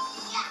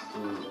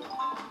 Ooh,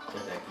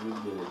 got that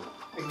good.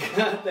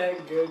 Got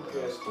that good.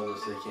 Those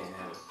stores, they can't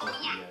have it. Fuck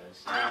you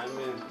guys. I'm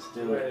in. Let's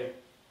do Ready.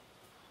 it.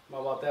 How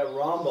about that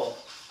rumble?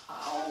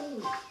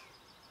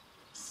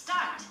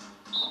 Start.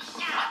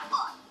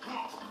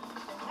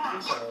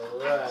 That's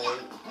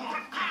alright.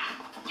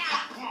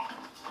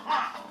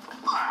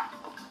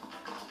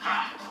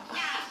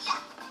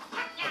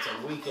 That's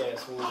a weak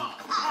ass one.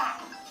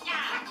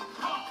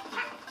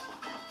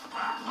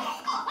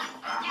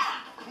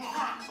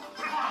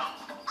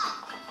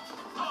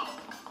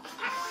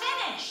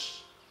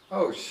 Finish.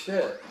 Oh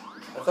shit.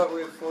 I thought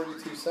we had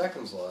 42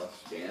 seconds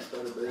left. Dance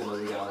better And be. then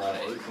we got a lot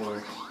of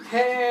acorns.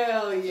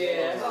 Hell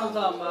yeah! That's what I'm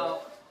talking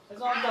about.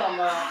 That's what I'm talking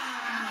about.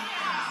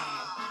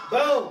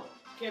 Boom!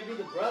 Can't be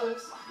the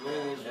brothers.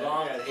 Man, it's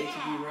wrong. I'd hate to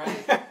be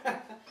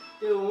right.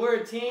 Dude, when we're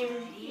a team,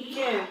 you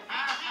can't.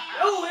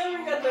 Oh, and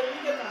we got the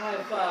high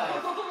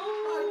five. Fuck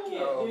yeah,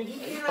 Oh, dude, you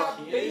cannot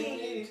fuck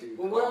beat yeah.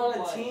 when we're on a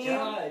Oh my team.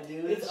 God,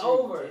 dude, It's that's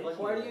over. ridiculous.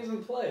 Like, why do you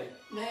even play?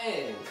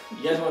 Man,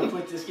 you guys want to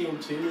quit this game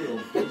too, little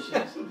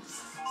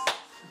bitches?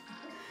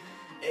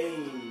 Hey.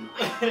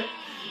 You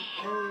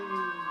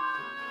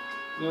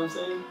know what I'm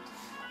saying?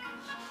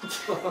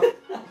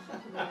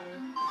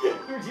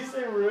 Did you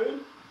say rude?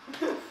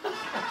 Dude,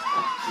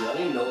 I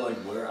don't even know like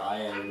where I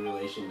am in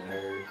relation to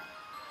her.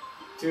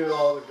 To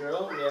the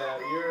girl? Yeah,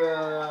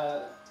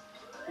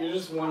 you're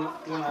just one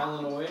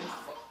island away.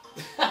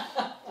 It's the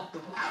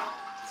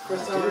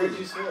first time I heard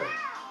you swear.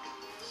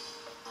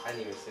 I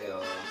didn't even say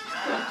all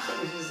that.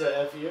 This is a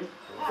F you.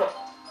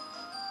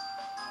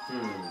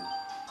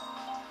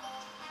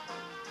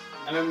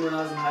 I remember when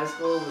I was in high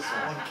school, this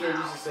one kid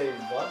used to say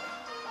buck.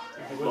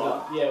 With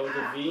a, yeah, with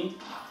a V.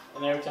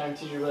 And every time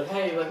teacher would be like,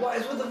 hey, like, why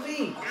is it with a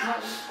V?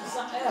 It's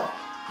not F.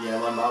 Yeah,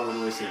 my mom would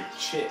always say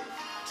chick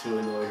to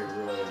annoy her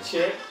brother.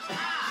 Chick.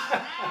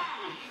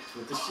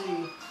 With the C.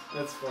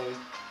 That's funny.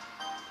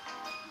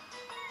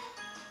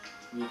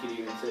 You could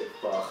even say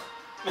fuck.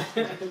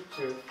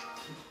 True.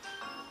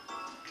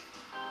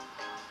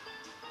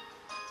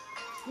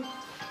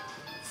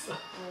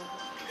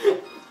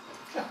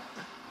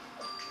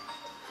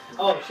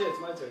 Oh shit, it's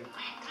my turn.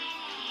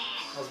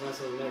 I was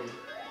messing with Megan.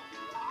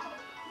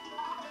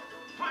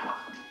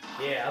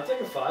 Yeah, I'll take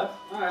a 5.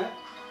 Alright.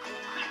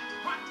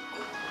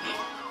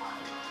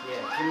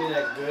 Yeah, give me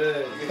that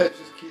good. You guys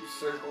just keep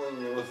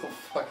circling your little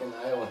fucking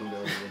island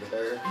over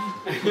there.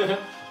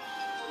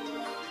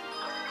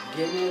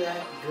 Give me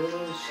that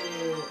good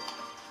shit.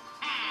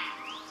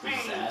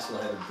 This asshole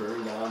had to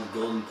burn down the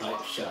golden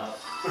pipe shop.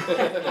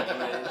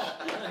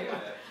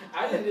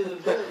 I didn't do the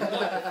bird.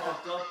 That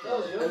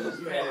was yours.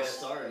 You had it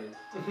started.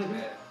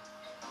 Yeah.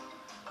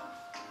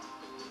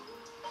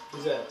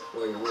 She's at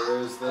Wait, where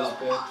is this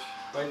bitch?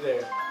 right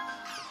there.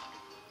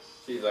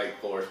 She's like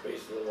 4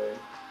 spaces away.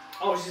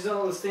 Oh, she's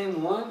all on the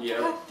same one? Yep.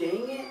 God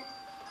dang it.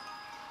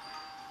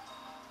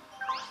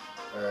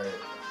 Alright,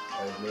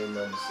 I've made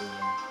my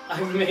decision.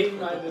 I've made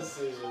my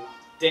decision.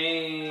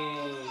 Dang.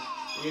 You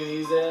gonna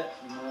use that?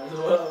 Might as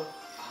well.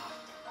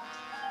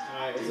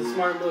 Alright, it's a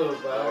smart move,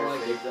 but I don't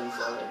like it.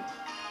 Inside.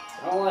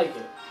 I don't like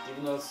it,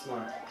 even though it's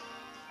smart.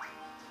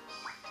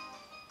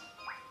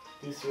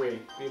 Do 3.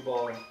 Be a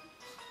baller.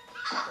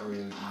 Or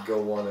you go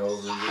one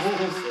over just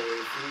to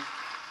save.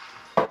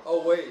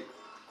 Oh wait.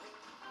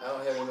 I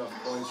don't have enough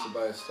points to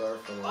buy a star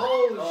from her.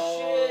 Oh,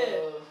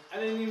 shit! I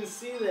didn't even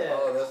see that.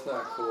 Oh, that's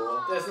not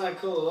cool. That's not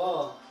cool at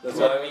all. That's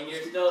Well, why I mean,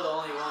 you're still the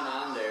only one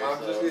on there. I'm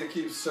so just gonna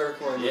keep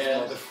circling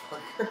Yeah. this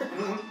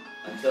motherfucker.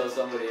 until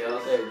somebody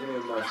else. Hey, give me a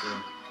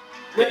mushroom.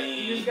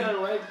 You just got it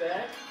right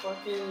back?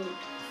 Fucking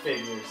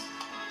figures.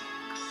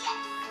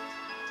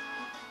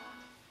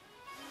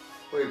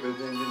 Wait, but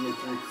then give me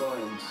 3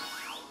 coins.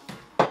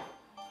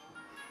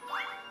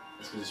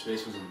 That's because the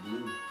space was in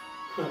blue.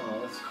 Oh,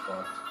 that's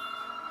fucked.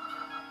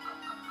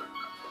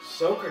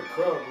 Soak or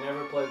Croak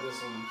never played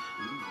this one.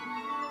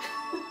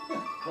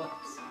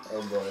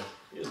 Oh boy.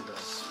 Here's the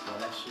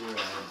splashier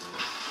out of the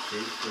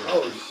shape.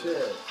 Oh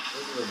shit.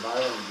 This is a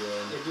violent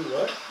game. They do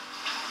what?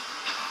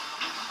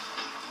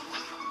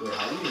 Wait,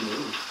 how do you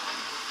move?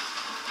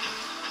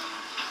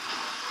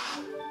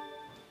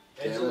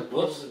 Edge Damn of the it. Whoops,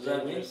 Bulls is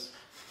that me? Avengers.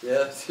 Yeah,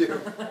 that's you.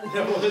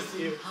 That was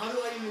you. How do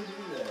I even do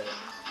that?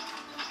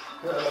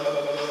 How do I in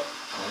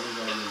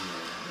there?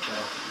 What's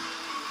happening?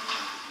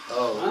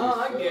 Oh, Oh,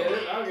 I get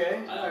it. Okay,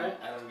 alright.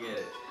 I don't get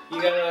it. You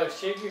gotta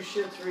shake your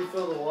shit to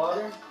refill the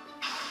water.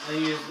 And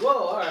you just,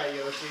 whoa, alright,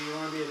 Yoshi, you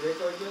wanna be a dick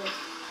like that?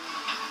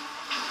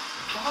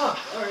 Fuck,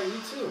 alright,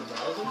 you too,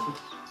 Bowser.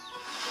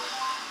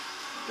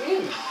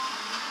 Damn it.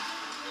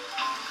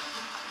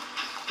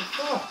 The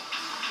fuck?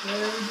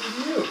 Man, did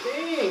you?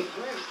 Dang,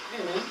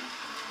 hey man.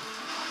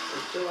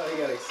 Somebody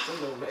got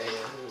extended bag.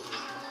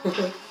 I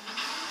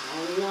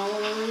don't know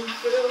what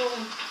refill.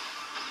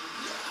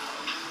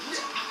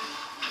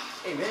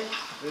 Hey man.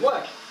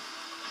 What?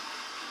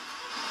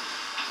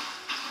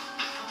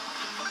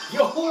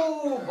 Yo,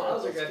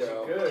 Bowser got Let's you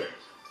go. good.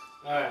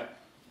 Alright,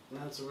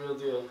 that's a real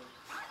deal.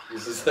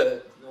 This is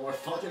it. No more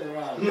fucking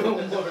around. No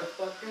more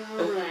fucking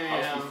I'll be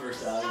around.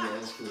 first out again,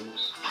 that's cool.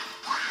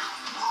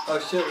 Oh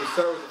shit, we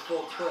start with a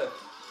full clip.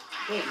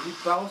 Wait, you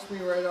bounced me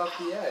right off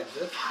the edge.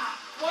 That's,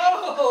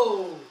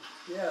 Whoa!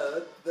 yeah,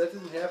 that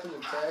didn't happen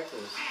in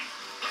practice.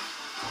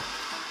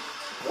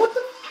 What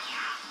the?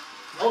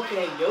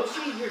 Okay,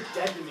 Yoshi, you're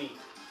dead to me.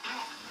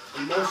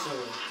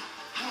 Emotionally.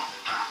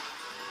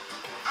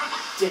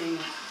 Dang.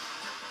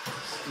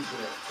 Stupid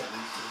ass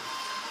bouncer.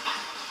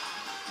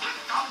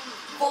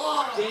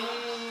 Fuck! Dang!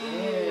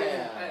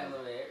 Yeah. I don't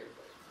know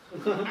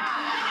everybody.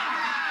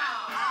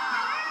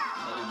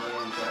 Everybody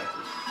in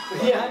practice.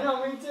 Yeah, I know,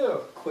 me too.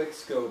 Quick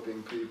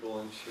scoping people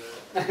and shit.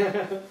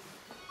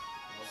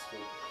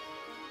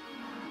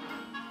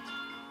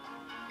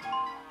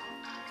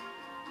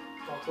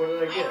 Fuck, what did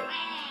I get?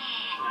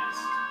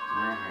 Nice.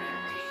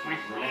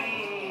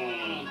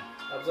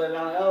 Upside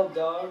down L,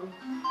 dog.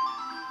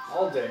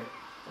 All day.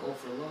 Oh,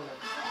 for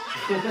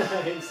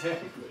love.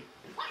 Exactly.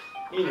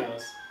 He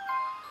knows.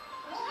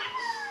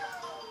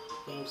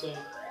 You know what I'm saying?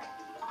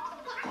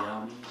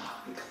 Yummy.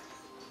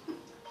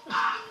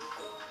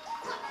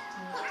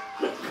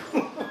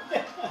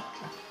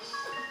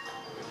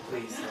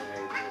 Please tell me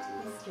I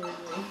Scared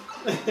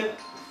me.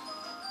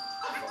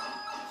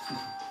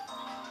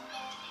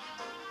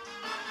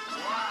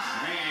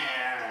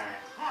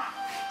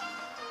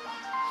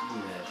 Do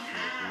that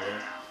shit, boy.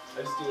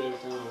 I just do it every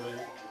time I win.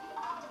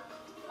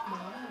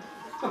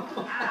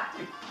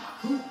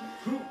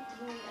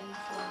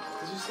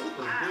 Because you're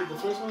sleeping. Dude, the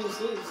first one to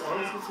sleep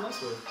always gets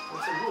messed with.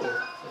 That's a rule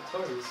at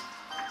parties.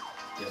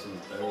 Guess I'm the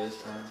third this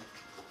time.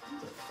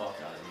 Get the fuck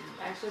out of here.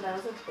 Actually, that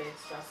was a big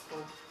stressful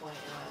point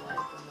in my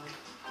life in like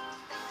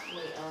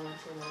late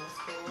elementary, middle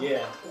school.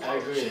 Yeah, I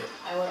agree.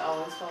 I would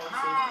always fall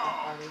asleep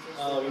at parties.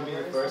 or Oh, you'd be the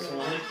sleepovers, first and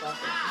one? then I'd fuck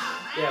with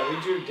people. Yeah, we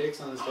drew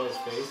dicks on this guy's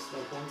face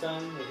like one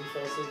time when he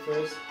fell asleep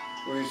first.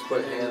 We used to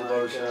put And hand like,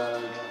 lotion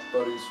on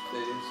Buddy's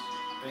face.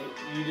 And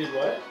you did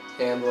what?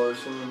 Hand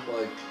lotion,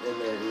 like, in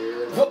their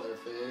ear and on their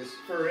face.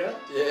 For real?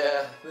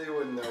 Yeah, they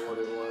wouldn't know what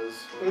it was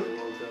when they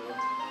woke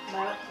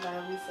up. That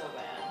would be so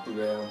bad.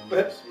 Yeah,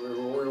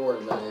 we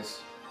weren't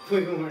nice. We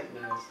weren't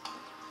nice.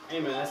 Hey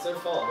man, that's their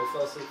fault. They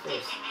fell asleep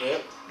first.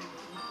 Yep.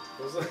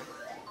 It was like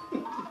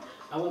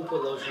I won't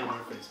put lotion on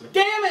her face. But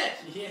damn it!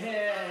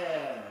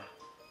 Yeah!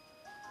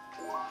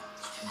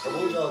 I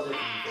won't all dick on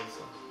your face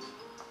though.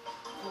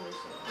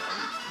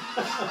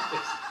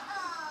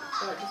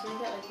 Alright, just make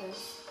it like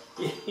this.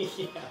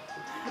 Yeah.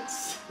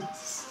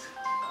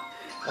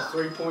 A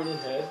three-pointed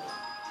head.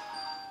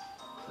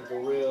 Like a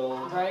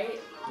real. Right?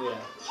 Yeah.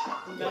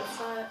 That's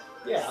not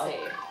Yeah. I'll-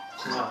 safe.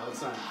 No,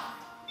 it's not.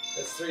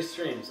 That's 3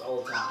 streams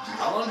all the time.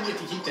 How long do you get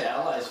to keep the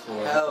allies for?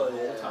 Hell the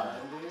whole yeah. time,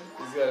 dude?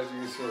 These guys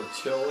are just gonna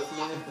chill with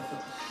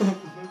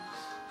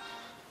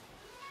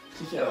me.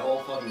 You got a whole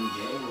fucking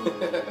game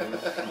with it.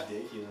 It's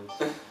ridiculous.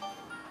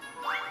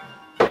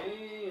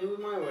 Hey, who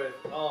am I with?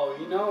 Oh,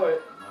 you know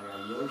it. I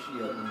got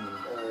Yoshi up in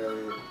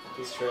here.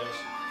 He's trash.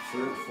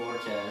 Fruit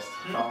forecast.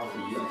 Calling for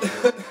you.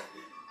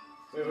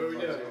 Wait, what are we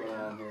doing?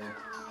 Around here.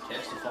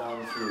 Catch the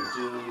falling fruit.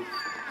 Do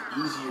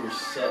easier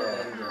said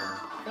than done.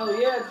 Oh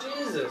yeah,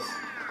 Jesus.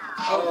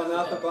 Oh,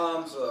 not the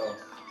bombs though.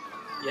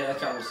 Yeah, that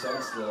kind of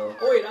sense though.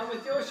 Oh wait, I'm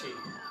with Yoshi.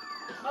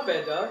 My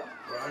bad, dog.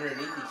 We're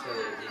underneath each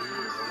other, idiot.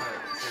 We're not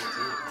the same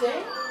team.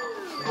 Dang.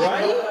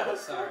 Right?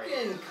 Sorry.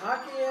 Fucking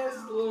cocky ass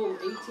little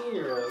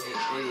 18-year-old.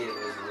 Idiot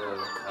was a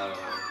little, I don't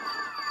know.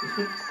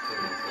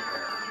 Couldn't accept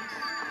that.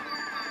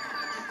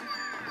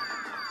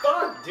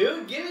 Fuck,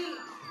 dude, give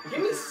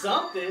me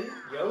something.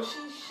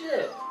 Yoshi,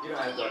 shit. You don't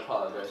have to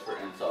apologize for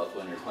insults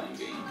when you're playing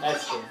games.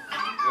 That's true.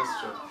 That's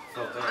true.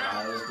 Felt bad.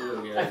 Alright, let's do it I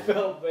again.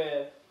 felt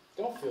bad.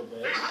 Don't feel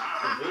bad. In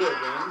video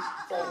games,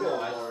 it's all No, good.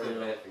 I just feel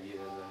bad for you.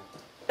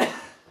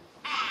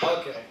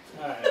 Okay,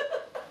 alright.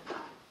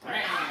 I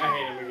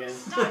hate him again.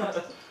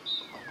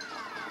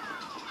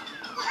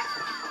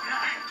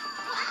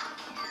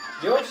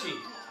 Yoshi!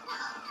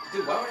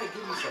 Dude, why would I give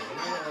you something?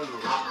 I don't know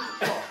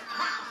you.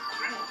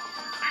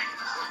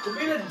 Quit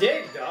being a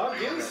dick, dog.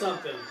 Give me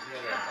something. You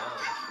got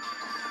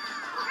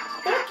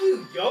that Fuck you,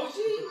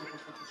 Yoshi!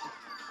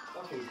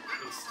 Fucking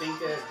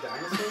extinct ass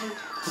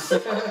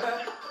dinosaur.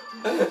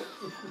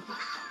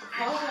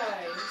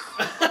 Guys.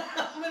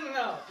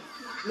 No.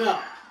 No,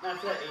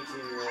 not that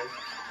 18-year-old.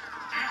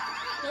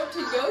 No, to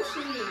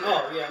Yoshi.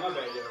 Oh, yeah, my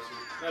bad, Yoshi.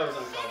 That was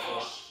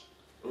uncalled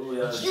for. Ooh,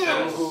 yeah, that's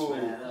Yes! close,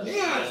 man. That was Yes,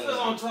 that's close.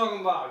 what I'm talking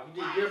about.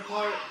 You did your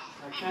part,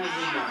 I kind of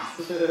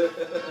did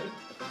mine.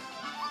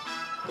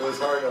 It was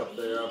hard up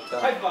there, up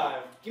top. High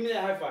five. Give me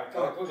that high five.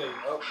 Come on, quickly.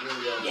 Oh, here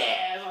we go.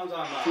 Yeah, that's what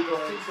I'm talking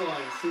about. 2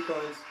 coins. 2 coins. 2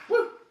 coins.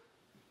 Woo!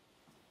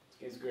 This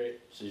game's great.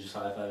 So you just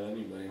high five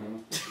anybody, huh?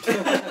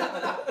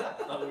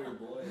 Thought we were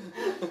boys.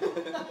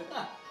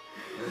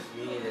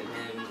 Me and him,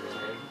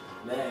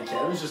 Man,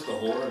 Kevin's just the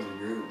whore in the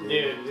group, dude.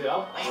 Dude,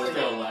 I'll He's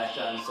gonna latch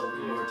on so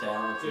many more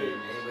talented. Dude.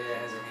 Anybody that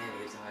has a hand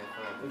gets a high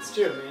five. It's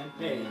true, man.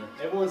 Hey,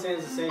 everyone's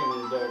hand's the same in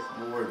the dark.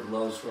 I'm gonna wear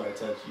gloves before I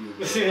touch you.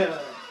 bro. Yeah.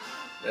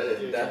 That is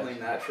Dude, definitely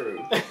not true.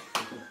 I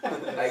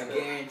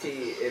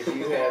guarantee if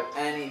you have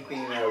any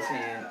female's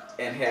hand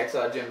and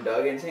Hacksaw Jim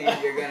Duggan's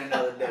hand, you're gonna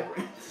know the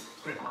difference.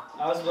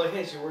 I was like,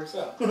 hey, she works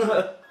out.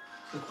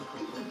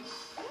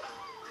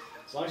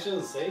 As long as she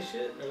doesn't say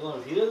shit, or as long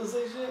as he doesn't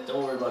say shit.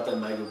 Don't worry about that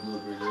mega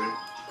blooper, dude.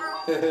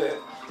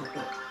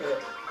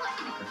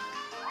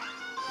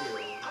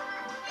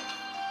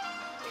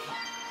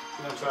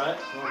 You wanna try it?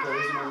 You wanna put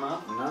these in my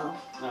mouth? No,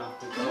 No.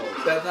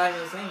 that's not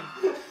even the same.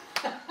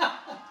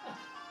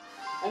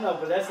 I know,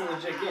 but that's a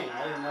legit game.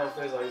 I didn't know if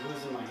there's like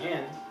who's in my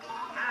hand.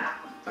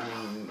 I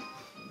mean,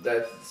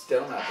 that's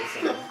still not the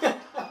same. Give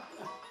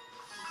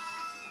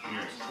me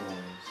those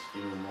coins.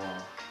 Give me them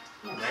all.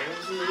 No, I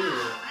don't see it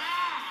either.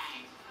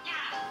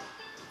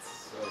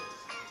 So,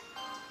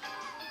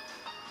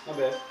 My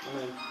bad. I'm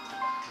in.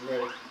 I'm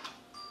ready.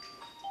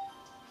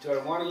 Do I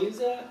want to use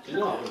that?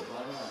 No. Why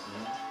not,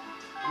 man?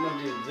 I'm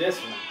gonna do this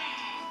one.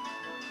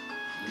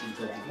 You just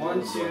got the 1,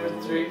 coins 2,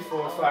 going 3,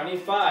 4, 5. I need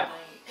 5.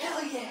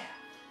 Hell yeah.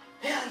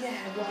 Hell yeah,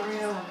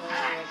 Gabriel.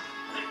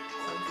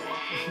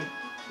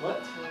 What?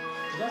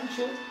 Is that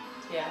shit?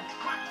 Yeah.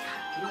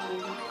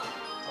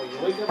 Oh, you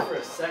wake up for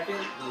a second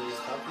and you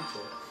just talk and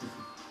shit.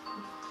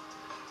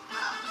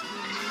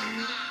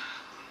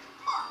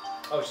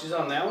 Oh, she's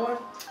on that one?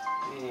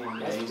 Man, Yeah,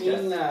 that's he's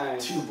being got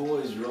nice. 2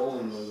 boys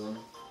rolling with them.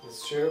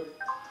 It's true.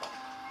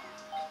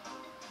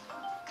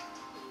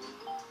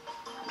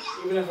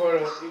 Even if I were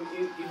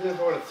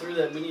to threw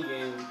that mini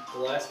game the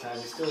last time,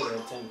 he still would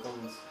have had 10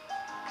 coins.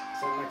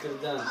 Something I could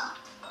have done.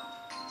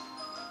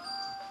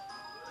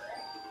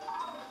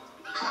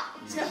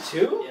 He's got 2?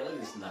 Yeah, look at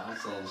this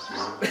nonsense,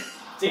 dude.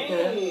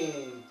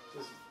 Dang!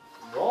 Just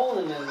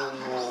rolling in them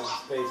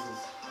spaces.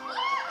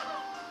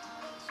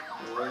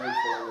 Waiting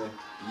for me.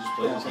 You just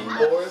play this game by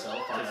Fourth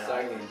yourself on to an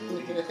second. island, dude.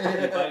 You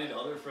invited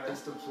other friends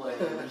to play,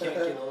 and you can't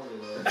get over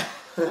there.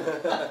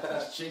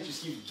 This chick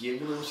just keeps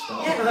giving them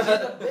stuff. Yeah, she's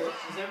a bitch.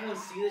 Does everyone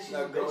see that she's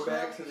Now a bitch? go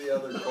back to the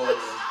other corner.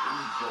 This is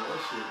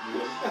bullshit,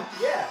 dude.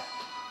 Yeah.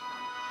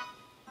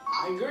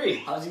 I agree.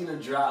 How's he gonna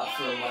drop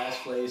from last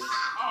place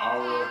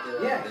all the way up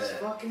there? Yeah, like he's that?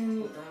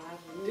 fucking.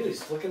 Dude,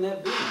 he's flicking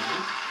that beat, man.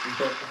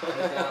 I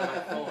got on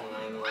my phone when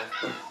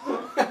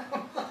I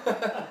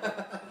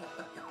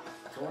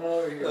Come on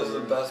over here. That was the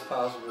dude. best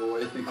possible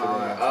way you could I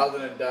answer. was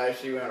gonna die,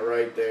 she went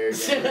right there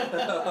again.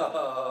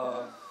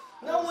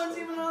 No one's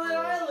even on that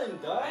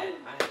island, dog. I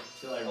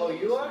Feel like Oh,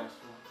 you this are? next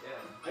one.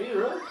 yeah. Are you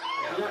really?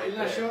 Yeah, You're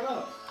not right showing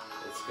up.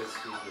 It's because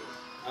she's right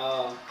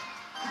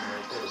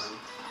there.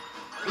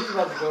 He's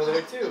about to go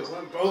there too.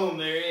 Boom,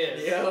 there he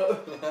is. Yo.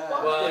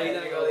 Well, he's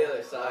gonna go the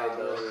other Side, side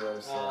though. the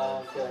other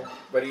side. Okay.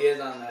 But he is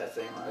on that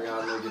same I line.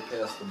 gotta make it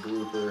past the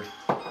blooper.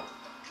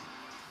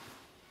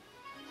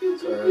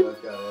 Sorry,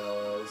 I've got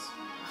allies.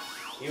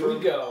 Here we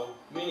go.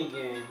 Mini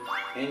game.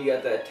 And you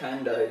got that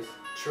 10 dice.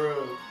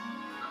 True.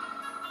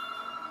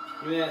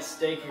 Give me that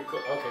steak. Okay,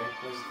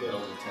 that's good.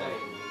 Build a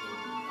tank.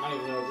 I don't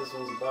even know what this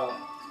one's about.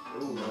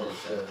 Ooh, Oh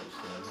shit.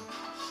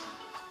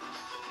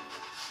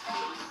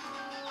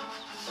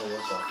 Oh, what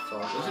the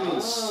fuck? What's it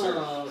mean, search?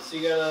 Oh, so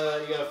you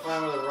gotta find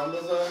where the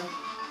rumbles are?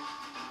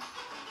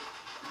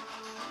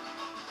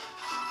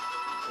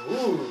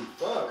 Ooh,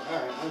 fuck.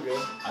 Alright, I'm good. I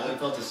haven't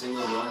felt a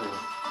single rumble.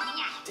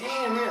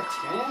 Damn, you're at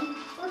 10?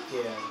 Fuck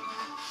yeah.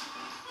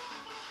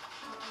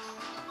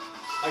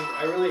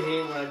 I really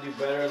hate when I do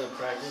better in the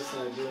practice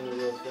than I do in the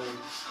real thing.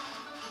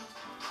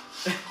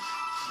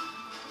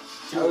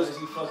 Dude, what is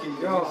he fucking You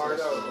doing? know how hard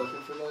I was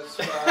looking for that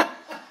spot?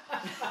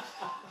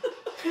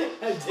 I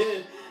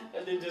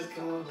did just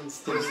come up and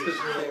steal This the just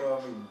shit. came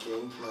up and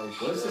ganked my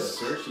shit. What does this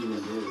search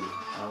even do?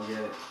 I don't get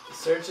it. The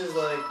search is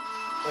like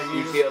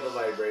You just, feel the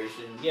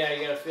vibration. yeah,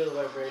 you gotta feel the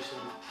vibration.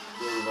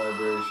 Good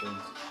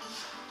vibrations.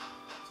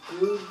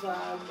 Good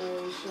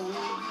vibration.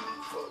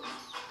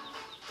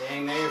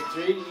 Dang, now you're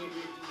 3. You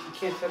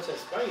can't touch that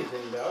spiky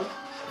thing, dog.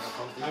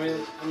 I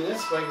mean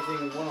that's spiky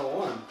thing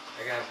 101. I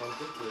gotta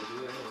bump into it,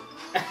 dude.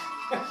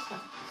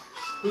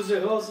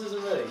 Who else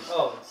isn't ready?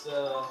 Oh, it's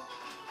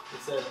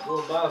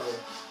Will Bowser.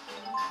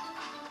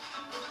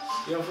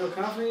 You don't feel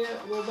confident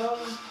yet, Will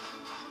Bowser?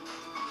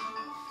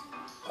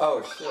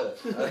 Oh shit.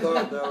 I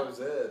thought that was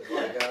it.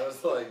 Like I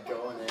was like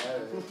going at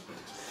it.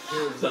 You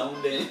were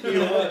zoned in. You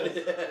was.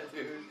 Yeah,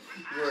 dude.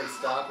 You weren't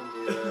stopping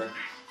me there.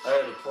 I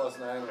had a +9 at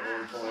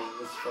one point.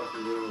 This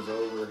fucking game was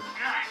over.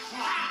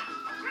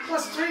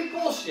 +3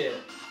 bullshit.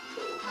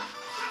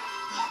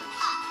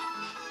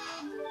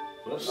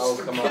 Oh,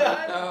 come on.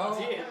 God No.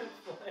 damn it,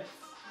 Flex.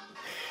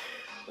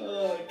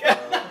 Oh, God.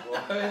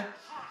 What?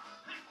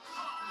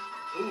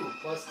 Ooh,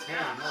 +10.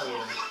 Hell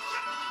yeah.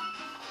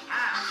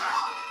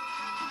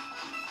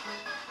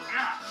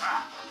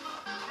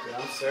 Dude,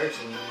 I'm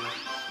searching, man.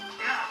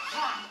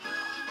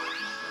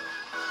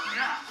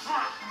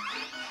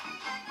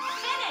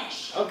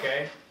 Finish.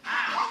 Okay.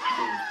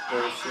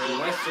 Dude,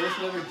 my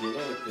search never did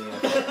anything. I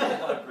felt the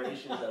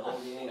vibrations that whole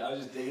game. I was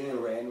just digging in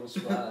random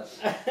spots.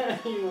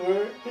 You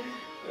were?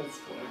 That's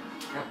funny.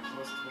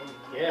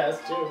 Yeah,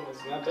 that's true.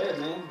 It's not bad,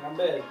 man. Not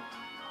bad.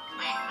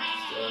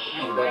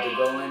 He's about to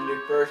go into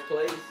first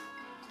place.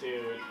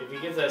 Dude, if he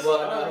gets that Well,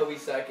 star, no, he'll be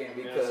second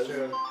yeah, because. that's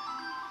true.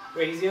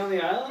 Wait, is he on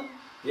the island?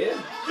 Yeah.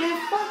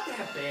 Yeah, fuck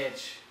that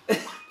bitch. You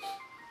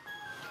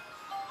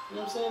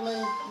know what I'm saying,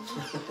 man?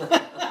 I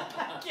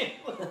can't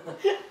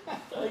I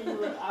thought you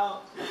were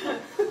out.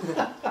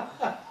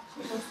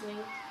 Listening.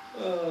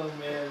 Oh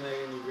man,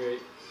 Megan, you're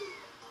great.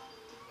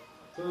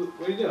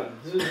 What are you doing?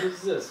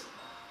 Who's this?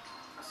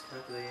 Just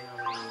calculating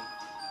how many.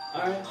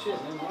 Alright, shit,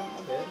 man, my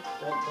bad.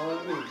 Don't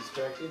let me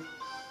distract you.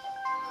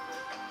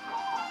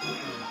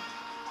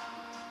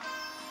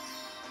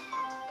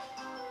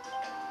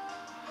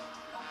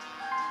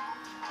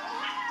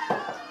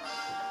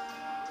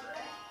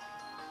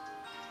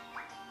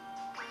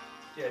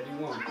 Yeah, do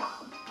one.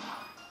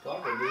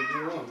 Fuck it, dude, do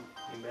one.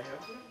 Ain't back up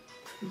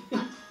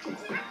there?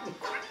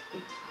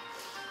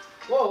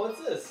 Whoa, what's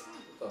this?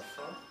 What the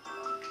fuck?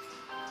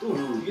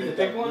 Ooh, you get to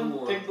pick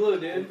one? Pick blue,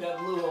 dude. Pick that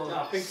blue one. No,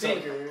 pick pink.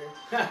 Sucker.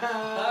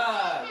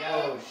 Ah,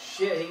 oh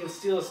shit, he can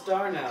steal a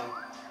star now.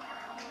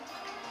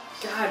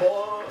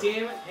 God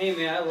damn it. Hey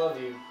man, I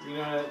love you. You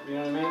know what I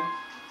mean?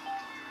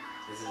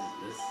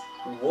 This.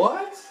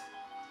 What?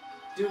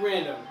 Do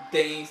random.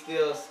 Dang,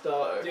 still a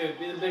star. Dude,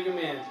 be the bigger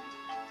man.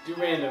 Do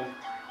random.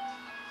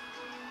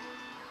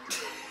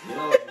 You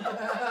know,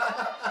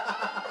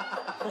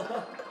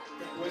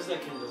 Where's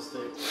that Kindle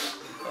stick?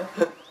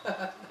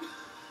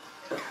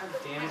 God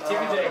damn it, take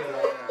a day.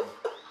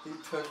 He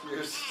took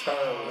your star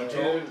away.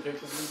 Dude, pick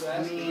the blue I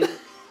basket.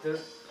 mean,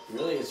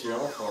 Really, it's your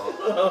own fault.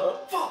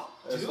 fuck,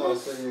 I just dude. want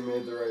to say you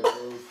made the right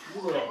move.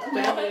 You little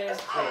fat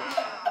ass bitch.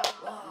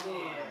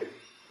 Man.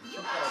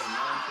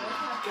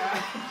 God,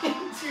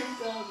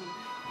 2000.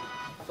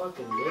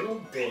 Fucking little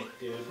dick,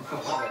 dude.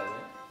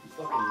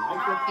 Fucking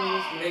micro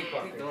penis Pick the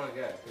motherfucker. one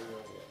guy.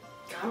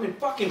 I'm in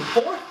fucking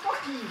 4th.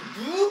 Fuck you,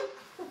 dude.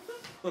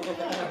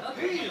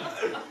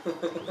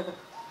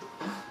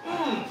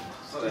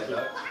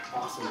 Stupid.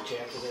 Awesome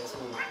jacket ass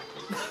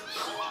motherfucker.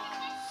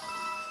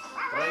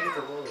 Why do I get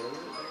the roll?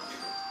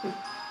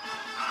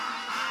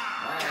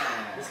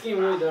 This game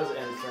really does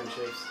end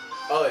friendships.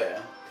 Oh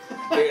yeah.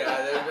 Dude,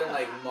 there's been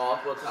like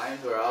multiple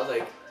times where I was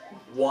like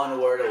one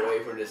word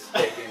away from just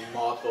sticking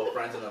multiple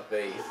friends in the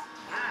face.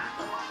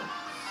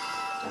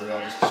 We're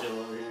all just chill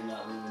over here,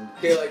 not moving.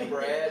 Dude, like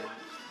Brad.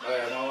 Oh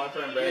yeah, my one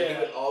friend Brad, he Yeah.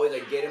 would always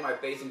like get in my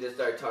face and just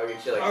start talking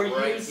shit like Are you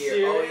right here.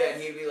 serious? Oh yeah,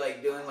 and he'd be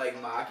like doing like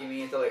mocking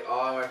me and stuff like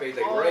all in my face,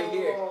 like right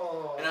here.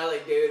 Oh. And I was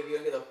like, dude, if you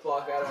don't get the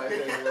fuck out of my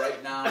face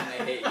right now, and I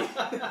hate you.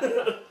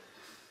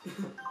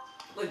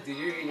 Look, dude,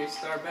 you're getting your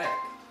star back.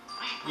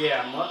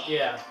 Yeah,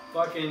 yeah.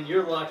 Fucking,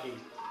 you're lucky.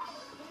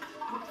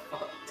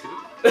 Fuck,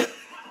 dude.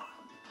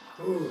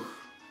 Ooh.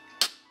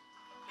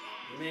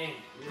 Man.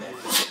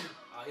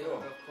 Oh, you don't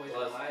have enough points to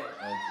buy it.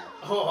 Thank you.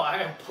 Oh, I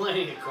have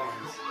plenty of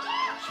coins.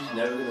 She's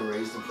never gonna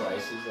raise the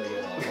prices like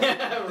at all.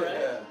 Yeah,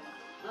 right. Yeah.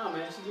 No,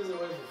 man, she gives it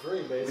away for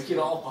free, basically. We can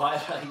all buy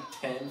like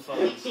 10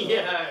 fucking stuff.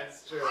 Yeah,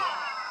 it's true.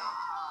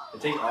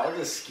 It takes all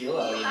the skill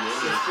out of the game.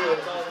 It's true,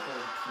 it's all-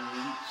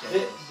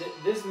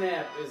 Complete This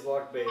map is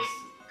luck based.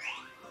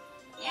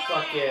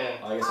 Fuck yeah.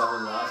 I guess I'm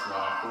in last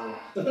now.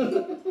 Cool.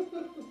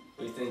 What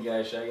do you think,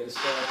 guys? Should I get a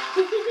star?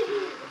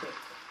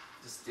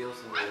 Just steal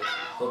some of this.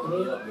 Hook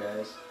me up,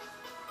 guys.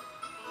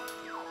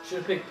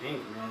 Should've picked pink,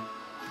 man.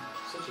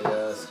 Such a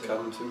Yes,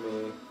 come to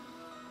me.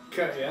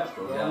 Cut, yeah.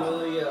 Go down.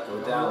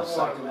 Go down.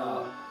 Suck him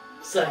out.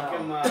 Suck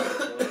him out.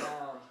 Go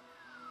down.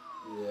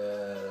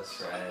 Yes.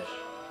 Trash.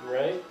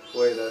 Right?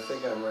 Wait, I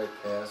think I'm right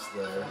past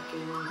there.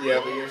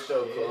 Yeah, but you're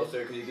so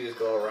closer because you can just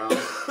go around. How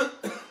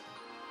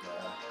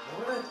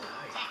would I die?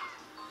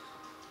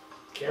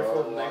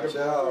 Careful, Oh, Mega watch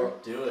Blooper.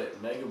 out. Do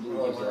it. Mega Blue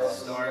Oh, is my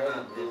awesome. Star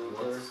not if you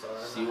want the star.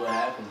 See what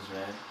happens,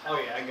 man. Oh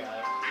yeah, I got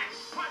it.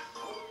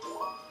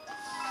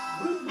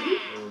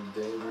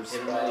 Dangerous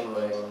Hit him spot,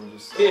 anyway. though. I'm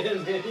just Hit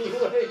him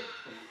anyway.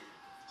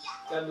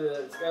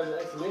 It's got the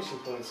exclamation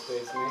point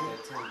space, man.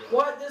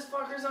 What? This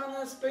fucker's on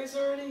that space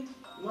already?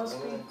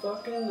 Must be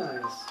fucking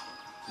nice.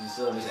 Do you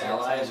still have his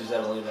allies, or is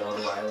that only that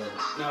other island?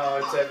 No,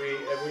 it's every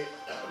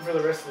for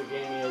the rest of the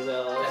game he has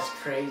allies. That's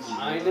crazy.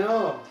 I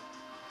know.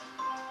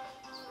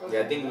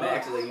 Yeah, I think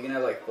max is like you can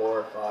have like 4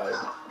 or 5.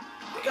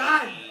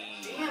 God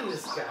damn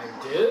this guy,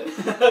 dude.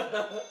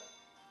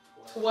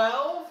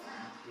 12?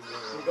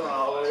 You're going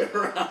all the way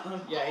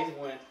around. Yeah, he's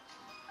went.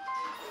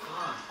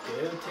 Fuck,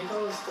 dude. Take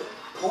all his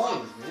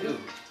coins, dude.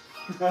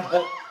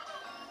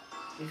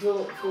 You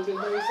feel good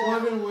about yourself?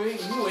 I've been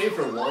waiting. You waited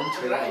for one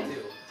What did I turn. do?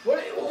 What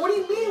do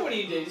you mean? What do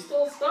you do? You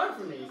stole a star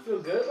from me. You feel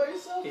good about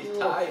yourself? He's You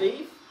little tied.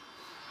 thief?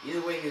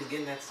 Either way, he was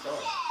getting that star.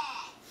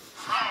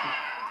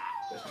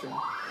 That's true.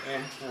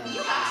 Yeah.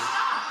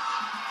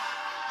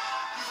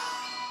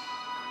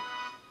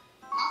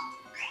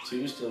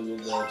 Two's still good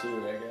though, too,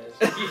 right, guys?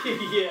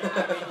 yeah.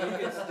 I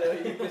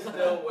mean, you can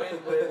still win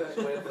with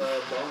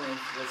bonus.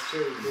 That's true.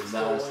 You can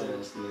still win.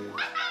 Nonsense, dude.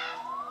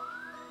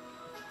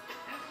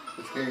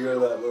 It's gonna go to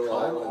that little Come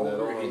island that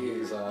over only here.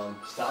 he's on.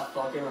 Stop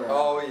fucking around.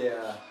 Oh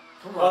yeah.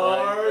 Come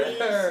Are on. you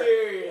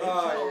serious?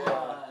 Oh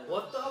yeah.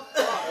 What the fuck?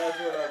 That's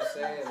what I'm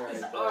saying right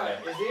there.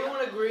 Alright, does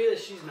anyone agree that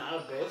she's not a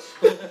bitch?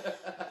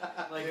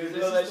 Like, You is know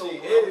this that the she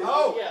world? is.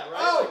 Oh! Yeah, right?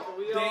 Oh! Like, are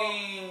we all...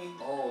 Dang.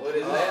 Oh, What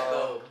is that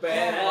though?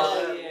 Bad Hell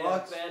luck. yeah,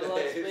 Luck bad luck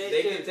space. space.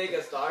 They Dude, can take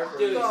a star from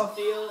dude, you.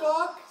 steal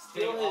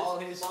Take all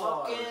his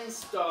fucking stars.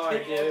 star,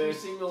 Take every dude.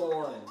 single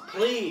one.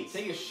 Please.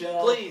 Take his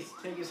shell. Please.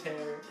 Take his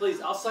hair. Please,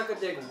 I'll suck a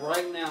dick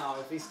right now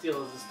if he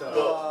steals the star.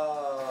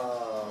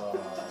 Oh.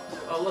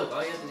 Oh look,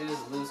 all you have to do is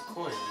lose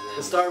coins. and then-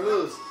 The star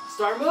moves.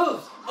 Star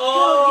moves.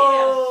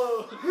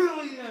 Oh!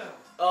 Hell yeah.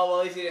 Oh, well,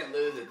 at least he didn't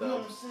lose it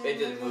though. It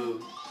just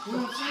moved.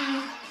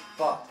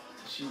 Fuck.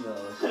 She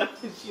knows.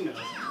 She knows.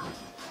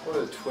 What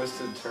a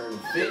twisted turn.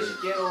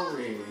 Bitch, get over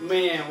here.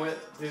 Man,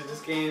 dude,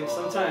 this game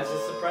sometimes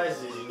it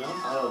surprises you, you know?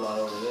 I don't know about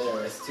over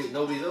there. That's too.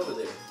 Nobody's over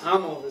there.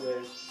 I'm over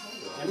there.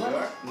 Am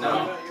I?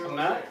 No. I'm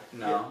not?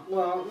 No. Yeah.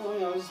 Well, you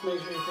know, just make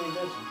sure you're paying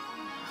attention.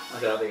 I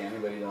don't think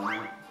anybody done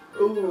that.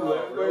 Ooh,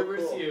 Oh, real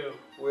where's cool. you?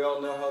 We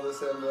all know how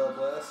this ended up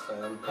last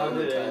time. How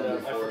did it end Time up?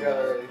 I before forgot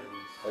that. already.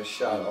 I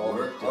shot all the.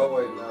 Worked Oh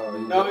wait, it. no.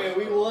 No, yeah,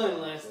 we won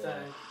last Yeah.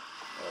 time.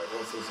 Alright,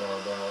 what's this all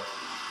about?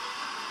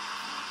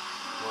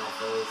 Come on,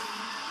 fellas.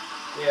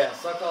 Yeah,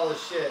 suck all the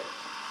shit.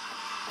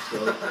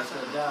 So let's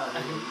go down.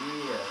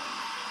 Yeah.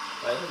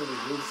 Why did we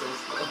move so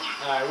slow?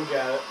 Alright, we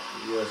got it.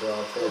 You guys are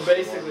all We're pushing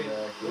basically one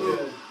back.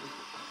 good.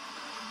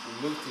 We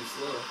moved too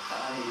slow.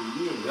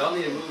 We Yeah. all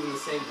need to move in the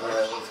same Alright,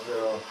 direction. let's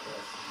go.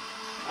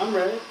 I'm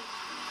ready.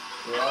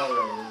 We're all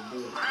ready. Let's do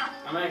it.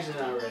 I'm actually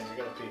not ready. I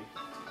gotta pee.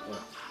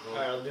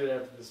 Alright, I'll do it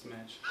after this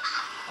match.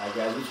 Alright,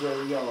 guys, which way are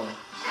we going?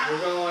 We're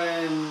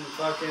going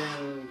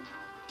fucking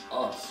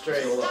Up.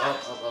 straight. Go up.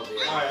 Up,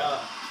 yeah. Alright,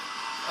 up.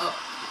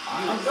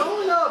 I'm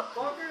going up,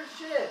 fucker.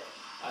 Shit.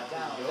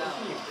 Down.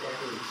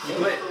 You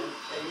went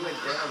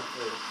down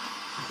first.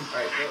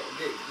 Alright, go,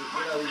 get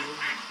out of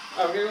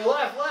here. Okay,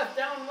 left,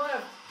 down,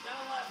 left.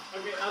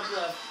 Okay, up,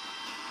 left.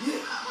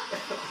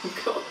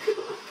 Go.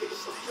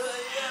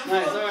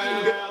 Nice,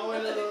 alright, I'll win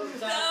a little time.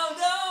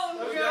 Down.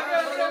 Okay.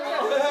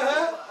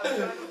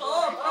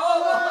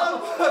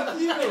 Fuck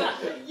you!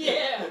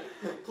 Yeah.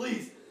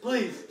 Please.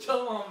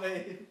 Come on,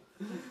 babe.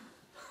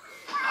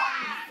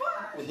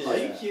 Yeah. Are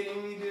you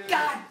kidding me, dude?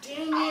 God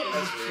dang it.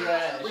 That's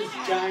trash. This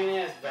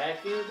giant ass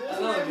vacuum. I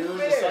know, dude.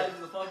 The size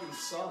of the fucking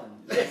sun.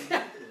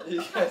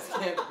 You guys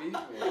can't beat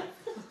me.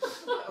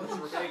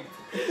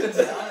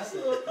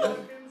 Honestly,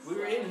 we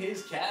were in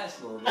his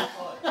castle. What the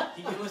fuck?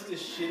 He gave us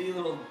this shitty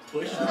little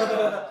push. I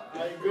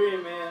agree,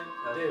 man.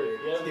 Dude,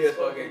 yeah. He was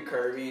fucking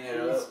curving it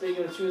up.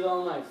 Speaking the truth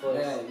all night,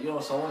 folks. Man, you know,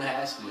 someone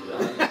has to.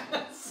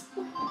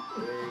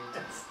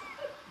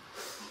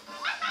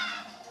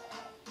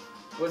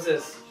 What's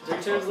this?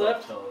 3 turns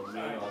left?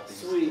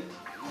 Sweet.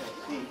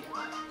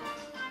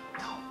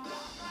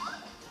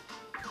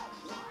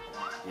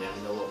 Yeah,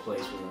 we know what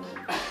place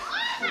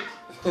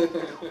we're in.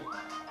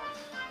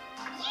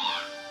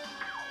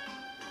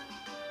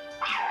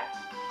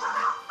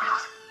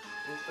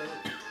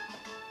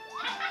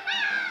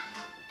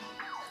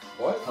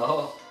 What?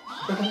 Oh.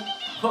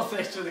 Well,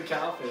 thanks for the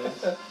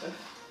confidence.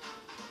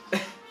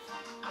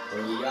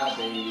 What do you got,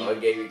 baby? I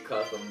gave you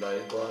custom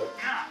dice block.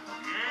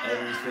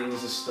 Everything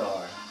is a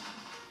star.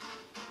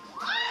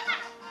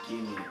 Give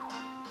me it.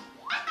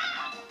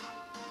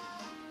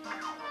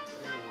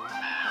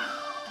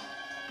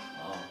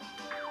 Oh.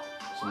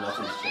 So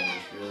nothing's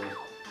changed, really.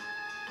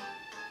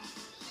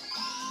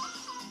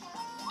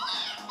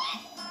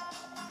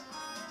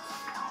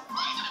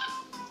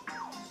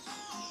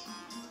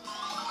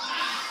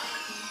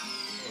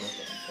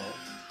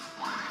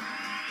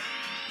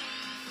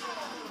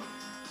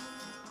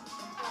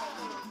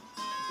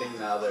 I think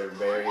now they're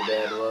very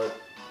bad luck.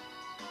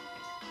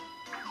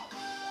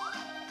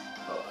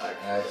 Oh,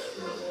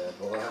 Extra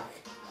bad luck.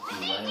 You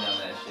laying down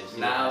that shit. See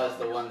now what is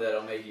the one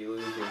that'll make you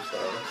lose your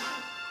status.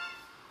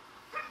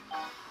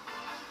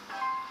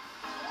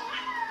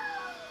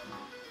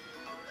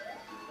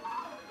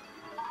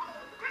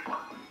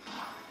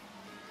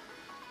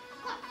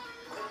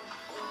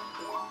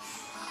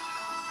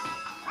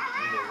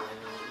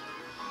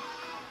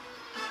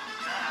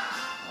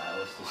 Alright,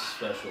 what's the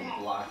special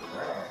block of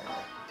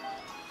that?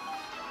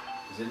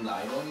 Is it in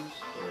items?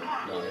 Or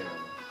no? Yeah.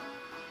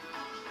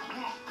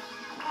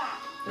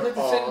 It's like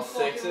the All second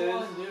fucking sixes?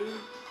 one, dude.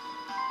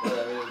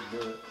 Whatever, let's do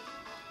it.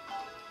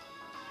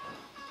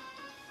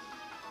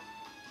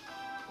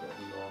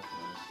 Whatever you want from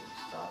this,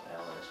 stop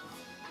LS.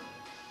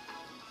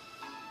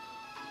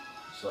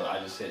 So I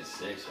just hit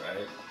 6,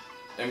 right?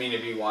 I mean,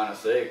 if you want a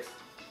 6.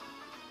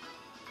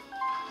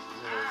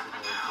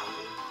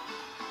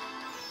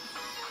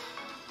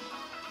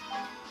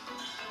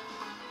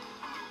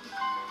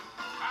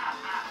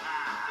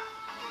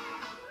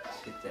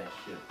 Let's hit that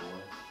shit, boy.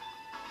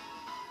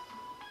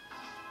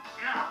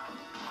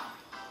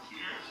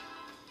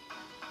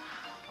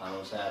 I don't know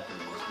what's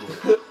happening.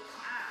 Let's do it.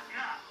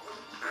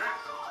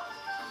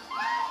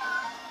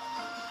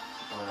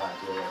 Alright,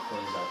 dude, that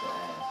coins out the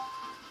ass.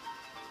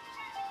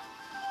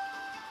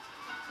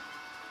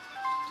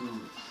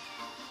 Dude.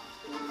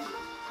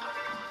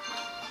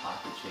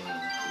 Pocket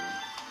change,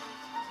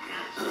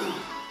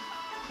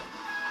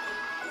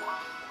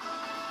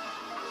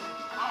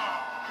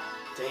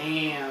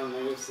 Damn,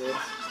 -6.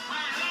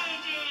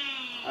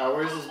 Alright,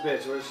 where's this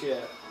bitch? Where's she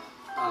at?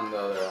 On the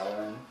other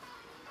island.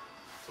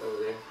 It's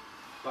over there.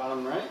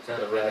 Bottom right? The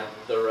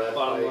red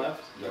Bottom fight.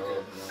 left? dude.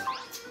 Okay. No. God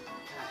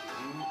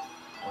damn it.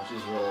 I'll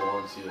just roll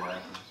one, see what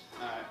happens.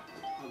 Alright,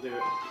 I'll do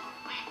it.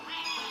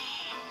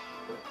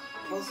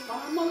 Close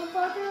fire,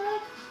 motherfucker!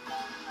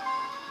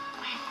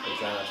 They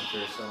try not to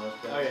curse so much,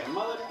 Oh yeah,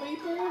 mother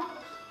beeper!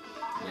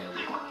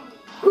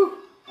 Yeah.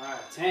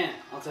 Alright, 10.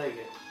 I'll take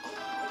it.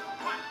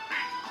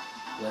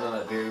 Went on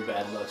a very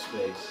bad luck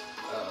space.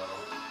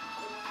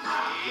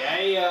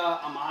 Yeah,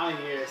 I'm out of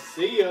here.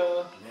 See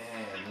ya!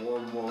 Man,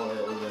 one more,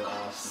 that would've been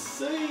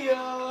awesome. See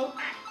ya!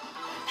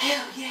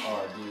 Hell yeah!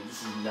 Oh, dude,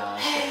 this is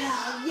nonsense.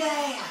 Hell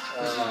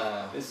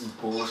yeah! This is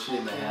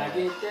bullshit, man. Can I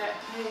get that?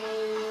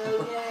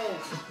 Hell yeah!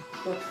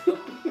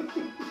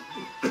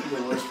 You're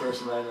the worst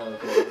person I know,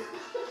 okay?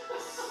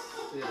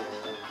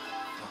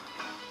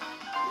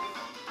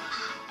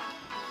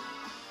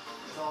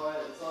 That's all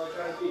I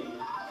try to be.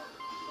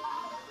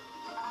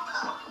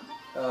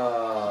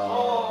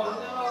 Oh.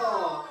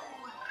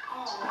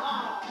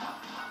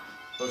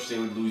 Wish they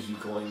would lose you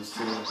coins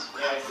too. Yeah,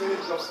 I seen it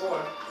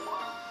before.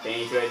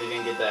 Dang, too bad you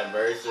didn't get that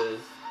versus.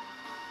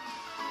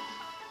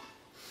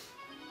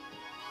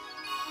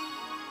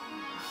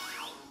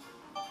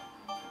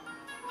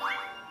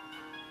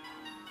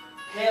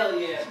 Hell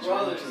yeah,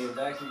 brothers. Team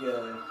back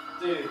together.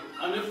 Dude,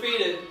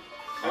 undefeated.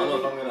 I don't know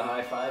if I'm gonna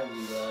high five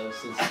you though,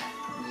 since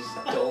you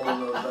just doling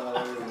those out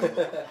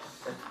everywhere.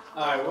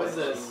 Alright, what's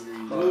this? Angry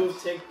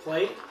Move, take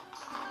plate.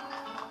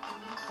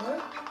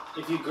 What?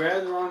 If you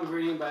grab the wrong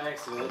ingredient by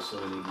accident. So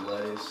we need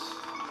lettuce,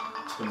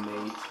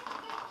 tomato.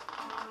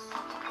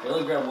 I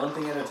only grab one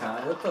thing at a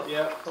time. What the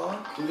Yep.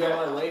 fuck? You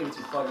got my way with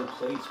your fucking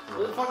plates,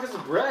 What the bro. fuck is the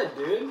bread,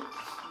 dude?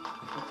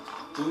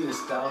 Dude,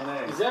 it's down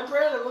there. Is that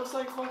bread? It looks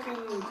like fucking.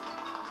 I'm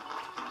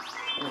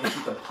gonna hit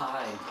you with the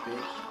pie, bitch.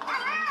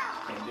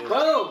 Can't do it.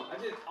 Boom! I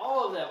did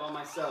all of that by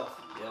myself.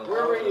 Yo,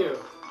 Where were you?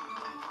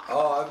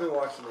 Oh, I've been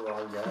watching the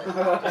wrong guy.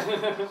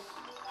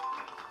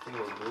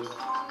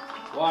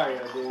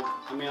 Wario, dude.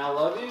 I mean, I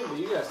love you, but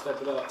you gotta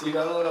step it up. Dude,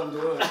 I know what I'm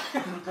doing.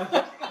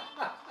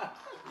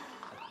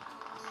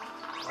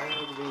 Why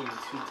would you need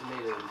 2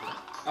 tomatoes?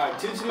 Alright,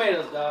 2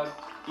 tomatoes, dog.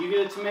 You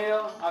get a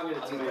tomato, I'll get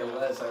a I'll get the tomato.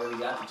 lettuce. I already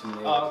got the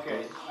tomato. Oh,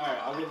 okay. Alright,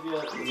 I'll give you a.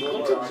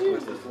 Look Look at at you you.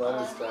 with this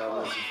lettuce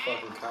down. This is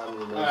fucking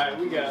communism. Alright,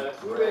 we got it.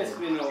 We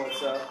basically know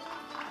what's up.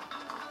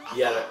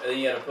 Then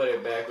you gotta put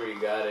it back where you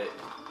got it.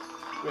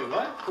 Wait,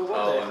 what? Put what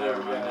Oh, back never where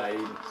we mind. got Now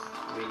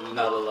it? you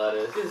know the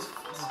lettuce. This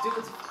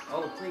dude's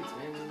all the plates,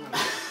 man.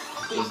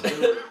 Let's do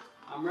it.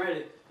 I'm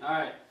ready.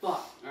 Alright,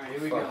 fuck. Alright,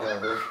 here we Fuck go.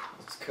 ever.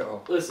 Let's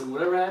go. Listen,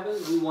 whatever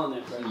happens, we won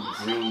that, You bro.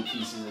 green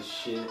pieces of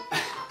shit.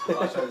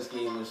 Watch how this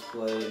game was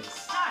played.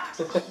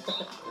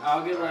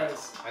 I'll get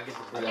lettuce. I get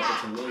the I bread.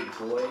 got the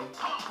tomato, boy.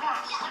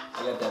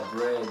 I got that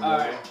bread, boy.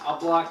 Alright, I'll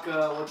block,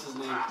 what's his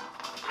name?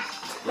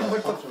 Yeah, What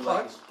the punch him like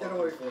fuck? his Get fucking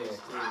away from face, me.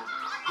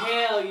 too.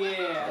 Hell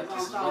yeah, that's what I'm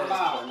This is talking lettuce, 'cause I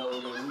about. know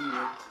we're gonna need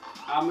it.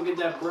 I'm gonna get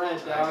that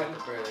bread, I dog. got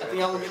the bread. I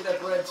think I'm gonna get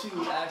that bread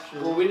too,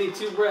 actually. Well, we need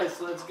 2 breads,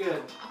 so that's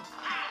good.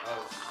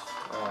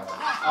 Oh,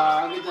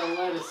 I'll get that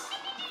lettuce.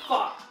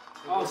 Fuck.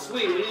 Oh,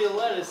 sweet. We need a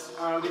lettuce.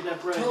 Alright, I'll get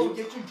that bread. Joe,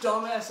 get your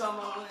dumb ass on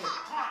my way.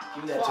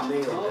 Give me that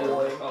tomato, Oh.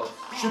 boy. oh.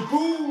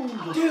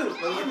 Shaboom! Dude,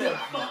 Let me I'm get that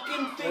fucking Let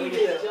me faded,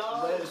 get that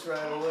dog. lettuce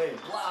right away.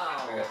 I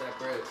Wow! got that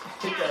bread.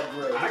 Hit that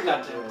bread. I hit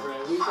got that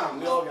bread. We got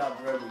We all got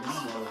bread with this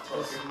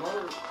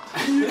motherfucker.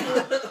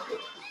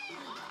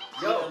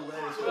 Yo,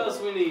 what else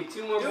we need?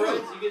 2 more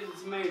breads, you get the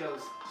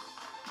tomatoes.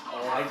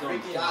 Oh, I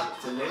don't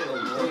got tomato,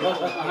 bro.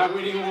 Alright,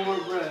 we need 1 more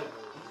bread.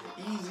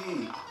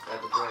 Easy.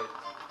 Got the bread.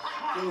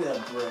 Give me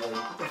that bread.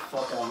 Get the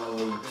fuck out of my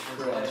way, you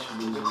trash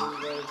loser.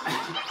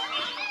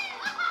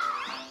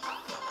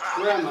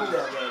 Where am Give me I?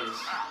 that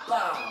lettuce.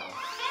 Wow.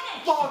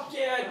 Fuck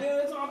yeah, dude.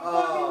 That's what I'm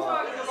fucking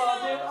talking about,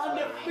 dude.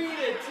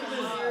 Undefeated to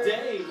this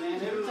day, man.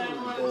 Every time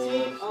we're on a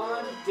team,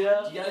 Do you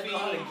guys know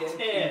how to get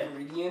undefeated.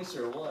 ingredients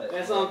or what?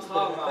 That's what I'm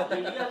talking about, dude.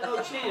 You got no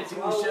chance. Dude,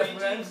 Waluigi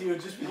Chef Ramsay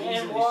would just be and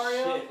using this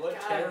Wario. shit. What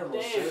God terrible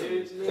damn,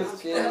 service. dude. This What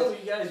the hell are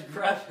you guys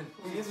grabbing?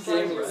 This These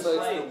game guys looks are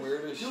like the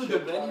weirdest Dude,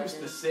 shit. the menu's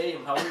the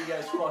same. How are you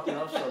guys fucking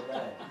up so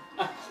bad?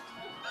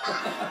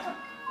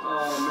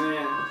 Oh,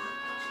 man.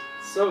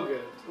 So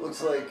good.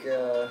 Looks like,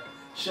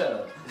 Shut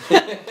up. You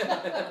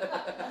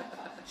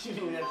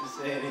didn't even have to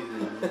say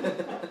anything.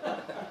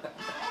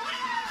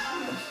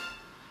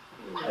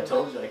 I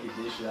told you I could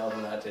dish it out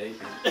when I take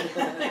it.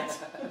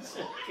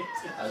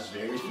 I was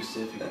very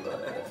specific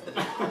about that.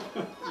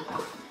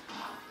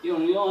 You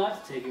don't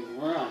have to take it when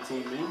we're on a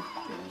team, man.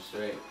 Damn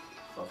straight.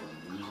 Fucking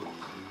loser.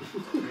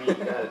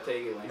 You gotta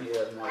take it when he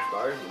has more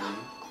stars than you.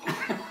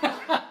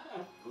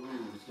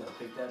 Ooh, he's gonna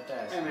pick that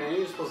fast. Hey, man,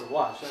 you're supposed to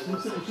watch. I'm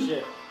supposed to say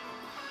shit.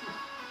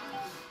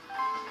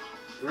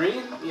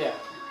 Green? Yeah.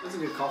 That's a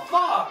good call.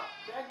 Fuck!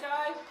 That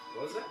guy,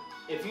 What was that?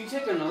 if you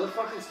take another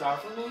fucking star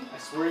from me, I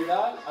swear to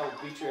God, I will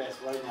beat your ass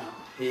right now.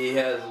 He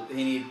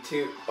need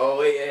 2. Oh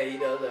wait, yeah, he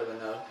does have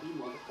enough. You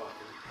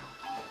motherfucker.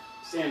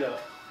 Stand up.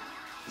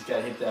 He's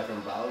gotta hit that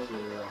from Bowser.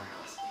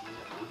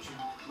 Don't you?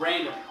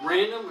 Random, or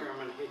I'm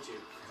gonna hit you.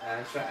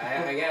 I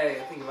gotta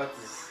think about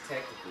this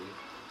tactically.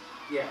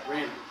 Yeah,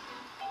 random.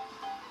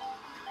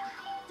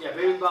 Yeah,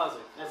 baby Bowser.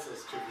 That's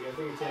true. You gotta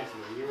think of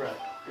tactically. You're right.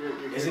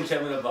 You're Isn't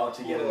Kevin about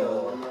to get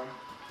another one?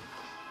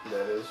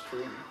 That is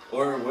true.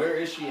 Or where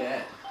is she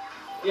at?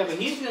 Yeah, but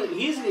he's gonna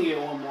get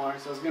 1 more,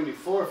 so it's gonna be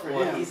 4 for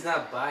Well, him. he's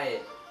not by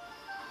it.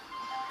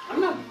 I'm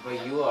not.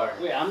 But you are.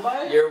 Wait, I'm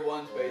by it? You're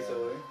 1 space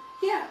away.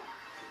 Yeah.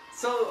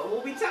 So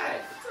we'll be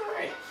tied. It's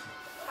alright.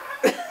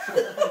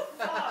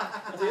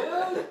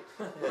 Dude.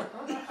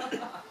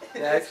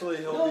 actually,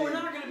 No, we're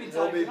not gonna be tied.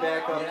 he'll be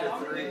back up to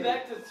I'm gonna 3. be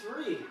back to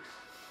 3.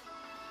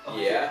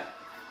 Yeah.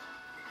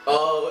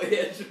 Oh,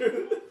 yeah,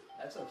 true.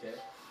 That's okay.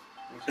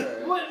 It's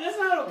alright. What? That's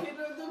not okay.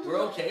 We're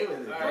okay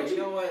with it. Alright, you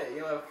know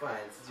what?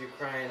 Fine. Since you're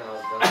crying,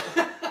 I'll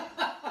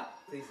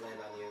please land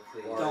on you,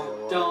 please.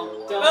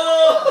 Don't. No!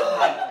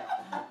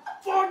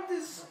 Fuck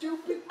this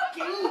stupid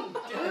game,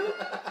 dude.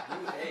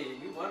 Hey,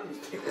 you wanted me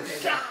to.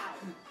 God.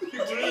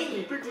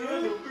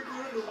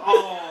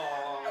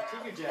 Oh,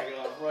 take your jacket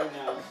off right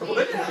now.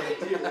 What did I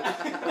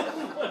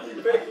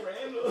do? Big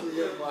Randall. You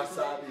get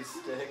wasabi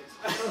sticks.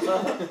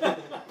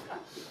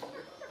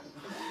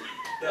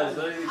 That's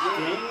literally the game.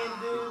 Dang it,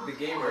 dude. The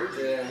game hurts.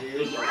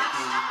 Yeah.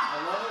 I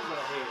love it, but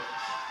I hate it.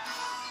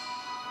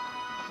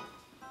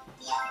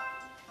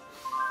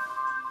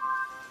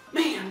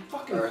 Man,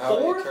 fucking Or how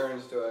 4? many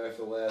turns do I have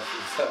to last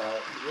this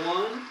out?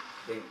 1?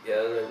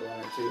 Yeah, like 1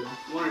 or 2.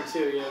 1 or 2,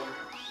 yeah.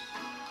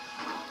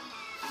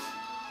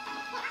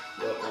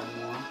 Yep, 1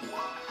 more.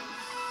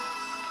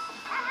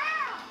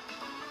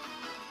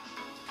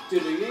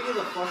 Dude, are you gonna get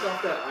the fuck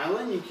off that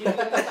island? You keep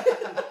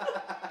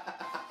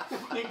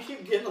you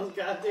keep getting those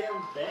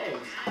goddamn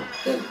bags.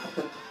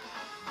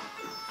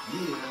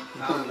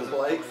 Who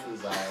likes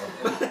this island?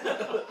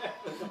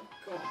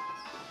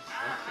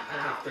 I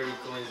don't have 30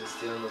 coins to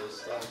steal another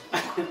star.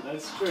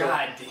 That's true.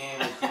 God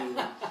damn it, dude.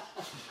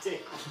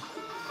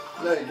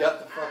 Damn. No, you got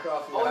the fuck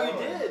off the Oh, island.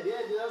 you did?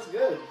 Yeah, dude, that was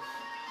good.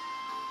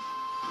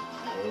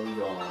 Where are we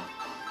going?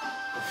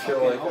 I feel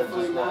Okay, like I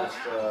hopefully just not. watched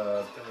It's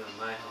coming to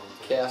my home.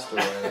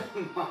 Castaway.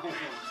 Coming to my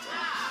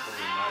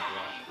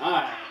block.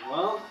 Alright,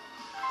 well.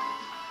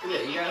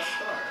 Yeah, you got a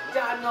star.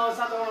 God, no, it's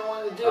not the one I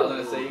wanted to do. I was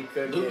gonna say you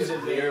could Lose get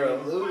it, 0.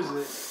 baby. Lose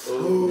it.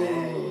 Ooh.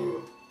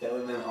 Man, that would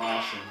have been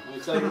awesome. Let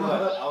me tell you what,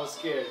 I was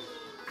scared.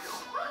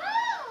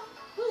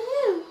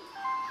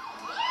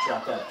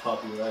 Drop that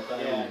puppy right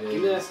by Yeah, me,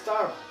 give me that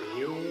star,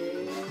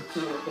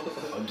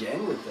 bitch.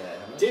 Again with that,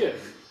 huh? Dude.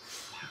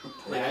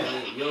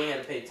 You only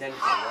had to pay 10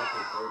 because I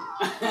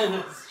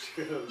That's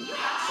true.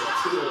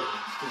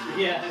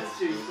 Yeah, that's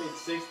true. You paid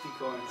 60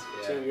 coins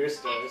for Yeah. 2 of your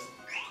stars.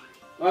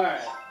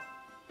 Alright.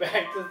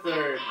 Back to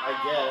 3rd, I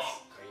guess.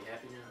 Are you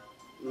happy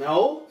now?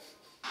 No?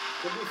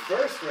 Could be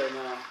 1st right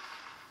now.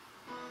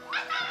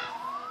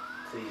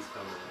 Please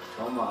come in.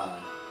 Come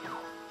on.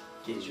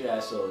 Get your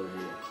ass over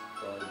here,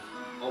 bud.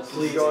 Oh,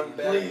 Please, going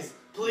back.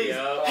 Please. Yeah.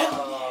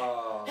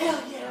 Oh,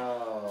 Hell yeah.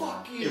 no.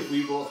 Fuck you. If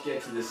we both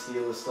get to the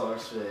steal a star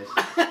space. I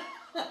mean,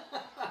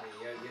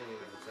 you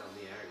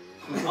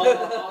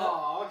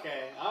Oh,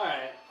 okay. All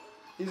right.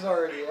 He's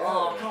already out.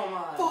 Oh, come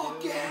on.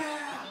 Fuck dude.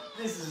 yeah!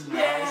 This is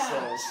Yeah!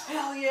 nonsense.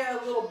 Hell yeah,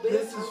 little bitch.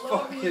 This is I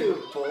love fucking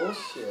you.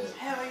 bullshit.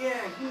 Hell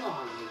yeah, you know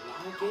how you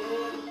like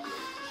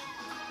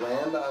it.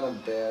 Land on a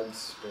bad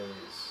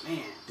space. Man,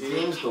 This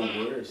game's the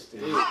worst,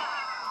 dude. dude. I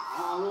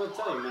don't know what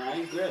to tell you, man. I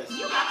ain't Chris.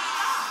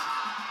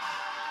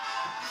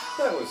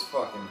 That was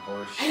fucking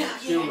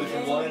horseshit. Dude, with Man,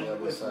 on the one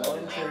other side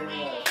of turn that.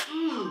 left.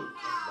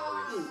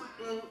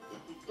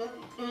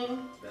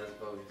 That's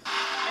bogus.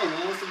 Hey,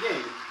 man, it's a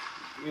game.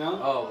 You know?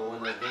 Oh, but when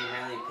the game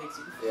randomly picks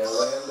you. Yeah,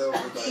 land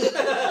over by.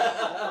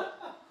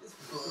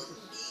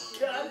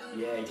 God.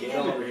 Yeah, get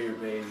Damn it. over here,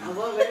 baby. I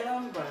love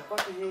Adam, but I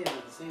fucking hate him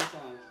at the same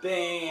time.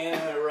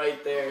 Damn,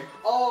 right there.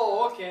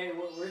 Oh, okay.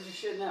 Where's your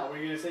shit now? Were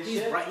you gonna say He's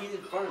shit? right. He's in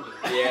front of me.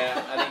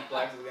 Yeah, I think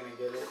Flex is gonna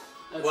get it.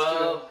 That's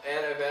Well,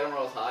 if Adam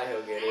rolls high,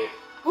 he'll get it.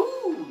 true.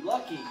 Ooh,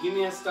 lucky. Give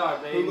me that star,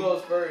 baby. Who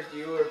goes first,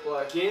 you or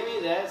Flex? Give me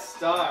that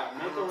star.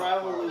 Make a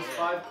rival lose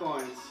 5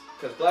 coins.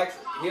 Because Flex,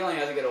 he only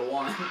has to get a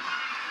 1. Yeah.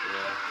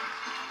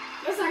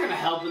 That's not gonna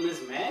help in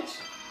this match.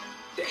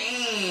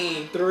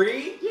 Dang,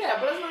 3? Yeah,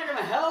 but it's not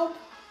gonna help.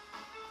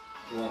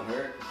 It won't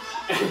hurt.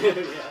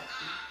 Yeah.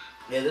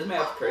 Yeah, this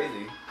map's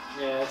crazy.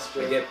 Yeah, that's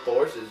true. Like, it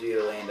forces you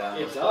to land down.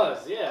 It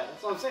does, yeah.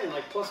 That's what I'm saying.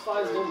 Like,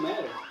 +5s don't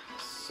matter.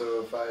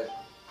 So if I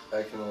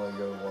can only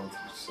go 1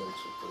 through 6 with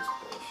this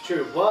bullshit.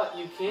 True, but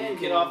you can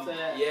get off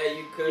that. Yeah,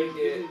 you could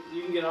get.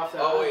 You can get off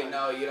that. Oh wait, island.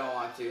 no, you don't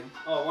want to.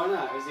 Oh, why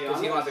not? Is he on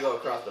Because he it? wants to go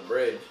across the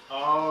bridge.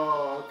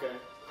 Oh, okay.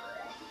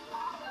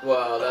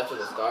 Well, that's where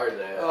the star's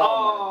at.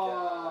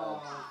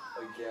 Oh,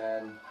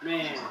 Again.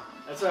 man.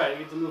 That's alright. You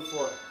get to move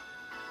forward.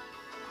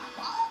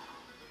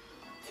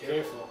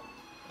 Careful.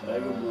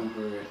 Mega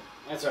blooper.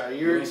 That's alright. You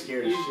You're ain't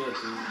scared of shit,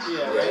 dude.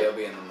 Yeah, Yeah, right. you'll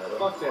be in the middle.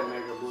 Fuck that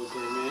mega blooper,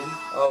 man.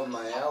 Oh,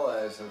 my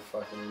allies are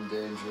fucking in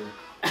danger.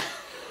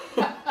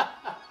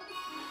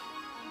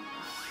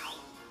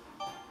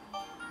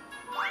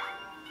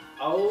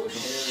 Oh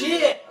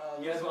shit!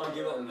 You guys want to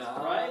give up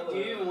now? Right? Do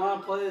you even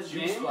want to play this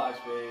Juice game? box,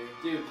 baby.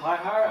 Dude, Pie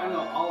Heart, I know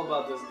all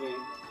about this game.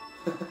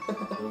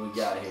 What do we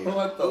got here?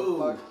 What the Ooh.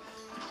 fuck?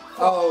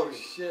 Oh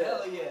shit.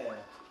 Hell yeah.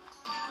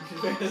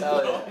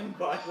 Hell yeah.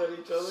 Box at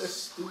each other.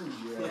 Stooge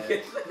your ass.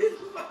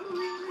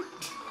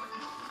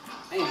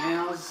 Hey man,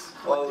 I was.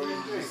 Well, what you're are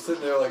you doing? just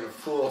sitting there like a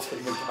fool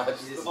taking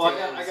bites. Oh,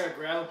 I gotta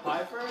grab a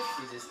pie first?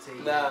 You just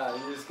take. Nah,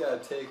 you just gotta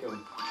take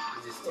them.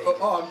 You just take.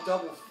 Oh, I'm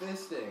double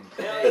fisting.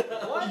 Hey,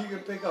 what? You can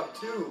pick up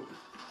 2.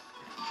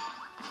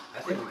 I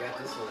think we got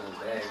this one in the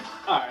bag.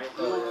 Alright.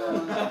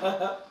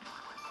 Oh,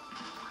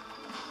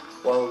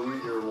 Well,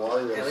 your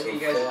warrior Yeah, is look so at you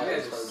guys- fat, you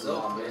guys it's are hard to so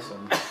not big. miss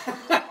him.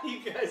 You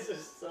guys are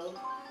so. You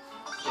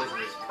guys are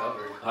just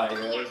covered. Alright,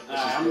 ready?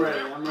 Alright, I'm ready.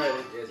 I'm ready.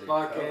 You guys are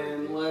Fucking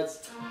covered, dude.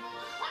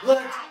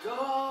 let's go.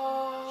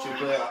 Should we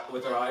play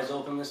with our eyes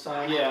open this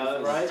time? Yeah,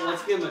 right.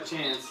 Let's give him a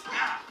chance.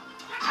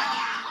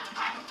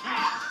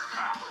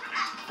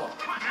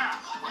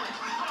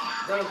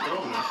 Don't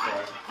throw me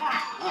far.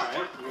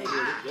 Alright.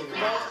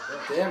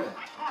 Damn it.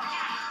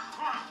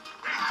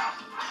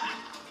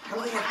 How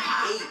do they have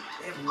 8?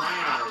 They have 9.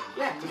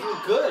 Yeah, because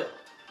we're good.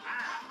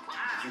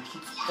 He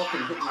keeps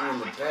fucking hitting me in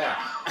the back.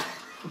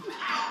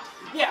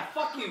 Yeah,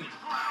 fuck you.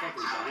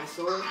 Fucking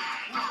dinosaur.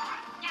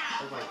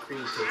 Oh my cream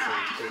takes in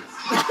your face.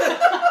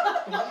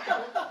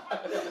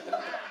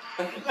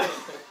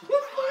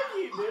 Fuck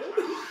you,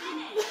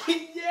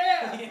 dude.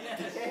 Yeah.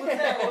 What's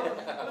that?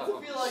 What's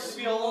it feel like to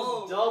be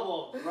almost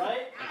double,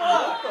 right?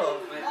 Fuck.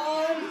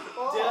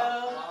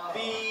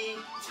 Undefeated,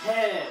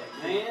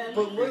 man.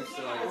 But look,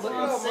 That's look what how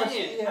I'm much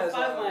saying. he High has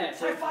five on my it. ass.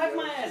 High five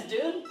my ass, dude.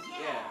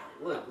 Yeah.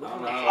 Look I don't how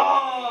know. much.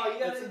 Oh, you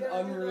gotta. It's an you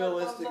gotta do that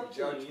unrealistic thumbs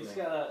up thing. You just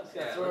judgment. gotta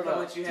Yeah, throw look it how up.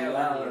 much you Dude, have I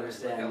don't on you.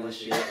 understand Look how this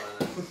much you have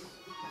on us.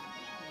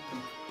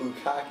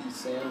 Bukkake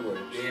sandwich.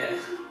 Yeah.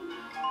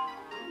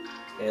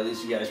 Hey, at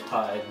least you guys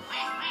pied.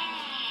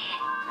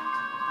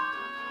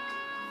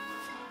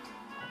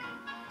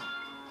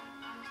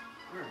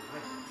 Where am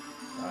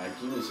I?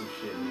 Alright, give me some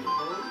shit here.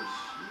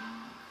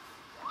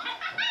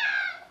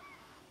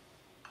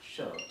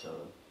 Shut up,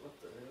 Toad. What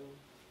the hell?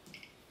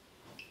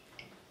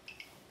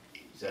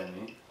 Is that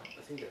me?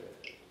 I think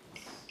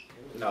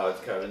that. No,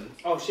 it's Kevin.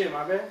 Oh shit,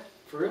 my bad.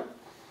 For real?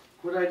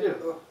 What did I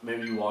do?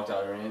 Maybe you walked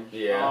out of range?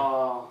 Yeah.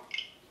 Oh,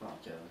 Come on,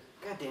 Kevin.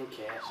 goddamn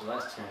cat. So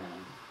that's 10.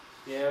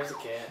 Yeah, it was a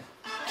cat.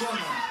 Come on.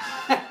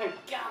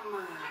 Come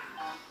on.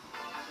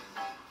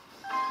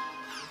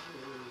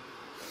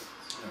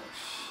 Oh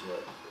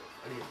shit.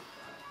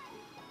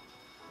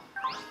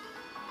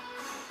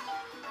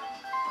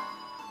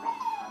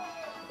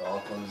 It all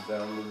comes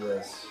down to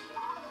this.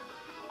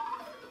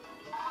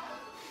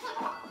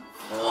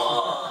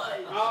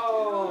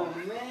 Oh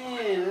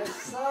man, that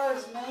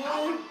sucks,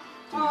 man.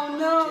 Oh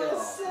no,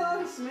 that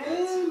sucks,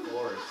 man.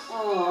 Force.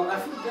 Oh, I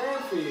feel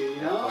bad for you,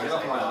 you know? Get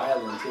off my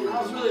island, too.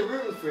 I was really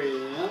rooting for you,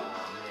 you know?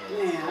 Oh,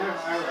 Man,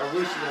 I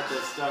wish you got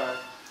that star.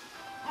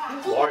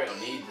 Wario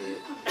needs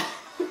it.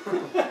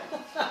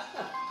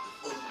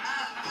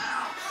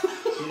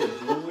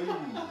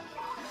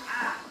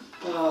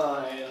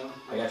 Oh, yeah.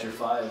 I got your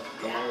 5.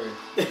 Don't worry.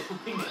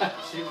 We got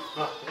you.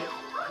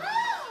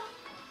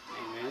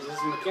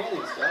 some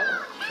mechanics,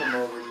 dog. Come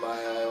over to my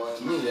island.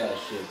 Give me that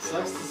shit,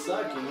 Sucks to baby.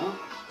 suck, you know?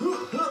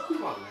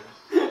 Come on,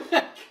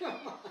 man.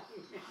 Come on,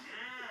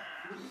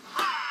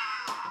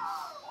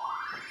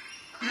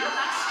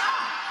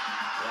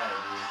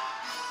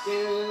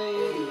 Yeah,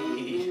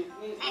 man.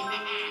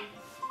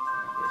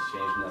 It's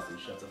changed nothing.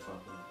 Shut the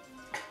fuck up.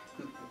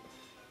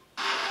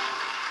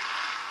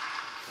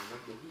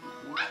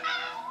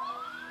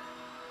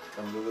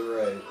 Come to the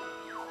right.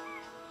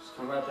 Just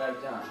come right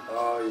back down.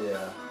 Oh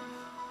yeah.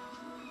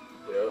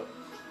 Yep.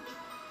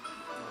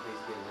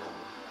 He's getting that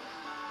one.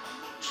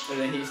 And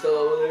then he's still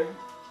over there?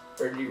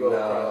 Or did you go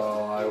across?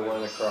 No, I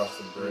went across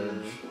the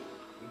bridge.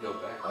 You go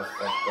back. I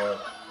fucked up.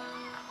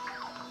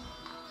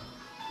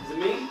 Is it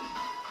me?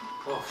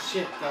 Oh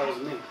shit, that was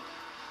me.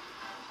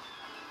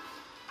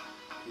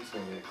 He's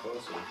gonna get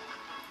closer.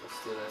 Let's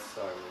steal that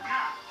star, man.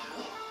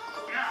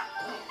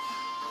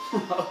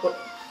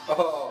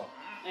 Oh.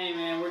 Hey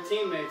man, we're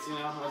teammates, you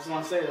know. I just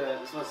want to say that. I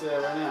just want to say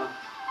that right now.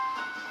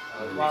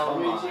 Come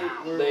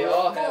Waluigi, They we're-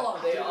 all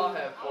Fuck,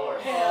 have four.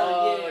 Hell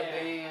Oh, yeah.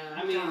 damn.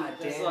 I mean, God that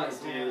damn sucks,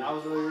 it, man. dude. I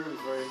was really rooting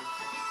for you.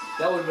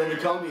 That would have been the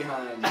come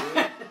behind,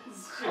 dude.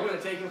 I would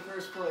have taken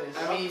first place. I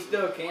mean, you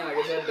still can, like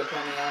I said,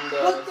 depending on the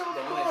What the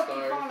bonus fuck? You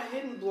stars. found a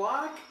hidden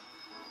block?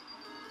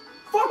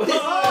 Fuck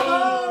this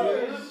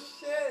game, dude.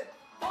 Shit.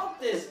 Fuck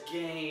this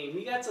game.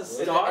 He got a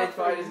star It's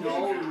for fine, it's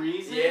no good.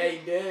 reason. Yeah, he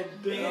did.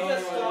 He Oh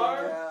gets a my star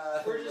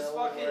God, for just no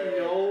fucking way.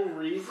 no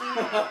reason.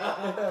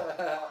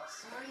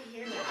 Sorry to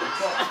hear that.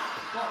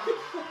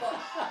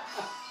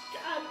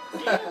 God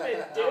damn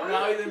it, dude.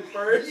 Now he's in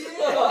first.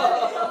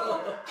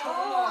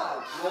 Come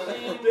on.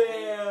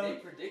 They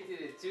predicted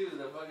it too,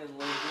 the fucking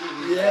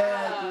Lamborghini.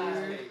 Yeah,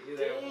 dude.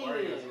 That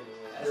Mario's gonna win.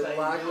 That's They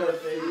how locked you do up,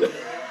 it, baby.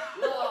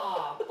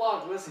 Oh,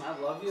 fuck. Listen, I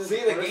love you. as See,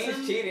 a the person.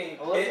 game's cheating.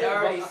 I love It you,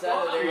 already but said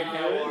that they're fuck, gonna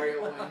have dude. Wario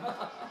win.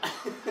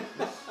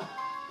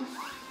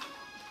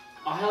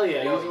 Oh, hell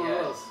yeah. Yo, Use one of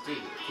those. Dude,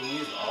 can you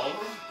use all of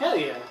them? Hell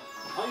yeah.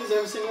 I'll use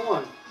every single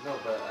one. No,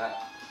 but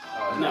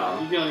oh, No,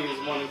 you can only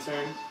use one a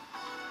turn.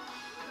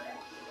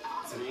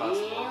 It's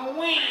impossible.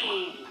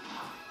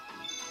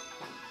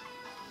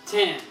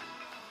 10.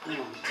 1,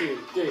 2,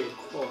 3,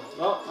 4.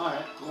 Oh,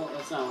 alright. Well,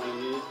 that's not what I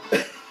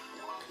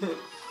needed.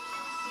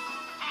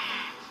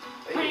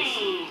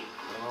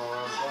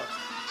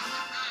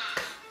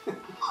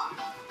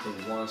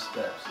 Take one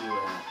step, see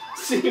what happens.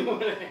 See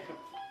what happens.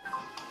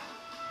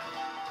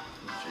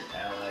 With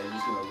your ally, you're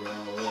just gonna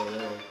run over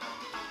there.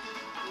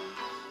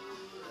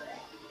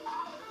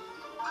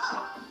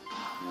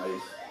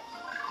 Nice.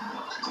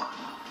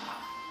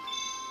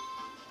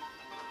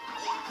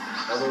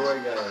 Other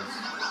way, guys.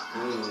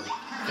 Ooh,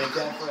 take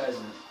that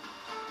present.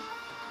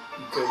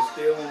 You could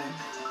still win.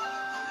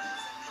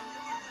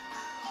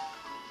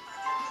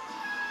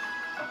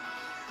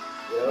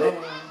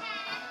 Yep.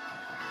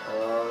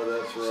 Oh,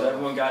 that's So right.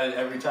 everyone got it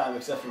every time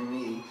except for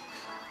me.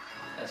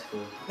 That's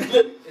cool.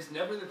 It's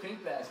never the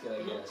pink basket,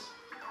 I guess.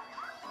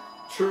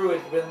 True,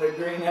 it's been the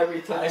green every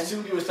I time.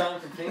 assumed it was time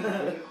for pink.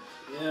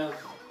 Yeah.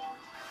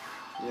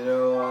 You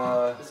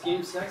know, This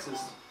game's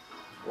sexist.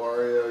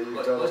 Wario, you've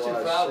What- done what's a your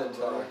lot problem, of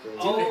shit buddy? talking.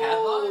 Dude, Oh,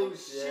 have I?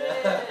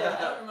 shit.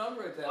 I don't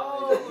remember it that Oh,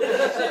 way.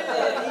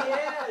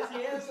 shit. He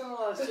has done a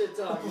lot of shit A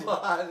talking.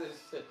 lot of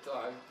shit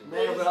talking.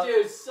 Man, but I'm-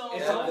 Dude, so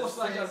it's much. almost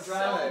like I'm so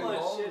driving much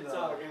home, shit though.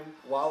 talking.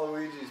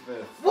 Waluigi's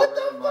been What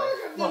the fire in my fuck?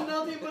 I've done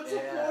nothing but fucking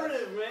ass.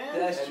 supportive, man.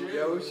 That's And true.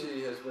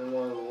 Yoshi has been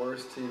one of the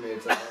worst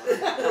teammates I've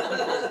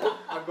ever.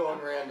 I'm going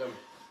random.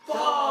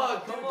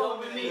 Fuck! Come Dude, on,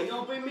 don't be man. me,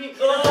 don't be me. Dude!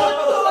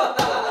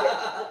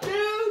 Fuck,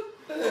 dude!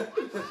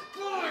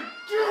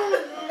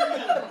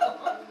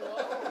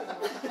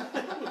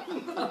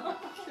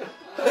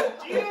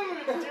 Damn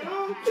it,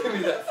 dude! Give me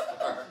that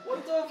star.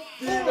 What the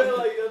He's fuck? been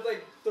like, that's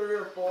like 3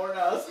 or 4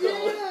 now.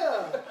 Still.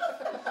 Yeah!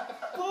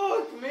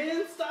 Fuck,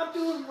 man, stop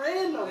doing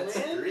random, That's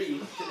man.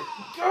 3.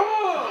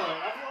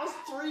 God, I've lost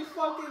 3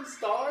 fucking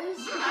stars?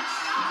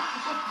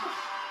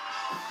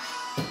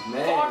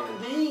 Man,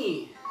 Fuck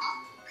me!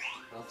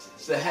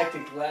 it's a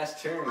hectic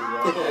last turn, bro.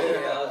 Yeah,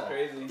 that was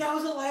crazy. That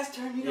was the last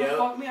turn. You Yep.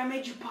 gonna fuck me? I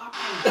made you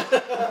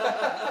popcorn.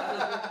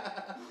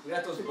 We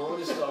got those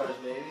bonus stars,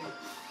 baby.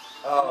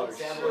 Oh,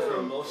 Examples where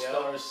shit. most Yep.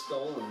 stars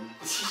stolen.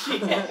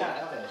 Yeah.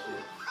 Have that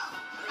shit.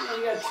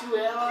 You got 2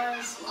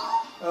 allies?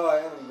 Oh, I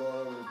am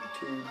going over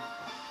the tube.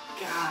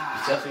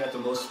 God. Definitely got the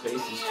most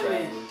spaces Damn it,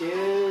 traveling.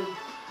 dude.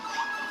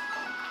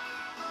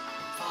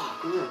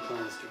 Fuck, we're gonna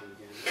play this game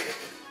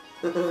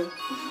again.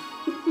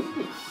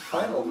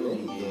 Final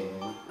mini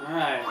game.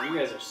 Alright, you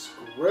guys are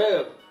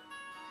screwed.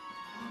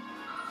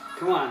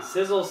 Come on,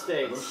 sizzle Look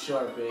steaks.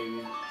 sharp,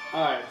 baby.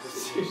 Alright,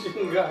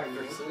 Precision Garden.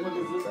 What is this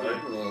game?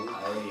 Gardening. I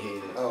already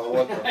hate it. Oh,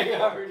 what the I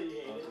fuck? already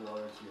hate Don't it.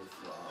 water to your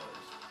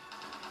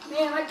flowers.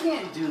 Man, I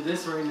can't do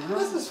this right now.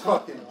 This is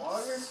fucking Dude,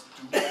 water.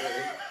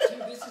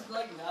 this is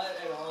like not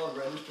at all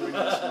registering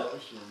this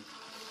motion.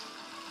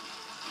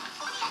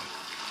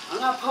 I'm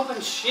not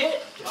pumping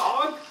shit,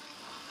 dog.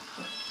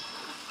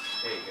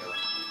 There you go.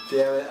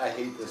 Damn it, I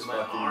hate this My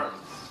fucking. arms.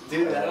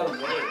 Dude, I don't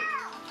get it.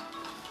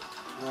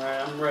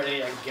 Alright, I'm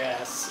ready, I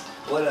guess.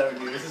 Whatever,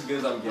 dude. This is as good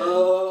as I'm getting.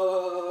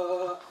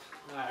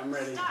 I'm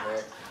ready.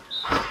 Start.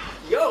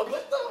 Yo,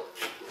 what the?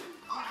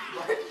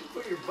 Why did you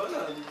put your butt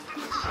on?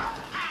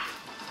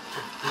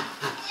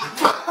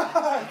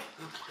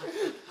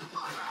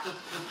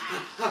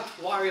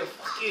 Wario,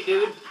 fuck you,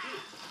 dude.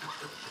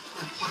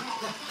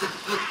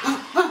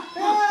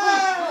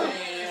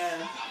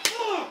 Man.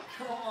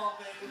 Come on,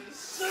 baby.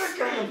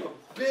 Son of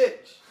a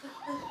bitch.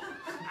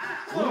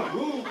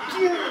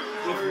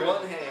 With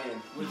one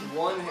hand. With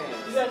one You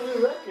hand. got a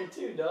new record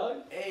too, dog.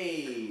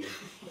 Hey.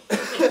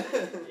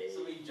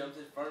 Somebody jumped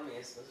in front of me.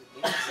 I supposed to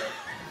beat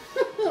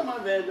myself. My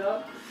bad,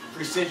 dog.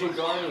 Precision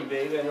gardening,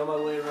 baby. I know my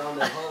way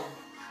around at home.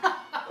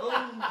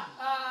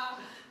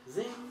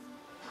 Zing.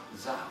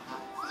 Zap.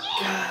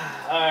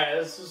 Alright,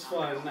 this was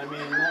fun. I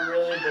mean, not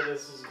really, but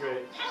this was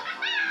great.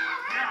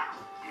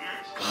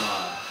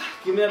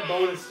 Give me that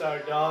bonus star,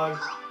 dog.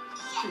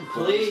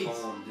 Please.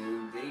 Home,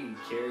 dude. They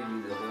carried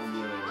you the whole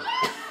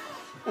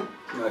game.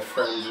 My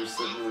friends are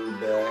sitting in the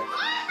back.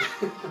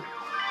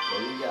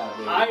 What you got,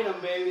 baby?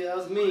 Item, baby. That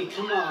was me.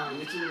 Come on.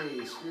 Get to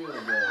me. Screw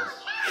them guys.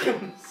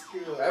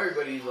 Screw it.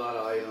 Everybody used a lot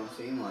of items,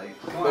 seem like.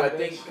 Come But on, I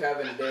think bitch.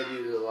 Kevin did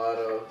use a lot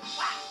of.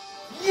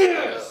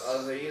 Yes! I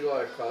was like, he used a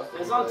lot of custom.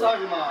 That's what I'm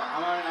talking about.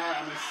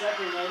 I'm in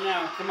second right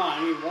now. Come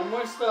on. I need one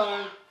more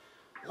star.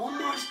 One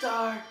more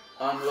star.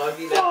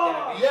 Unlucky, that's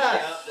gonna be.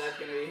 Yes! Yep, that's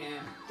gonna be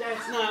him.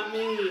 That's not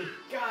me.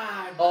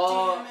 God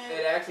Oh, damn it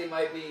it. actually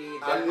might be.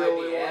 That I'm the might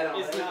only be one. Adam.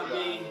 It's not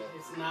me.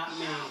 It's not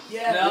me.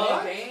 Yeah,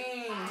 No. dang.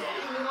 Dang,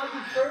 you want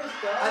me first,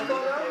 dog. I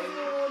thought I was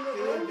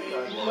the one that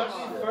won. You want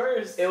me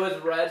first. It was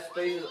red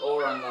spaces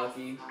or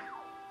unlucky.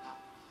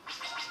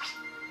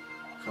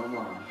 Come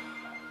on.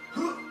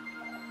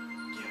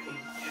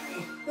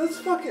 That's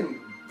fucking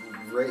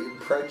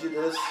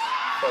prejudice.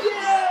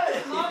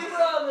 Yes! My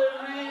brother,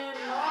 man.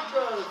 My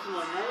brother. Come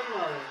on, another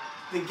mother.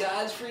 The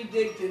gods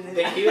predicted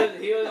it. He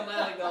was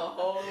letting the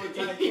whole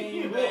time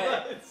came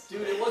back.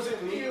 Dude, it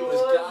wasn't me. He It was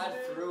was, God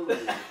dude. through me.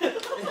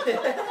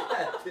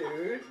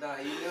 Dude. Nah,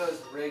 you know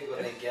it's rigged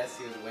when they guess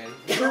he would win.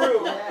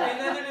 True. And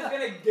then they're just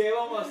gonna give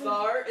him a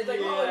star. It's like,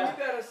 oh, Yeah. you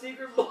got a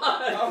secret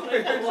block.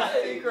 Here's a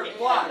secret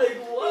block. Like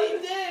what? He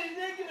did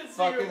get a secret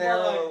Fucking block.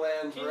 arrow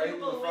lands Can right you in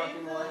the believe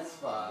fucking that? white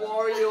spot.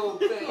 Wario,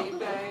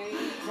 baby.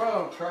 Bro, I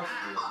don't trust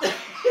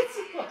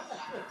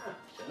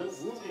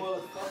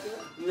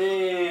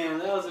Man,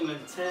 that was an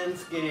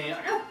intense game.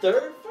 I got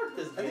third. Fuck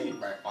this you. I think game.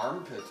 my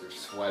armpits are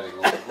sweating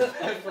a little bit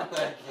from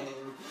that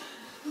game.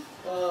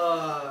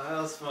 Oh,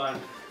 that was fun.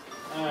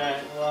 All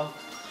right, well,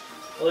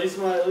 at least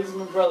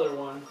my brother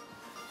won.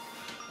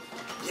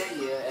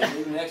 Yeah. And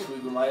maybe next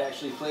week we might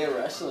actually play a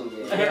wrestling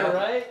game. Yeah,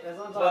 right? That's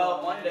what I'm talking Well,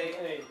 about. Monday.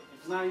 Hey, if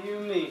it's not you,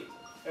 me,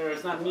 or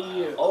it's not me,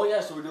 you. Oh yeah,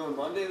 so we're doing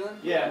Monday then?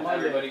 Yeah,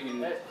 Monday. Everybody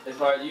can. As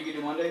far as you can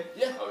do Monday.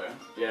 Yeah. Okay.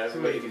 Yeah,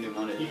 everybody can do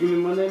Monday. You can do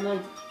Monday,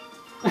 man.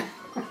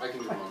 I can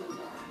do one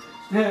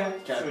now.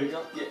 Can I pick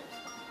up? Yeah.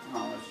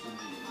 How much did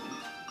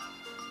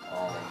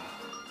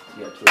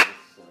You got 2 of this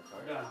in the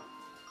card.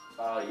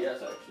 Done. you? Yes,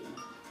 actually.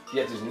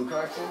 You got these new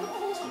cards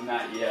in?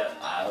 Not yet.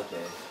 Ah,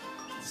 okay.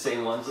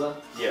 Same ones though?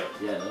 Yeah.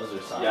 Yeah, those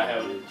are solid. Yeah, I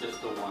have dude.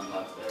 just the one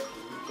left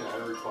actually. Can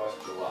I request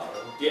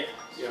gelato? Yeah.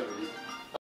 Yeah.